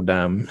was like, oh,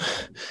 damn,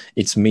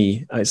 it's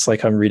me. It's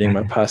like I'm reading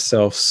my past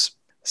self's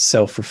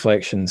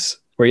self-reflections.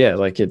 Where, yeah,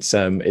 like it's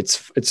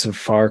a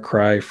far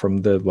cry from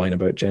the line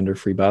about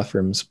gender-free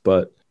bathrooms,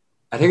 but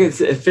I think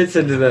it fits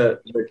into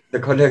the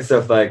context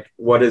of like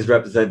what is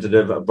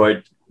representative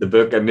about the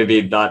book, and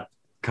maybe that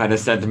kind of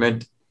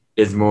sentiment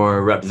is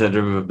more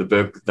representative of the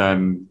book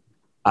than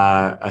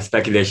a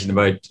speculation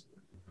about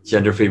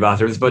gender-free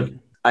bathrooms. But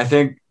I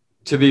think,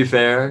 to be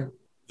fair,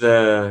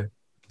 there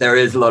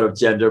is a lot of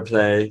gender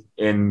play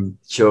in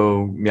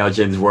Cho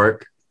Miao-jin's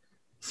work,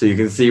 so you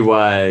can see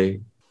why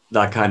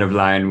that kind of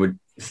line would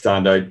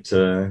stand out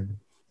to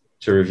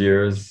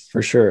reviewers.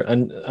 For sure.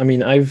 And I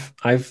mean,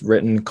 I've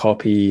written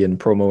copy and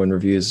promo and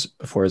reviews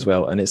before as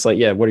well, and it's like,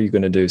 yeah, what are you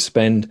going to do?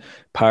 Spend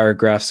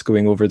paragraphs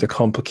going over the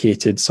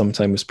complicated,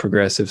 sometimes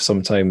progressive,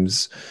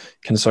 sometimes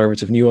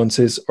conservative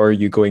nuances, or are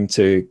you going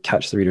to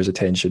catch the reader's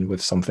attention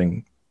with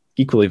something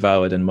equally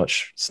valid and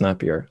much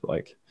snappier?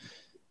 Like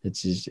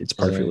it's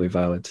perfectly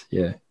valid.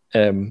 Yeah.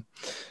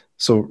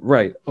 So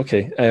right,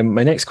 okay.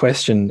 My next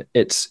question,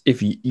 it's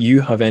if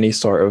you have any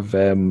sort of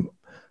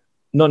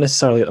not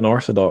necessarily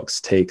unorthodox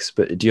takes,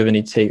 but do you have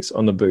any takes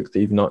on the book that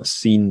you've not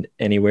seen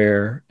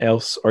anywhere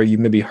else, or you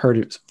maybe heard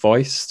it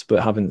voiced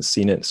but haven't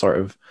seen it sort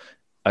of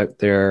out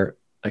there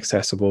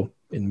accessible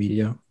in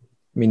media?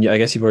 I mean, I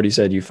guess you've already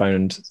said you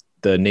found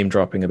the name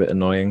dropping a bit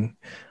annoying.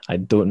 I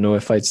don't know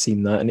if I'd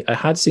seen that. And I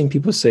had seen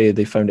people say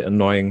they found it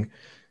annoying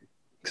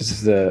because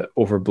of the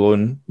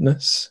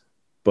overblownness,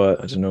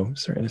 but I don't know.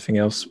 Is there anything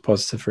else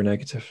positive or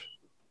negative?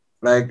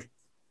 Like,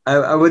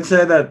 I would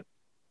say that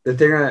the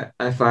thing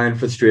I find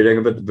frustrating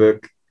about the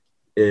book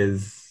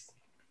is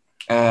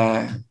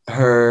the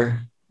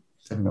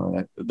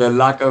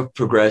lack of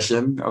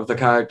progression of the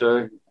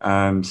character,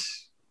 and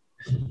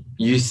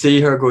you see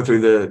her go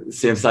through the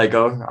same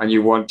cycle, and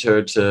you want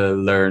her to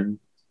learn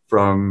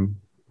from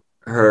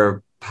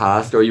her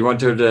past, or you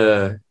want her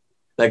to,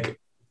 like,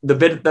 the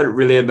bit that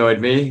really annoyed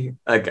me,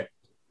 like,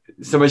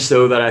 so much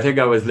so that I think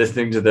I was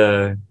listening to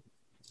the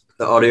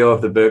audio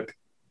of the book,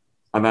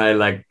 and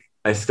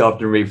I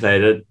stopped and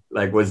replayed it,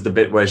 like, was the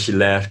bit where she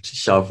left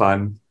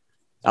Xiaofan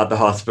at the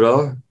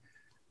hospital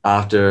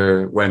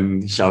after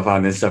when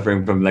Xiaofan is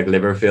suffering from like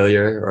liver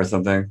failure or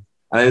something.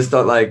 And I just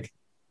thought, like,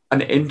 an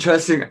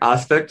interesting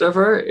aspect of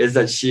her is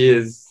that she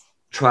is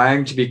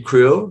trying to be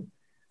cruel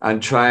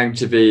and trying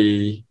to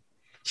be,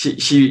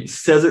 she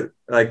says it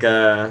like,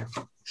 oh,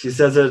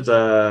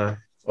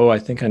 I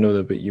think I know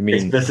the bit you mean.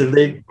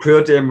 Explicitly,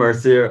 cruelty and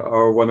mercy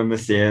are one and the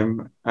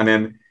same. And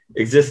then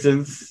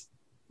existence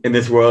in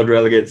this world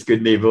relegates good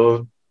and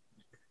evil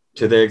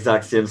to the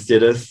exact same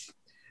status.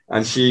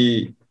 And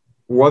she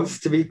wants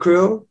to be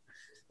cruel,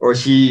 or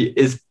she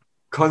is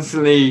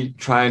constantly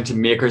trying to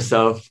make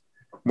herself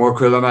more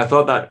cruel. And I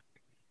thought that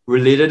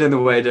related in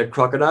a way to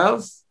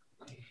crocodiles,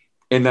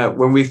 in that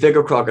when we think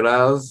of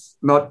crocodiles,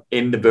 not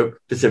in the book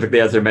specifically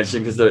as they're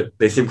mentioned, because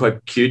they seem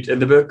quite cute in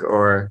the book,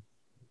 or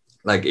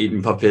like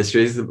eating pup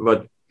pastries.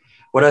 But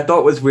what I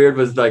thought was weird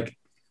was, like,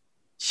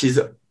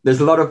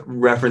 there's a lot of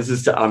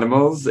references to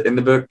animals in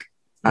the book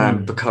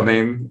and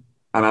becoming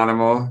an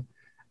animal.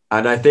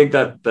 And I think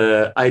that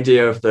the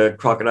idea of the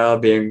crocodile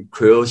being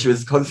cruel, she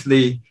was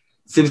constantly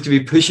seems to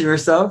be pushing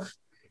herself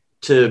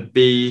to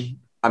be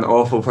an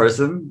awful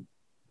person.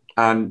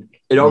 And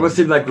it almost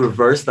seemed like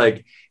reversed,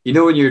 like, you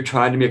know, when you're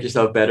trying to make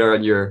yourself better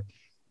and you're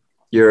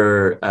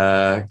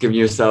giving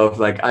yourself,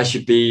 like, I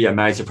should be a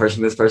nicer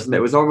person, this person.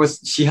 It was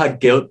almost, she had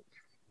guilt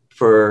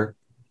for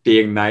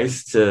being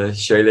nice to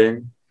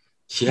Xiaoling.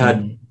 She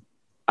had,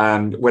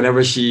 and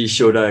whenever she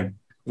showed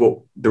what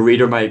the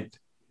reader might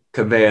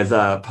convey as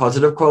a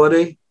positive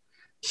quality,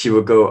 she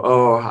would go,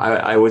 oh,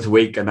 I was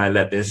weak and I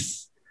let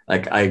this,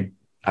 like, I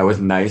was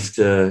nice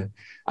to,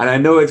 and I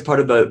know it's part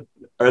of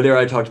earlier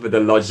I talked about the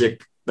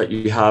logic that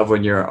you have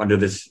when you're under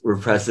this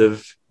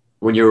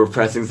when you're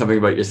repressing something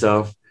about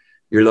yourself,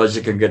 your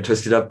logic can get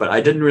twisted up. But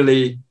I didn't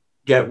really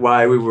get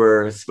why we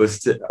were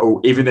supposed to,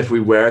 even if we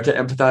were to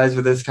empathize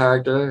with this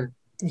character.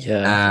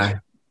 Yeah.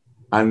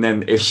 And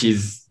then if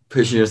she's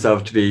pushing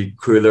herself to be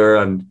crueler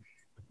and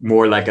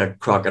more like a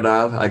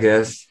crocodile, I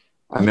guess,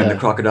 and then the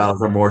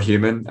crocodiles are more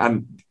human.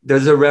 And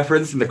there's a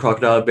reference in the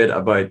crocodile bit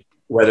about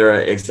whether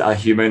it's a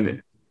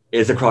human,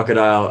 is a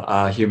crocodile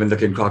a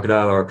human-looking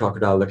crocodile or a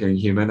crocodile-looking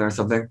human or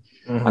something.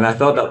 Mm-hmm. And I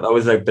thought that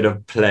was a bit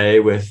of play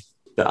with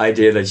the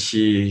idea that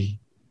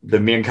the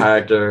main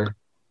character,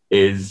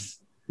 is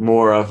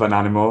more of an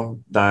animal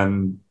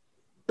than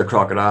the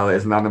crocodile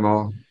is an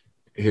animal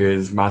who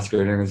is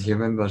masquerading as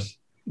human. But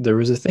there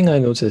was a thing I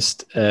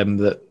noticed,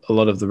 that a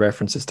lot of the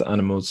references to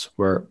animals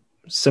were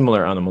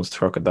similar animals to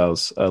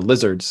crocodiles,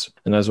 lizards.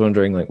 And I was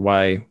wondering, like,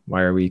 why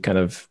are we kind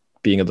of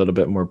being a little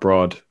bit more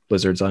broad,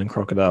 lizards and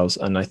crocodiles?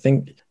 And I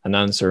think an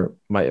answer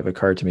might have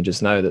occurred to me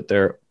just now, that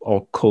they're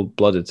all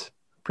cold-blooded.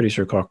 Pretty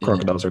sure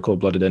crocodiles are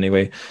cold-blooded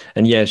anyway.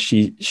 And yeah,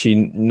 she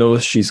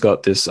knows she's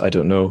got this, I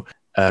don't know,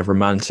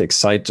 romantic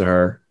side to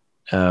her,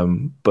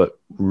 but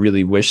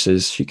really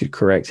wishes she could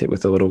correct it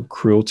with a little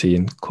cruelty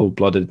and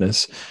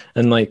cold-bloodedness.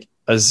 And like,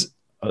 as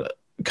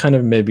kind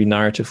of maybe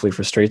narratively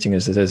frustrating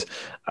as it is,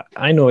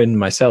 I know in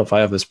myself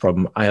I have this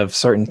problem. I have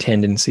certain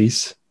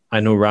tendencies. I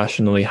know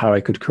rationally how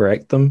I could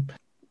correct them,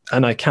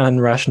 and I can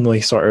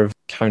rationally sort of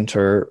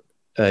counter,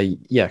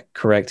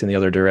 correct in the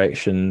other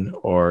direction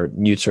or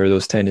neuter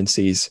those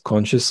tendencies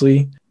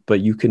consciously. But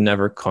you can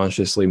never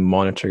consciously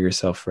monitor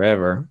yourself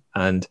forever,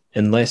 and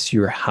unless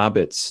your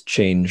habits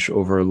change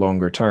over a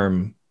longer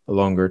term,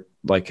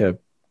 like a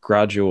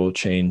gradual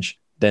change,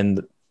 then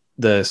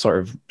the sort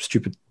of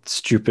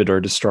stupid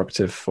or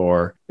destructive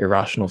or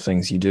irrational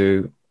things you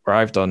do or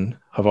I've done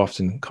have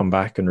often come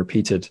back and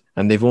repeated,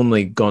 and they've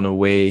only gone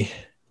away,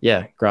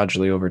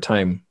 gradually over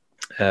time.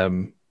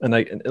 And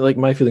I like,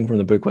 my feeling from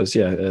the book was,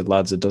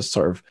 lads, it does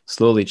sort of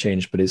slowly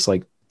change, but it's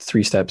like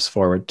 3 steps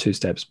forward, 2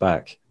 steps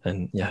back.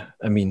 And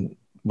I mean,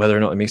 whether or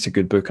not it makes a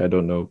good book, I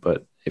don't know,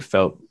 but it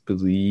felt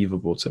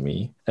believable to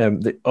me.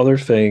 The other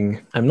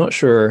thing, I'm not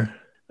sure,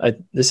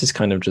 this is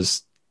kind of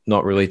just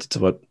not related to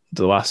what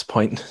the last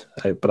point,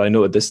 but I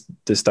noted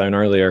this down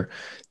earlier,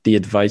 the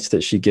advice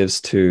that she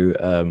gives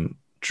to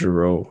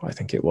Gero, I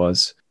think it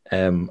was,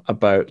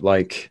 about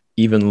like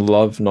even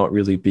love not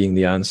really being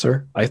the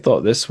answer. I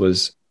thought this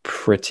was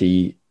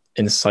pretty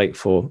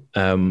insightful.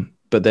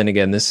 But then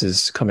again, this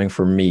is coming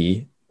from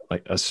me,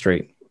 like a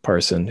straight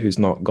person who's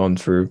not gone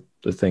through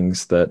the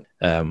things that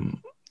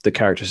the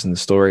characters in the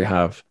story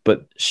have.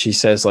 But she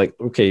says, like,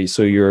 okay,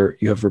 so you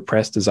have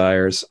repressed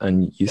desires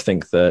and you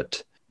think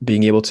that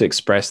being able to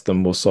express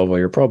them will solve all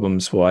your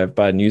problems. Well, I have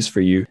bad news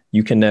for you.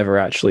 You can never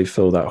actually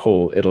fill that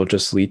hole. It'll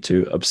just lead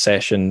to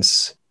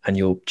obsessions, and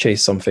you'll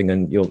chase something,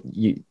 and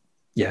you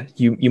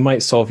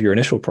might solve your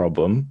initial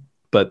problem,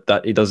 but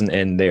that it doesn't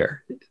end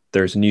there.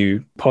 There's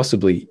new,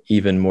 possibly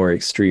even more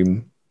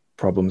extreme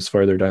problems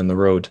further down the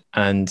road.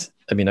 And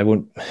I mean, I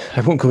won't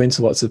go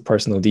into lots of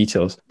personal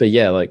details, but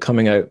like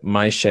coming out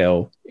my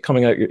shell,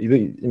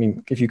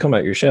 if you come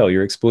out your shell,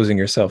 you're exposing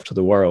yourself to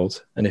the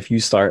world. And if you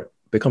start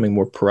becoming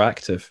more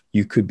proactive,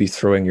 you could be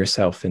throwing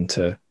yourself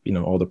into,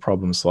 all the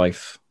problems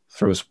life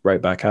throws right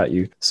back at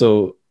you.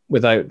 So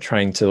without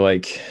trying to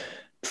like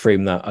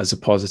frame that as a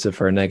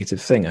positive or a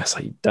negative thing, I was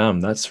like, damn,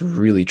 that's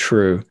really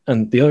true.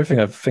 And the other thing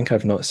I think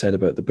I've not said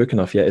about the book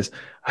enough yet is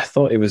I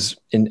thought it was,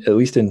 at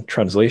least in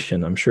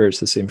translation, I'm sure it's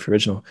the same for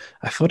original,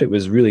 I thought it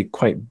was really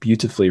quite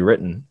beautifully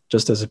written.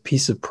 Just as a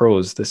piece of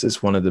prose, this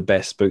is one of the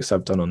best books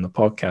I've done on the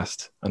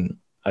podcast. And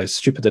I was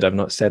stupid that I've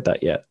not said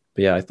that yet.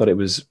 But I thought it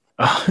was,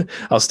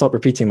 I'll stop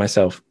repeating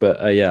myself,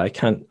 but I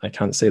can't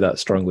say that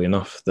strongly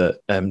enough, that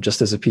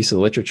just as a piece of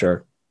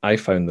literature, I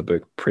found the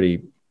book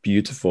pretty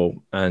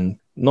beautiful and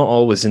not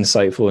always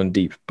insightful and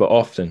deep, but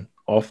often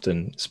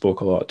spoke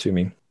a lot to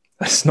me.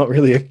 That's not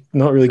really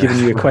giving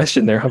you a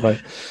question there, have I?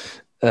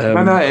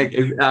 I'm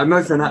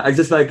not saying that. I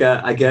just like,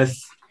 I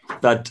guess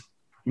that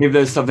maybe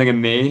there's something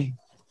in me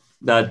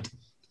that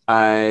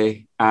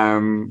I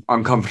am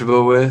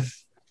uncomfortable with,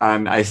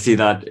 and I see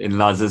that in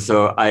Laza.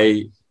 So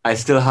I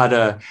still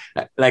had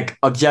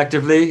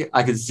objectively,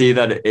 I could see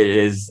that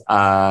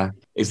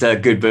it's a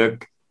good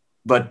book,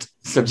 but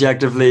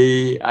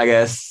subjectively, I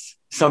guess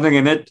something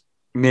in it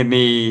made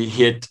me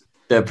hate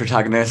the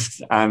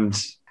protagonist,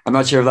 and I'm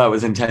not sure if that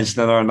was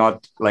intentional or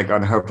not, like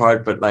on her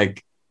part, but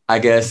like, I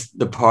guess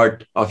the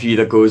part of you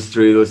that goes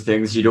through those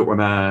things, you don't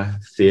want to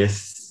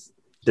face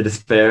the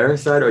despair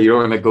side, or you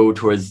don't want to go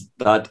towards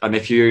that. And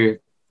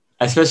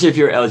especially if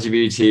you're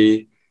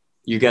LGBT,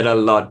 you get a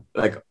lot,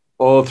 like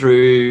all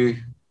through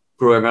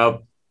growing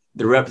up,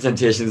 the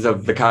representations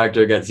of the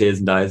character gets AIDS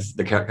and dies,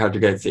 the character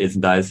gets AIDS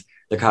and dies,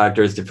 the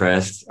character is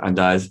depressed and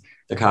dies,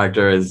 the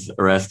character is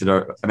arrested,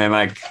 and then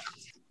like,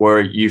 where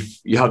you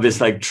have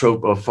this like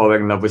trope of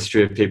falling in love with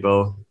straight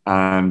people,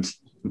 and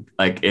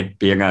like it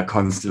being a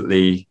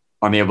constantly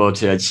unable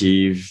to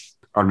achieve,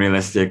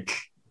 unrealistic.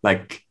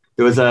 Like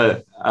there was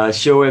a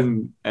show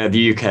in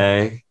the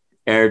UK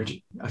aired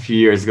a few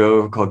years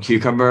ago called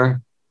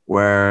Cucumber,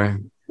 where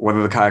one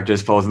of the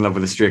characters falls in love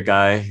with a straight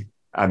guy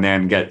and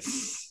then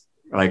gets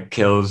like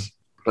killed.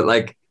 But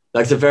like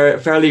that's a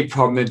fairly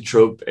prominent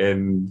trope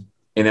in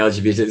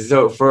LGBT.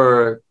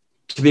 So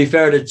to be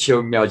fair to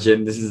Cho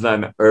Miao-jin, this is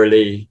an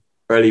early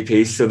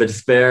piece, so the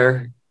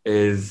despair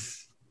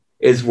is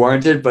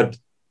warranted. But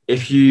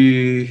if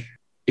you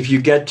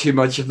get too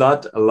much of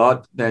that a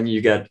lot, then you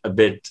get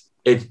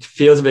it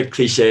feels a bit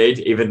cliched,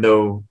 even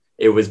though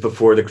it was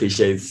before the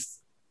cliches.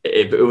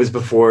 It was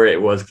before it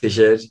was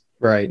cliched.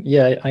 Right.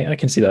 Yeah, I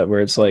can see that,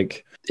 where it's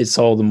like, it's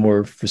all the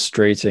more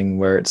frustrating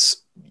where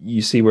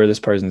you see where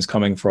this person is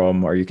coming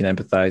from, or you can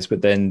empathize,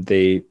 but then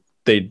they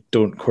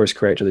don't course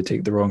correct, or they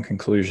take the wrong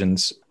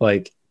conclusions.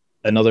 Like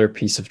another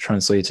piece of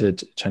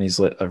translated Chinese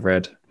lit I've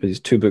read is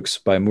 2 books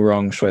by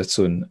Murong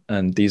Shuesun,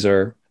 and this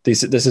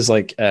is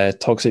like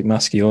Toxic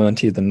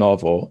Masculinity, the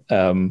novel,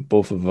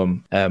 both of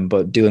them,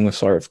 but dealing with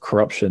sort of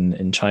corruption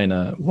in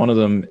China. One of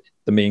them,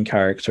 the main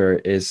character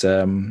is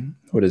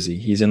what is he?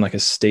 He's in like a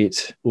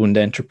state-owned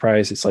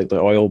enterprise. It's like the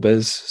oil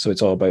biz, so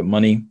it's all about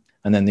money.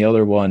 And then the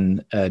other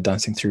one,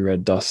 Dancing Through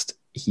Red Dust,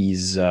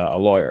 he's a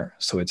lawyer.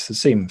 So it's the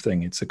same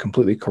thing. It's a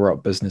completely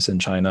corrupt business in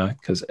China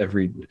because at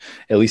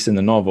least in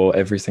the novel,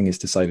 everything is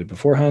decided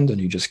beforehand and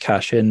you just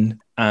cash in.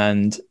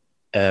 And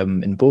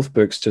in both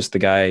books, just the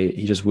guy,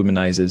 he just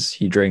womanizes,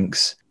 he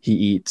drinks, he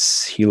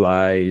eats, he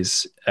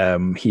lies,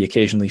 he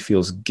occasionally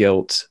feels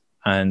guilt.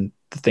 And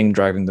the thing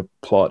driving the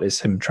plot is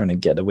him trying to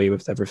get away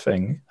with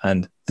everything.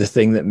 And the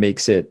thing that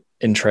makes it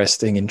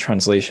interesting in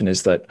translation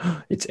is that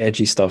it's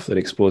edgy stuff that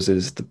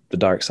exposes the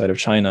dark side of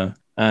China.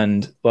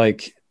 And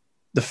like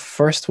the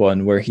first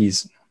one where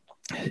his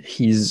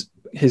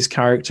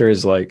character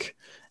is like,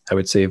 I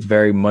would say,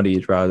 very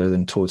muddied rather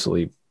than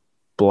totally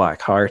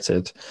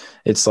black-hearted.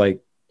 It's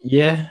like,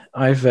 yeah,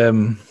 I've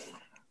been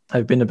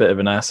a bit of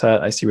an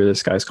asshat. I see where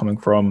this guy's coming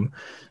from.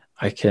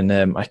 I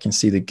can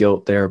see the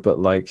guilt there, but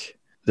like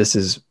this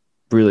is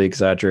really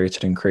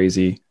exaggerated and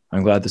crazy.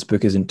 I'm glad this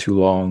book isn't too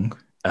long.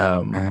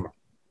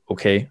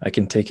 Okay, I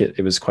can take it.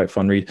 It was quite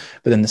fun read.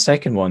 But then the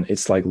second one,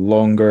 it's like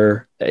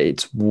longer.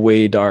 It's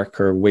way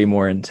darker, way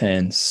more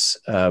intense.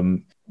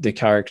 The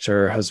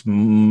character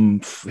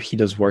he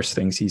does worse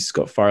things. He's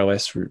got far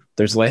less,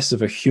 there's less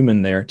of a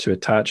human there to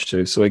attach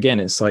to. So again,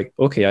 it's like,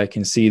 okay, I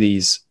can see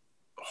these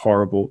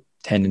horrible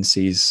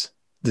tendencies,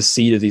 the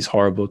seed of these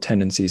horrible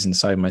tendencies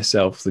inside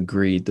myself, the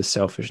greed, the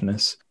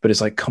selfishness. But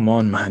it's like, come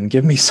on, man,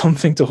 give me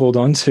something to hold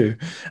on to.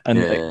 And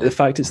like, the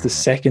fact it's the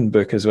second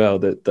book as well,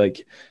 that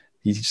like,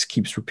 he just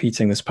keeps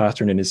repeating this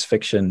pattern in his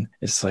fiction.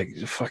 It's like,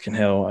 fucking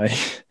hell,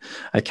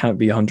 I can't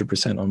be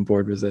 100% on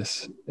board with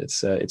this.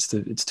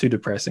 It's too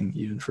depressing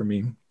even for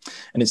me.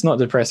 And it's not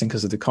depressing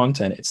because of the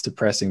content. It's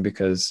depressing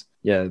because,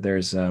 yeah,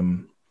 there's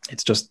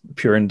it's just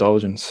pure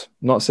indulgence.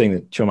 I'm not saying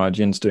that Chiu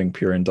Ma-jin's doing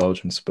pure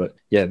indulgence, but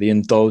yeah, the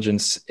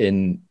indulgence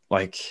in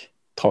like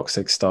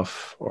toxic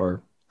stuff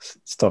or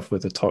stuff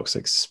with a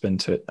toxic spin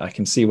to it. I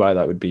can see why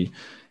that would be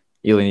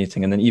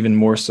alienating, and then even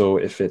more so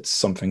if it's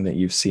something that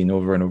you've seen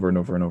over and over and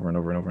over and over and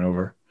over and over and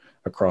over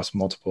across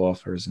multiple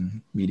authors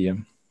and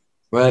medium.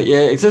 Well, yeah,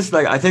 it's just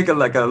like I think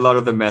like a lot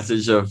of the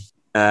message of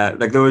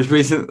like there was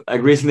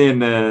recently in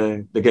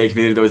the gay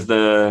community there was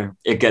the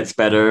It Gets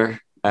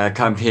Better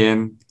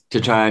campaign to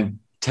try and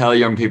tell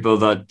young people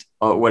that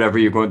whatever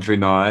you're going through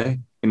now,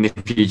 in the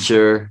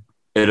future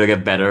it'll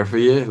get better for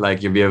you.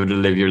 Like you'll be able to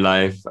live your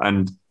life,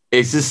 and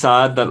it's just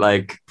sad that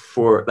like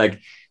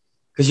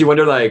because you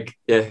wonder like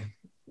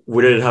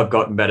would it have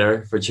gotten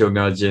better for Chiu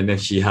Ma-jin if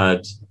she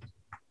had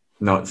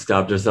not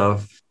stabbed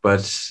herself?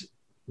 But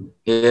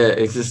yeah,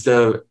 it's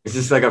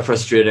just like a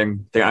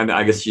frustrating thing, and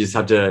I guess you just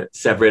have to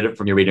separate it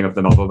from your reading of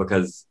the novel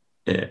because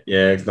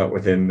it's not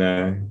within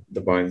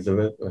the bounds of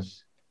it. But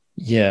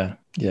yeah,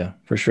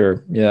 for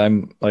sure. Yeah,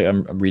 I'm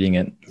reading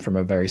it from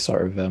a very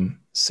sort of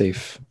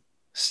safe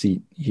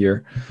seat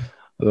here.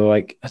 Although,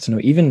 like, I don't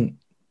know, even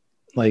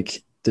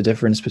like the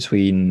difference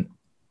between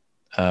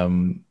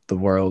the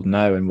world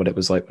now and what it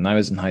was like when I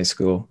was in high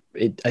school,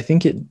 I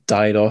think it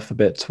died off a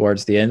bit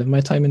towards the end of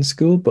my time in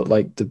school, but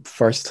like the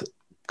first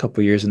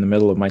couple of years in the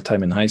middle of my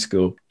time in high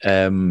school,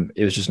 it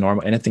was just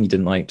normal. Anything you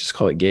didn't like, just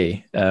call it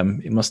gay.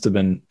 It must have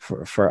been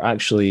for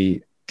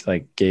actually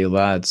like gay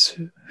lads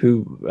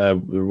who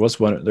there was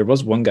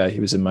one guy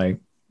who was in my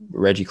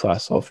Reggie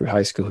class all through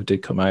high school who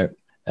did come out.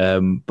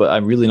 But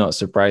I'm really not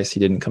surprised he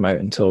didn't come out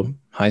until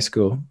high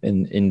school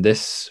in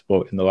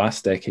the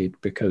last decade,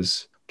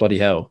 because bloody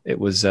hell, it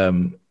was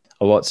a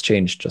lot's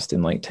changed just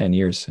in like 10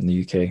 years in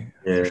the UK.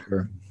 Yeah. For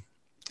sure.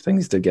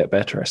 Things did get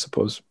better, I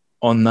suppose.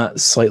 On that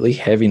slightly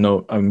heavy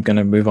note, I'm going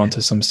to move on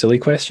to some silly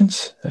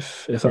questions,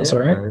 if that's all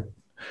right.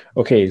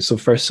 Okay, so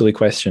first silly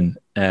question.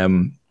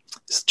 The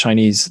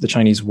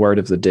Chinese word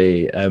of the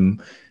day.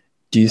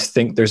 Do you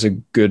think there's a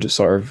good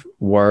sort of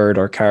word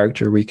or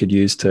character we could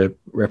use to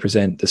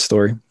represent the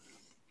story?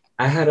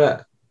 I had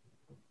a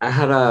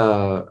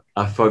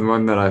fun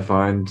one that I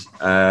found.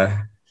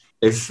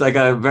 It's like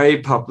a very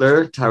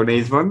popular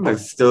Taiwanese one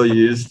that's still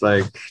used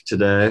like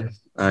today,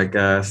 like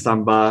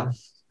samba,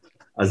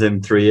 as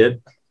in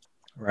 3-8.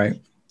 Right.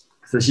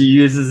 So she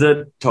uses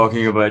it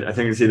talking about, I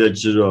think it's either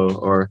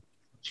Zhiro or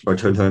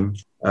Tun.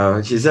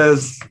 She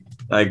says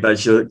like that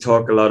she'll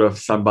talk a lot of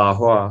samba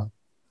hua.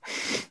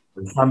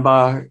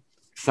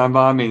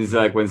 Samba means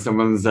like when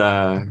someone's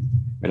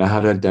wait, I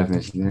had a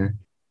definition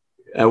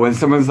here. When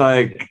someone's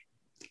like,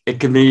 it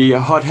can be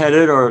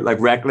hot-headed or like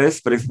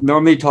reckless, but it's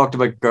normally talked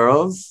about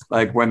girls,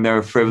 like when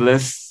they're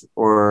frivolous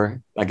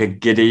or like a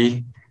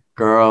giddy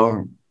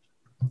girl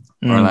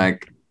or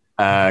like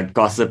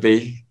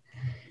gossipy.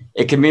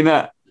 It can mean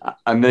a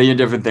million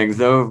different things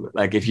though.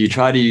 Like if you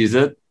try to use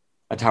it,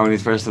 a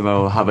Taiwanese person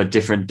will have a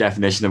different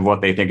definition of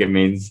what they think it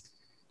means.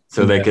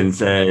 So they can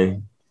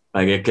say,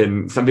 like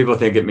some people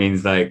think it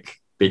means like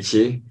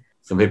bitchy.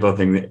 Some people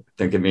think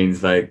it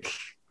means like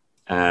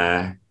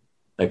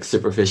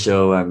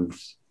superficial and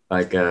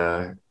like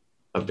a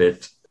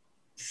bit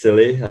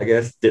silly, I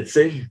guess,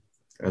 ditzy,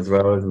 as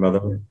well as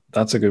another.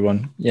 That's a good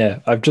one. Yeah,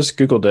 I've just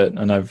Googled it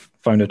and I've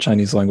found a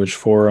Chinese language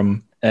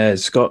forum.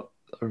 It's got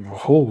a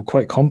whole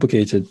quite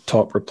complicated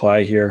top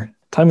reply here.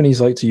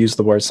 Taiwanese like to use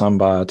the word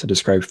samba to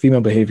describe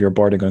female behavior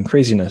bordering on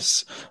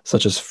craziness,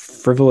 such as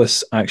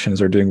frivolous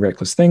actions or doing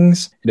reckless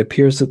things. It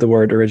appears that the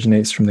word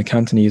originates from the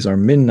Cantonese or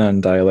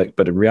Minnan dialect,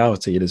 but in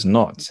reality it is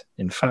not.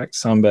 In fact,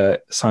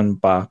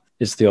 sanba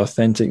is the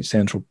authentic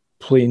Central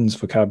Plains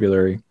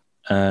vocabulary,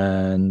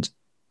 and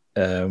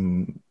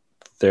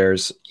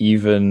there's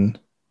even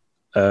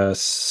a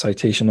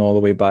citation all the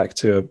way back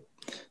to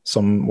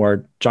some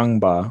word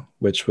zhangba,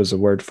 which was a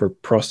word for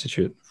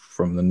prostitute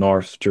from the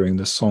north during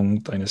the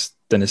Song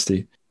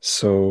dynasty.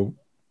 So,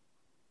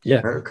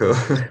 yeah, Oh, cool.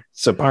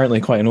 it's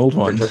apparently quite an old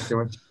one. But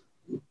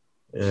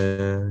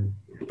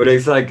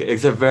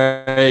it's a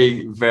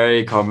very,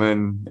 very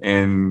common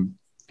in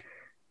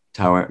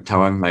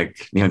Taiwan,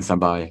 like Nihon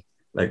Sanbai,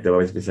 like they'll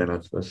always be saying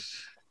that. But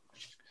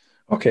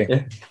okay,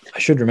 yeah. I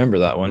should remember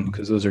that one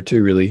because those are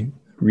two really,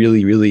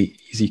 really, really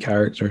easy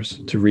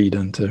characters to read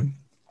and to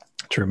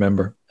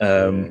remember.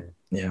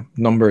 Yeah,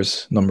 number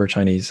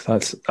Chinese.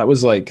 That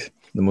was like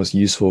the most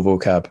useful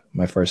vocab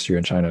my first year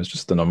in China was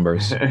just the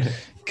numbers.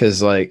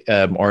 Because like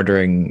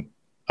ordering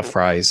a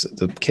fries at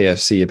the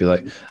KFC, I'd be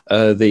like,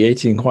 the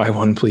 18 kwai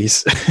one,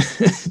 please.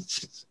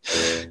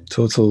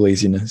 Total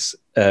laziness.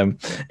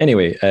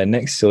 Anyway,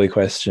 next silly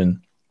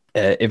question.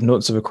 If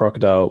Notes of a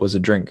Crocodile was a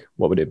drink,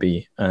 what would it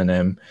be?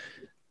 And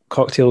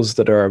cocktails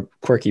that are a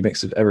quirky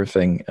mix of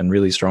everything and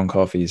really strong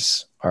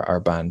coffees are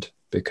banned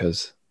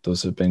because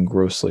those have been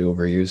grossly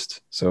overused.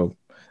 So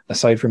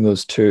aside from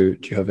those two,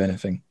 do you have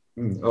anything?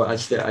 Oh,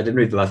 actually, I didn't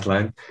read the last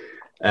line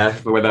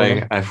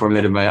when I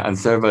formulated my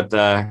answer, but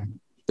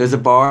there's a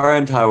bar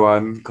in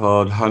Taiwan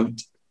called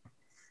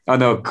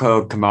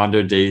called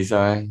Commander D,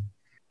 sorry,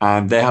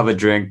 and they have a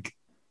drink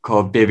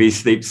called Baby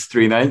Sleeps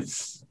 3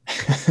 Nights,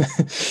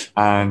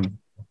 and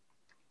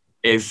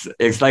it's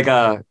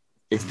the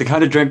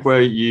kind of drink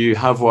where you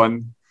have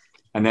one,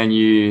 and then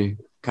you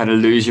kind of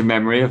lose your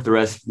memory of the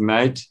rest of the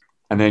night,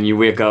 and then you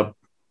wake up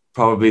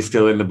probably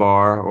still in the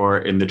bar or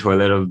in the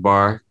toilet of the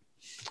bar,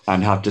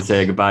 and have to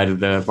say goodbye to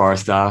the bar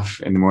staff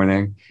in the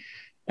morning.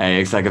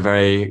 It's like a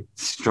very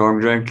strong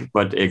drink,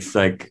 but it's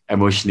like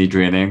emotionally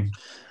draining.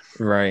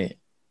 Right.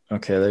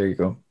 Okay, there you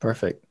go.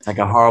 Perfect. Like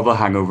a horrible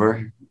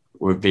hangover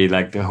would be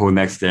like the whole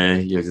next day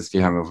you'll just be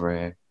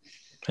hungover.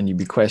 And you'd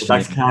be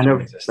questioning.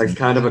 That's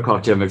kind of a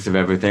cocktail mix of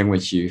everything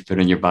which you put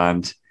in your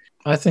band.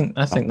 I think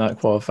that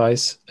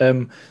qualifies.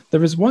 There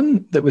was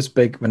one that was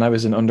big when I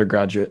was an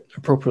undergraduate,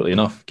 appropriately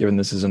enough, given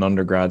this is an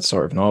undergrad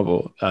sort of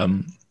novel,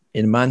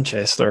 in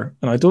Manchester.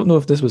 And I don't know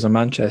if this was a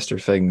Manchester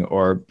thing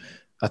or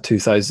a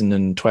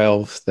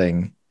 2012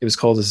 thing. It was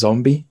called a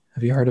zombie.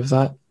 Have you heard of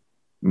that?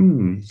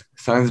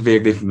 Sounds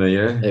vaguely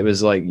familiar. It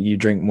was like you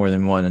drink more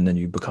than one and then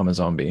you become a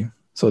zombie.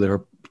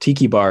 So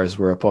tiki bars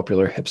were a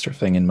popular hipster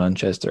thing in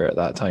Manchester at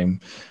that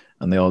time,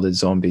 and they all did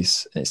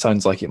zombies. It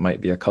sounds like it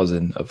might be a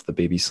cousin of the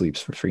Baby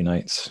Sleeps for 3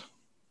 nights.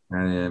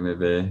 Yeah,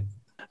 maybe.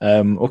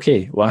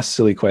 Okay, last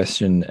silly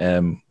question.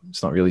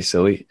 It's not really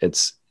silly.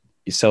 It's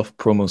a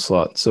self-promo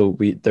slot. So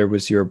there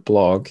was your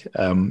blog.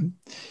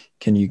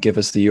 Can you give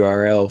us the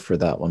URL for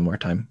that one more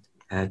time?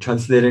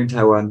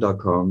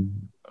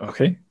 Translatingtaiwan.com.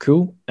 Okay,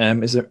 cool.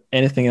 Is there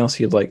anything else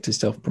you'd like to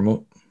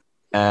self-promote?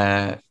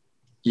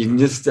 You can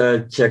just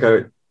check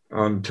out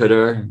on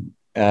Twitter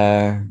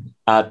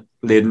at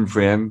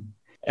Ladenframe,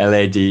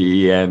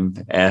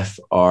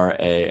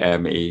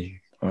 LADENFRAME.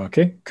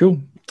 Okay,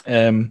 cool.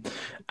 And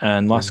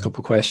last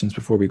couple of questions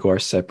before we go our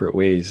separate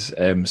ways.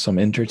 Some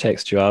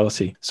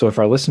intertextuality. So if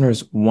our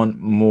listeners want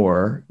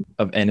more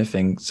of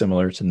anything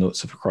similar to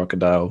Notes of a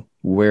Crocodile,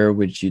 where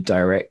would you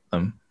direct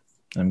them?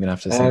 I'm going to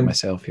have to think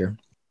myself here.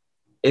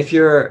 If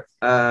you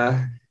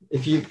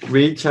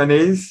read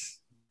Chinese,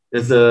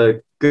 there's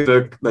a good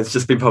book that's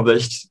just been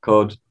published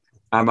called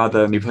Ama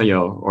de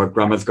Nupenyo, or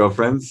Grandma's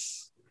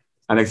Girlfriends.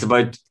 And it's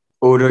about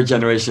older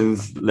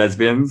generations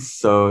lesbians.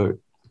 So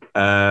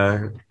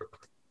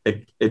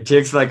it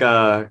takes like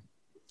a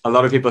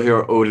lot of people who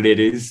are old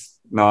ladies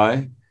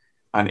now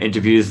and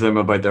interviews them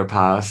about their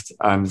past.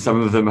 And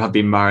some of them have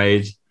been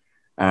married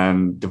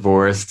and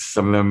divorced.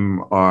 Some of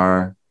them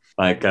are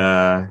like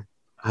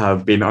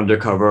have been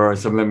undercover, or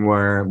some of them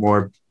were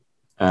more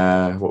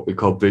what we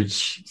call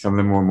butch. Some of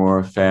them were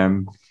more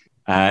femme.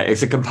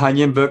 It's a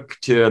companion book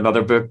to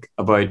another book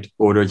about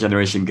older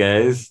generation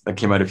gays that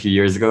came out a few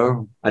years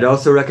ago. I'd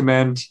also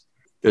recommend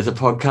there's a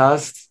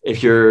podcast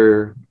if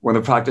you want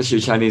to practice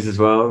your Chinese as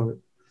well.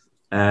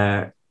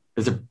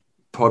 There's a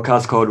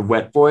podcast called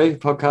Wet Boy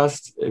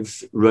Podcast.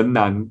 It's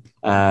Runnan,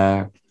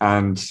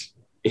 and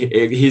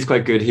he's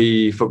quite good.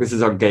 He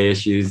focuses on gay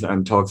issues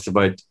and talks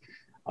about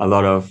a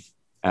lot of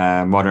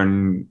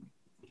modern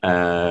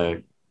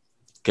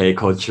gay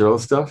cultural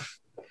stuff,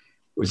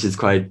 which is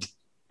quite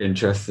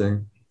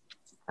interesting.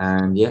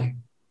 And yeah.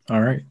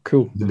 All right,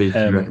 cool.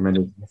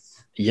 Recommended.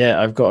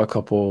 Yeah, I've got a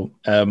couple.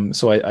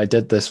 So I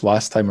did this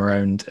last time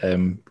around,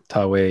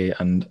 Tawe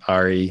and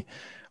Ari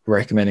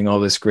recommending all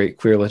this great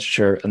queer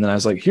literature, and then I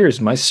was like,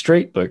 here's my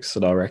straight books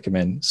that I'll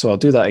recommend. So I'll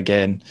do that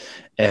again.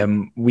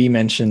 We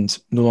mentioned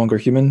No Longer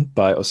Human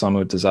by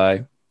Osamu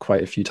Dazai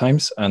quite a few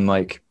times, and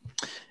like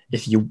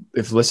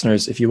if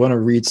listeners, if you want to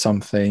read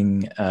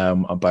something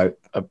about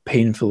a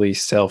painfully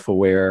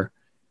self-aware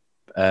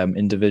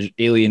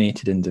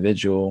alienated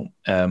individual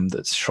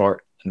that's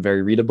short and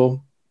very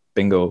readable,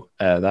 bingo,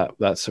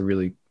 that's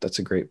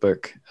a great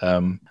book.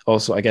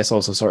 Also, I guess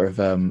also sort of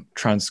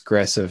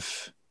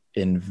transgressive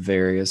in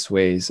various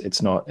ways.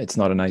 It's not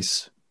a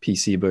nice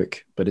PC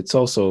book, but it's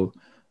also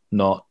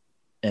not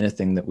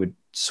anything that would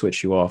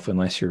switch you off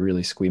unless you're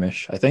really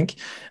squeamish, I think.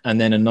 And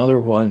then another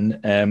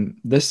one,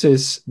 this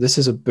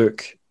is a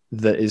book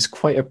that is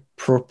quite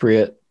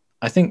appropriate,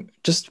 I think,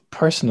 just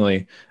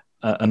personally,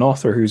 an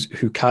author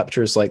who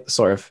captures like the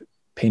sort of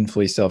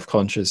painfully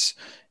self-conscious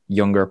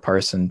younger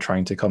person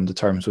trying to come to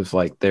terms with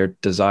like their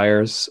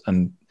desires,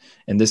 and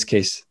in this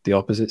case the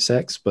opposite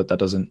sex, but that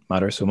doesn't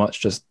matter so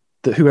much, just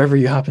that whoever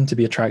you happen to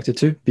be attracted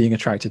to, being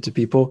attracted to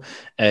people,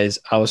 is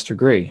Alistair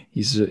Gray.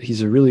 He's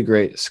a really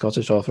great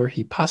Scottish author.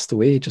 He passed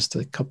away just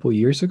a couple of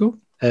years ago.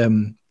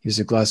 He was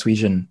a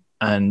Glaswegian,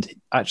 and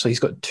actually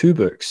he's got two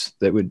books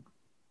that would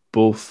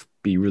both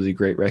be really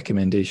great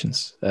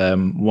recommendations.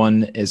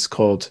 One is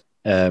called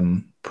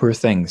Poor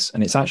Things,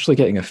 and it's actually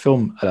getting a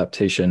film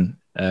adaptation.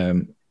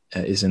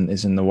 Is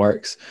in the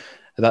works.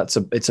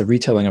 It's a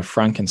retelling of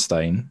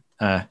Frankenstein.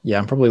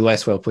 I'm probably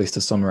less well placed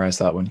to summarize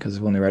that one because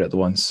I've only read it the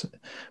once.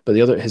 But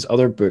his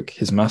other book,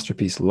 his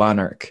masterpiece,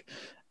 Lanark,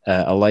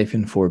 A Life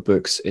in 4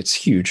 Books, it's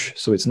huge.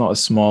 So it's not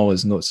as small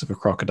as Notes of a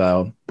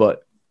Crocodile,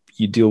 but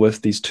you deal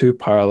with these two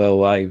parallel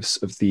lives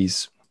of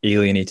these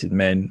alienated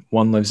men.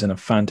 One lives in a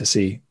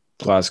fantasy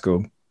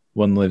Glasgow.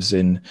 One lives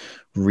in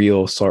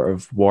real sort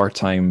of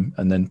wartime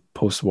and then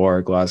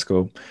post-war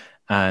Glasgow.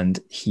 And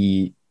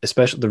he,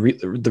 especially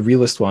the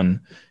realist one,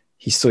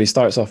 he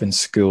starts off in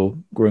school,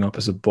 growing up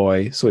as a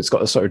boy. So it's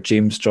got a sort of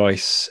James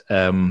Joyce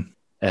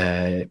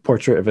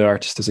portrait of an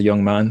artist as a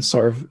young man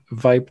sort of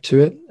vibe to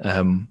it,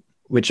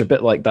 which a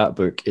bit like that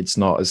book, it's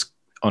not as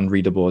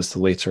unreadable as the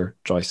later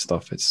Joyce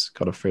stuff. It's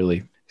got a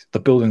fairly, the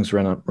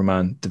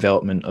Bildungsroman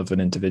development of an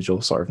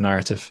individual sort of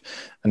narrative.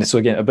 And so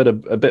again,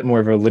 a bit more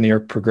of a linear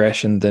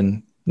progression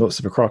than Notes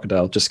of a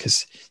Crocodile, just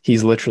because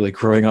he's literally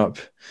growing up.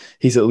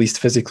 He's at least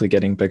physically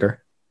getting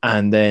bigger.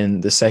 And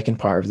then the second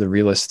part of the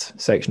realist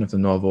section of the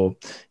novel,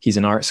 he's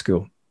in art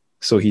school.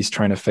 So he's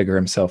trying to figure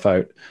himself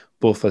out,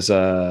 both as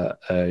a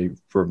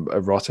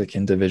erotic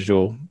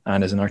individual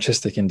and as an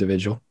artistic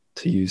individual,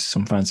 to use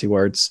some fancy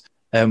words.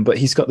 But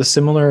he's got the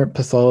similar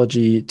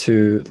pathology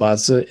to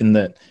Ladza in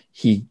that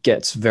he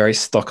gets very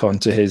stuck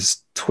onto his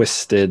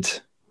twisted,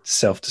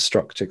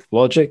 self-destructive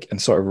logic and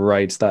sort of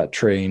rides that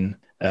train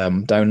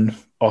down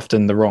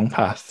often the wrong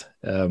path.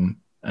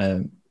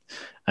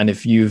 And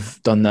if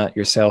you've done that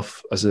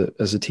yourself as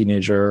a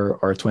teenager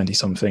or a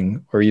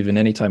 20-something, or even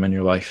any time in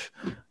your life,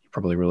 you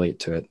probably relate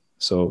to it.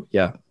 So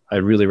yeah, I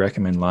really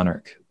recommend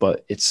Lanark,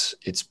 but it's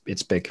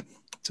big.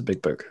 It's a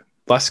big book.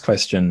 Last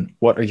question: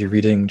 what are you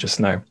reading just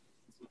now?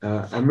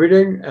 I'm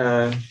reading.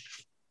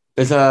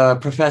 There's a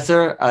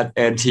professor at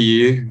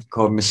NTU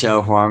called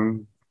Michelle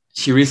Huang.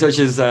 She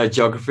researches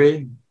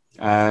geography.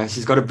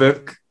 She's got a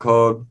book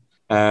called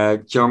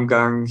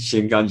Zhonggang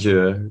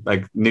Xinganjue,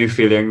 like New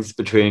Feelings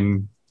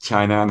Between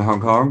China and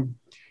Hong Kong.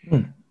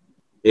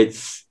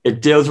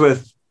 It deals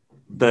with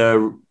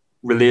the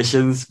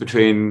relations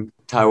between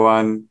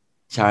Taiwan,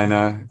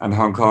 China, and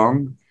Hong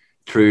Kong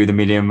through the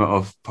medium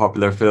of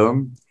popular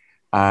film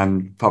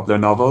and popular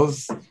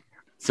novels.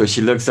 So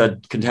she looks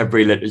at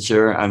contemporary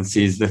literature and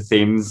sees the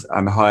themes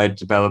and how it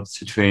develops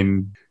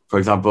between, for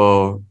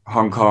example,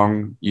 Hong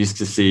Kong used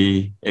to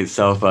see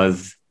itself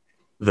as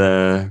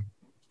the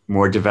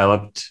more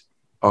developed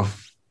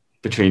of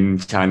between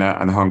China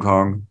and Hong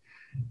Kong.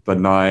 But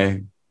now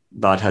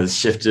that has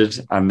shifted,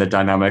 and the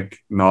dynamic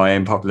now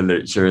in popular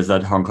literature is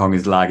that Hong Kong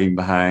is lagging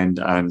behind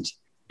and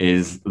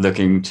is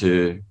looking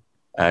to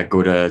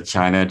go to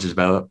China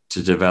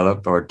to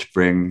develop or to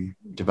bring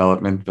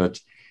development. But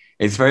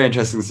it's very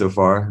interesting so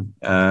far.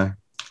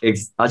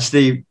 It's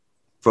actually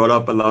brought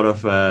up a lot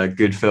of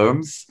good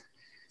films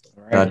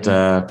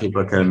that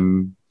people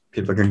can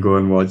go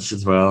and watch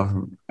as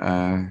well.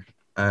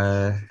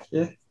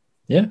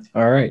 Yeah.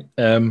 All right.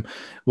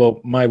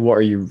 Well, my What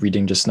Are You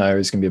Reading Just Now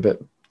is going to be a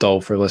bit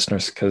dull for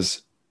listeners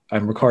because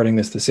I'm recording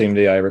this the same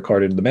day I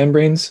recorded The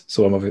Membranes.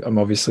 So I'm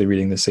obviously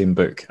reading the same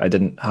book. I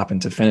didn't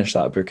happen to finish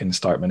that book and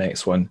start my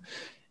next one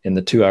in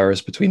the 2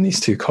 hours between these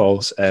two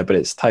calls, but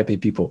it's Taipei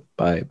People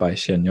by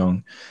Xian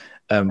Yong.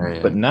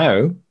 But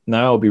now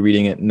I'll be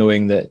reading it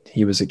knowing that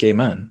he was a gay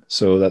man.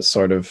 So that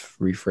sort of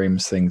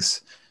reframes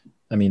things.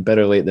 I mean,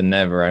 better late than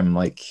never. I'm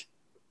like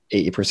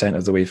 80%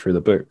 of the way through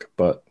the book,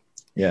 but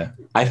yeah.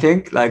 I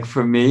think, like,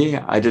 for me,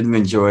 I didn't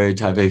enjoy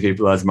Taipei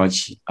People as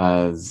much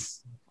as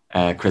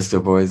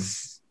Crystal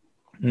Boys.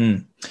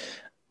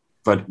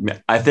 But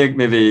I think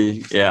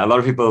maybe, a lot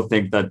of people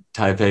think that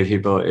Taipei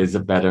People is a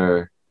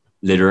better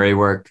literary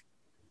work,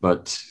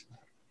 but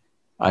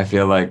I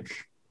feel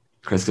like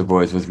Crystal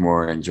Boys was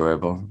more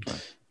enjoyable.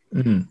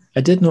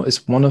 I did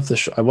notice one of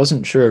the... I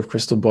wasn't sure if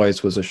Crystal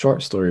Boys was a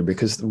short story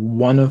because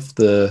one of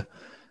the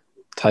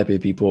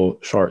Taipei People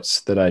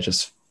shorts that I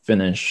just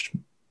finished,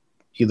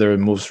 either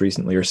most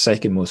recently or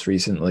second most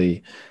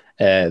recently,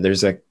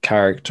 there's a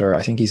character,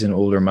 I think he's an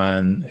older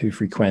man who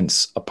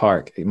frequents a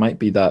park. It might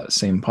be that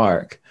same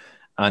park.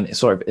 And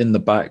sort of in the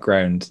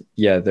background,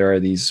 yeah, there are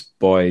these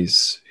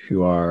boys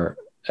who are,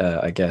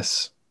 I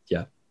guess,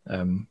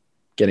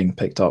 getting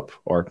picked up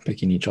or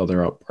picking each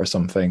other up or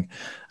something.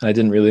 And I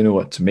didn't really know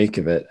what to make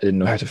of it. I didn't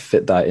know how to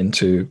fit that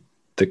into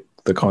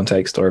the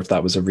context or if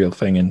that was a real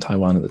thing in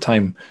Taiwan at the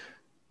time.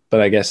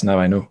 But I guess now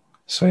I know.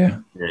 So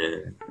yeah.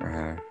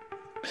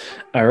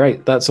 All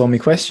right, that's all my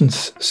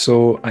questions.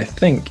 So I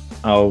think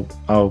I'll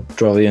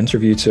draw the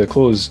interview to a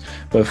close.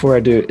 But before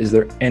I do, is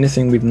there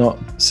anything we've not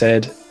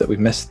said that we've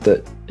missed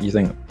that you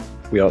think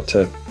we ought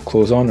to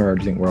close on, or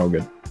do you think we're all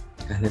good?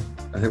 I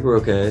think we're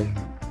okay.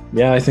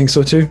 Yeah, I think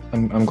so too.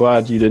 I'm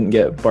glad you didn't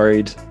get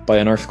buried by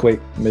an earthquake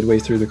midway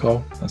through the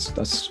call.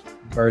 That's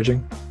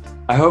encouraging.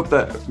 I hope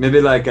that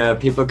maybe like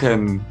people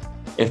can,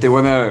 if they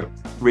want a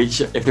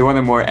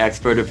more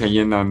expert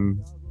opinion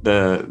on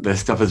the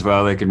stuff as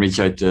well, they can reach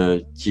out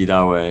to Ji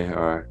Dawei,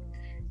 or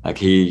like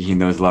he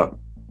knows a lot.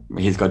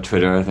 He's got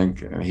Twitter. I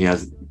think he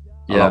has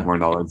a lot more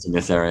knowledge in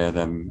this area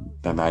than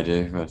I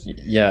do. But.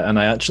 Yeah, and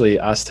I actually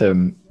asked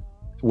him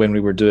when we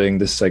were doing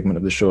this segment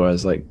of the show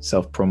as like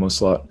self-promo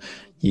slot.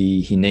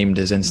 He named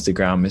his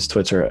Instagram, his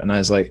Twitter, and I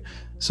was like,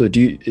 so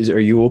are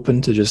you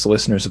open to just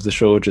listeners of the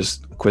show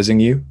just quizzing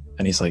you?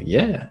 And he's like,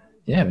 yeah,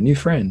 new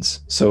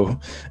friends. So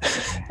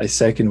I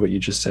second what you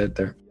just said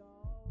there.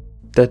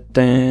 That's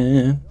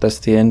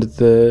the end of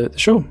the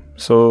show.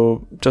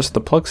 So just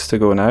the plugs to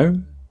go now.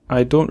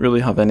 I don't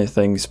really have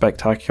anything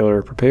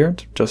spectacular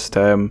prepared. Just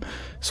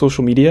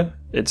social media.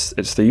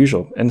 It's the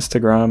usual: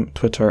 Instagram,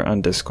 Twitter,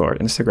 and Discord.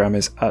 Instagram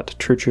is at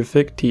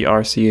Trchfic,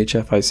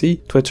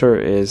 TRCHFIC. Twitter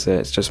is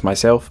it's just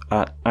myself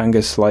at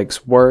Angus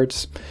Likes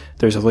Words.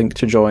 There's a link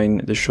to join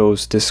the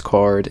show's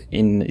Discord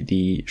in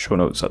the show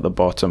notes at the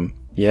bottom.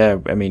 Yeah,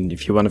 I mean,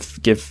 if you want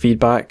to give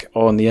feedback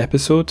on the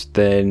episode,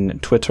 then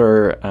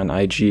Twitter and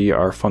IG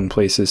are fun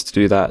places to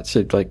do that.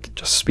 To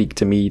just speak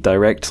to me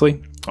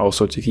directly.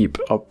 Also to keep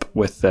up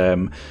with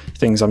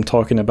things I'm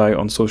talking about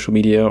on social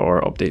media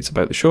or updates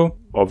about the show,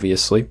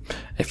 obviously.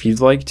 If you'd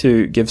like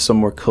to give some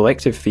more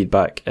collective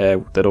feedback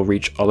that'll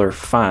reach other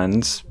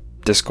fans,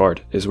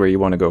 Discord is where you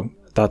want to go.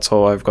 That's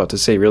all I've got to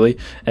say, really.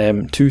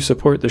 To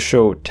support the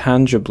show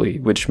tangibly,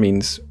 which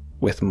means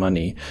with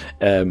money,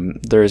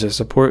 there is a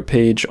support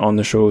page on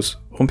the show's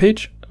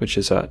homepage, which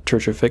is at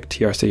Trchfic,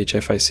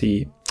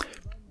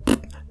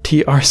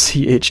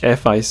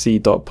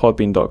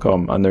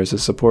 trchfic.podbean.com, and there's a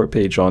support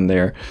page on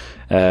there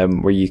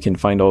where you can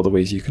find all the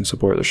ways you can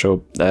support the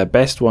show.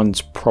 Best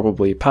one's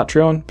probably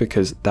Patreon,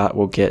 because that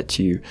will get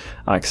you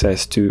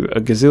access to a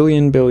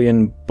gazillion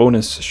billion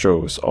bonus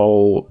shows,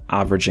 all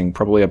averaging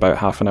probably about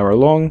half an hour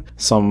long,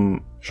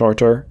 some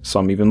shorter,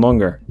 some even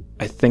longer.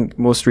 I think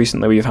most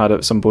recently we've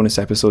had some bonus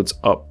episodes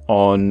up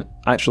on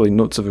actually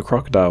Notes of a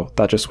Crocodile.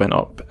 That just went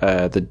up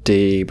a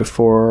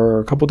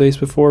couple days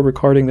before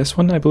recording this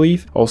one, I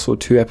believe. Also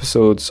 2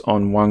 episodes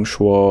on Wang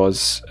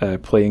Shuo's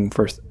Playing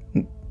for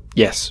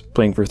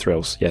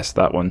Thrills. Yes,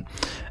 that one.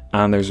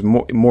 And there's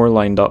more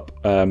lined up,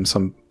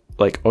 some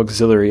like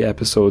auxiliary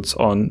episodes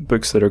on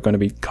books that are going to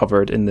be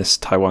covered in this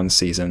Taiwan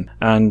season.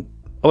 And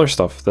other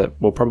stuff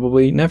that will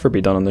probably never be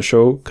done on the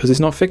show because it's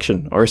not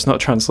fiction, or it's not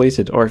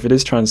translated, or if it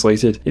is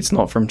translated, it's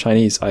not from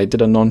Chinese. I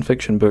did a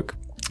non-fiction book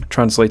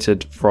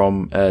translated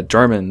from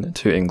German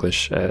to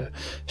English,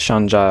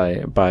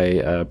 Shanzhai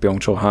by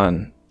Byung-Chul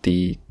Han,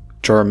 the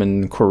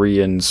German,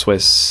 Korean,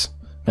 Swiss,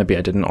 maybe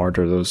I didn't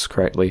order those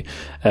correctly,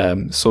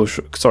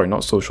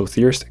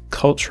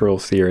 cultural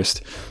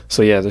theorist.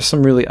 So yeah, there's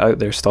some really out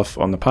there stuff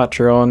on the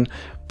Patreon,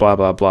 blah,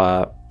 blah,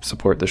 blah.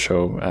 Support the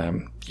show.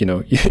 You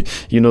know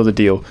the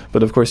deal.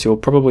 But of course, you'll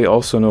probably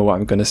also know what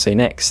I'm going to say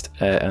next,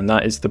 and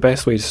that is the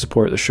best way to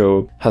support the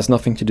show has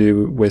nothing to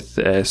do with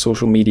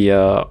social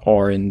media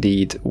or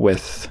indeed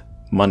with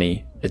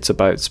money. It's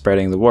about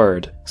spreading the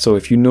word. So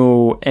if you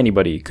know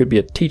anybody, could be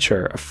a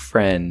teacher, a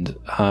friend,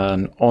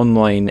 an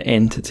online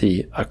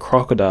entity, a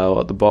crocodile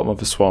at the bottom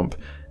of a swamp,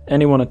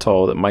 anyone at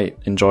all that might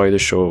enjoy the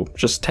show,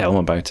 just tell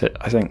them about it.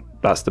 I think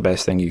that's the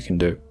best thing you can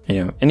do.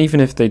 And even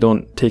if they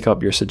don't take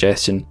up your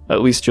suggestion,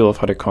 at least you'll have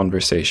had a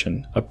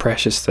conversation, a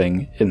precious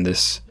thing in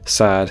this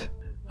sad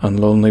and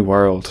lonely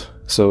world.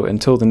 So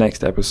until the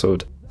next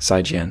episode,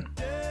 再见。